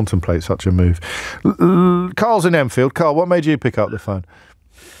even to contemplate such a move. Carl's in Enfield. Carl, what made you pick up the phone?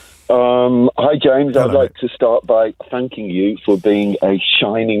 Hi, James. Hello, I'd like to start by thanking you for being a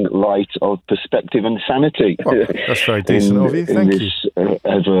shining light of perspective and sanity. Oh, that's very decent of you. Thank you.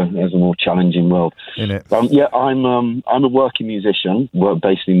 Ever more challenging world. In it. I'm a working musician. We're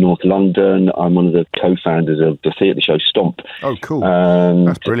based in North London. I'm one of the co-founders of the theatre show Stomp. Oh, cool.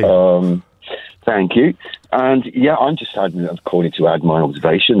 That's brilliant. Thank you. And I'm just calling to add my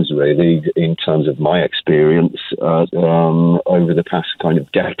observations, really, in terms of my experience over the past kind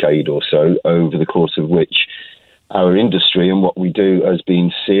of decade or so, over the course of which our industry and what we do has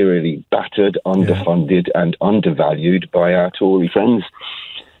been serially battered, underfunded and undervalued by our Tory friends.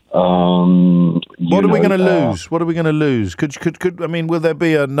 What are we going to lose? What are we going to lose? Will there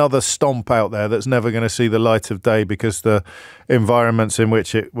be another Stomp out there that's never going to see the light of day because the environments in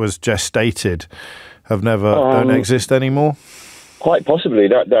which it was gestated don't exist anymore? Quite possibly.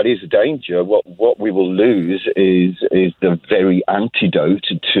 That is a danger. What we will lose is the very antidote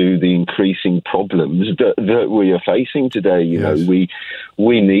to the increasing problems that we are facing today. You know,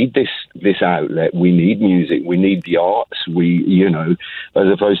 we need this outlet. We need music. We need the arts. As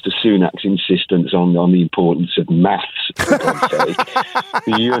opposed to Sunak's insistence on the importance of maths, for God's sake.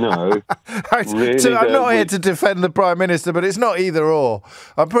 Really, I'm not here to defend the Prime Minister, but it's not either or.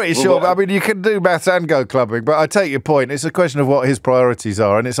 I'm pretty sure. You can do maths and go clubbing, but I take your point. It's a question of what his priorities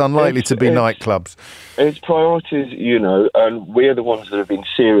are, and it's unlikely to be nightclubs. Its priorities, and we're the ones that have been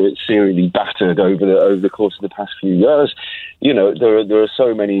serially battered over the course of the past few years. There are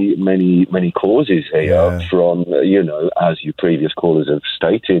so many causes here from, as your previous callers have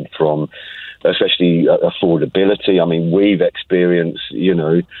stated, from especially affordability. I mean, we've experienced,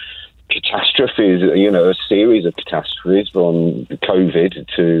 catastrophes, a series of catastrophes from COVID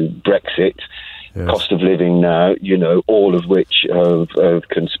to Brexit. Yes. Cost of living now, all of which have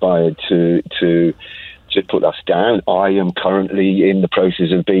conspired to put us down. I am currently in the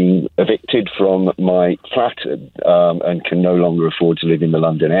process of being evicted from my flat and can no longer afford to live in the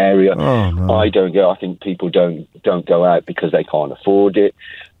London area. Oh, no. I don't go. I think people don't go out because they can't afford it.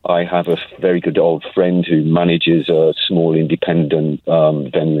 I have a very good old friend who manages a small independent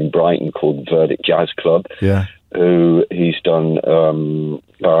venue in Brighton called Verdict Jazz Club. Yeah. Who he's done,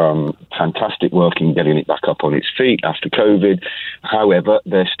 fantastic work in getting it back up on its feet after COVID. However,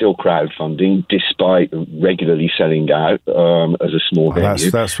 they're still crowdfunding despite regularly selling out as a small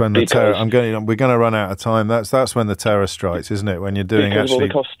venue. That's when the terror. We're going to run out of time. That's when the terror strikes, isn't it? When you're doing because actually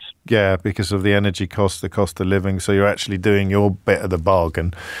of all the costs. Yeah, because of the energy cost, the cost of living. So you're actually doing your bit of the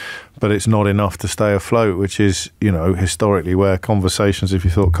bargain, but it's not enough to stay afloat, which is, historically where conversations, if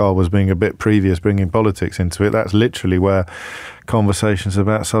you thought Carl was being a bit previous, bringing politics into it, that's literally where conversations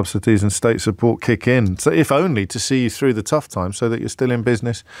about subsidies and state support kick in. So if only to see you through the tough times so that you're still in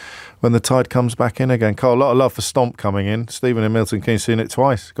business when the tide comes back in again. Carl, a lot of love for Stomp coming in. Stephen in Milton Keynes seen it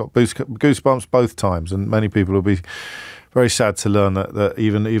twice. Got goosebumps both times, and many people will be very sad to learn that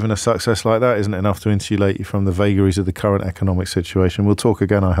even a success like that isn't enough to insulate you from the vagaries of the current economic situation. We'll talk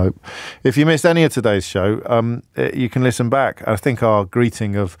again, I hope. If you missed any of today's show, you can listen back. I think our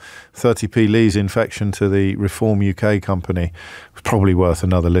greeting of 30p Lee's infection to the Reform UK company was probably worth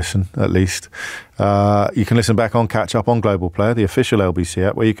another listen, at least. You can listen back on Catch Up on Global Player, the official LBC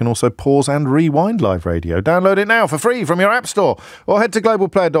app, where you can also pause and rewind live radio. Download it now for free from your app store or head to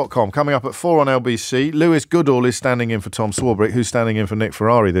globalplayer.com. Coming up at 4 on LBC, Lewis Goodall is standing in for Tom Swarbrick, who's standing in for Nick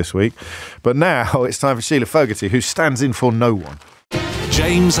Ferrari this week. But now it's time for Sheila Fogarty, who stands in for no one.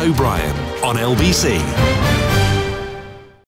 James O'Brien on LBC.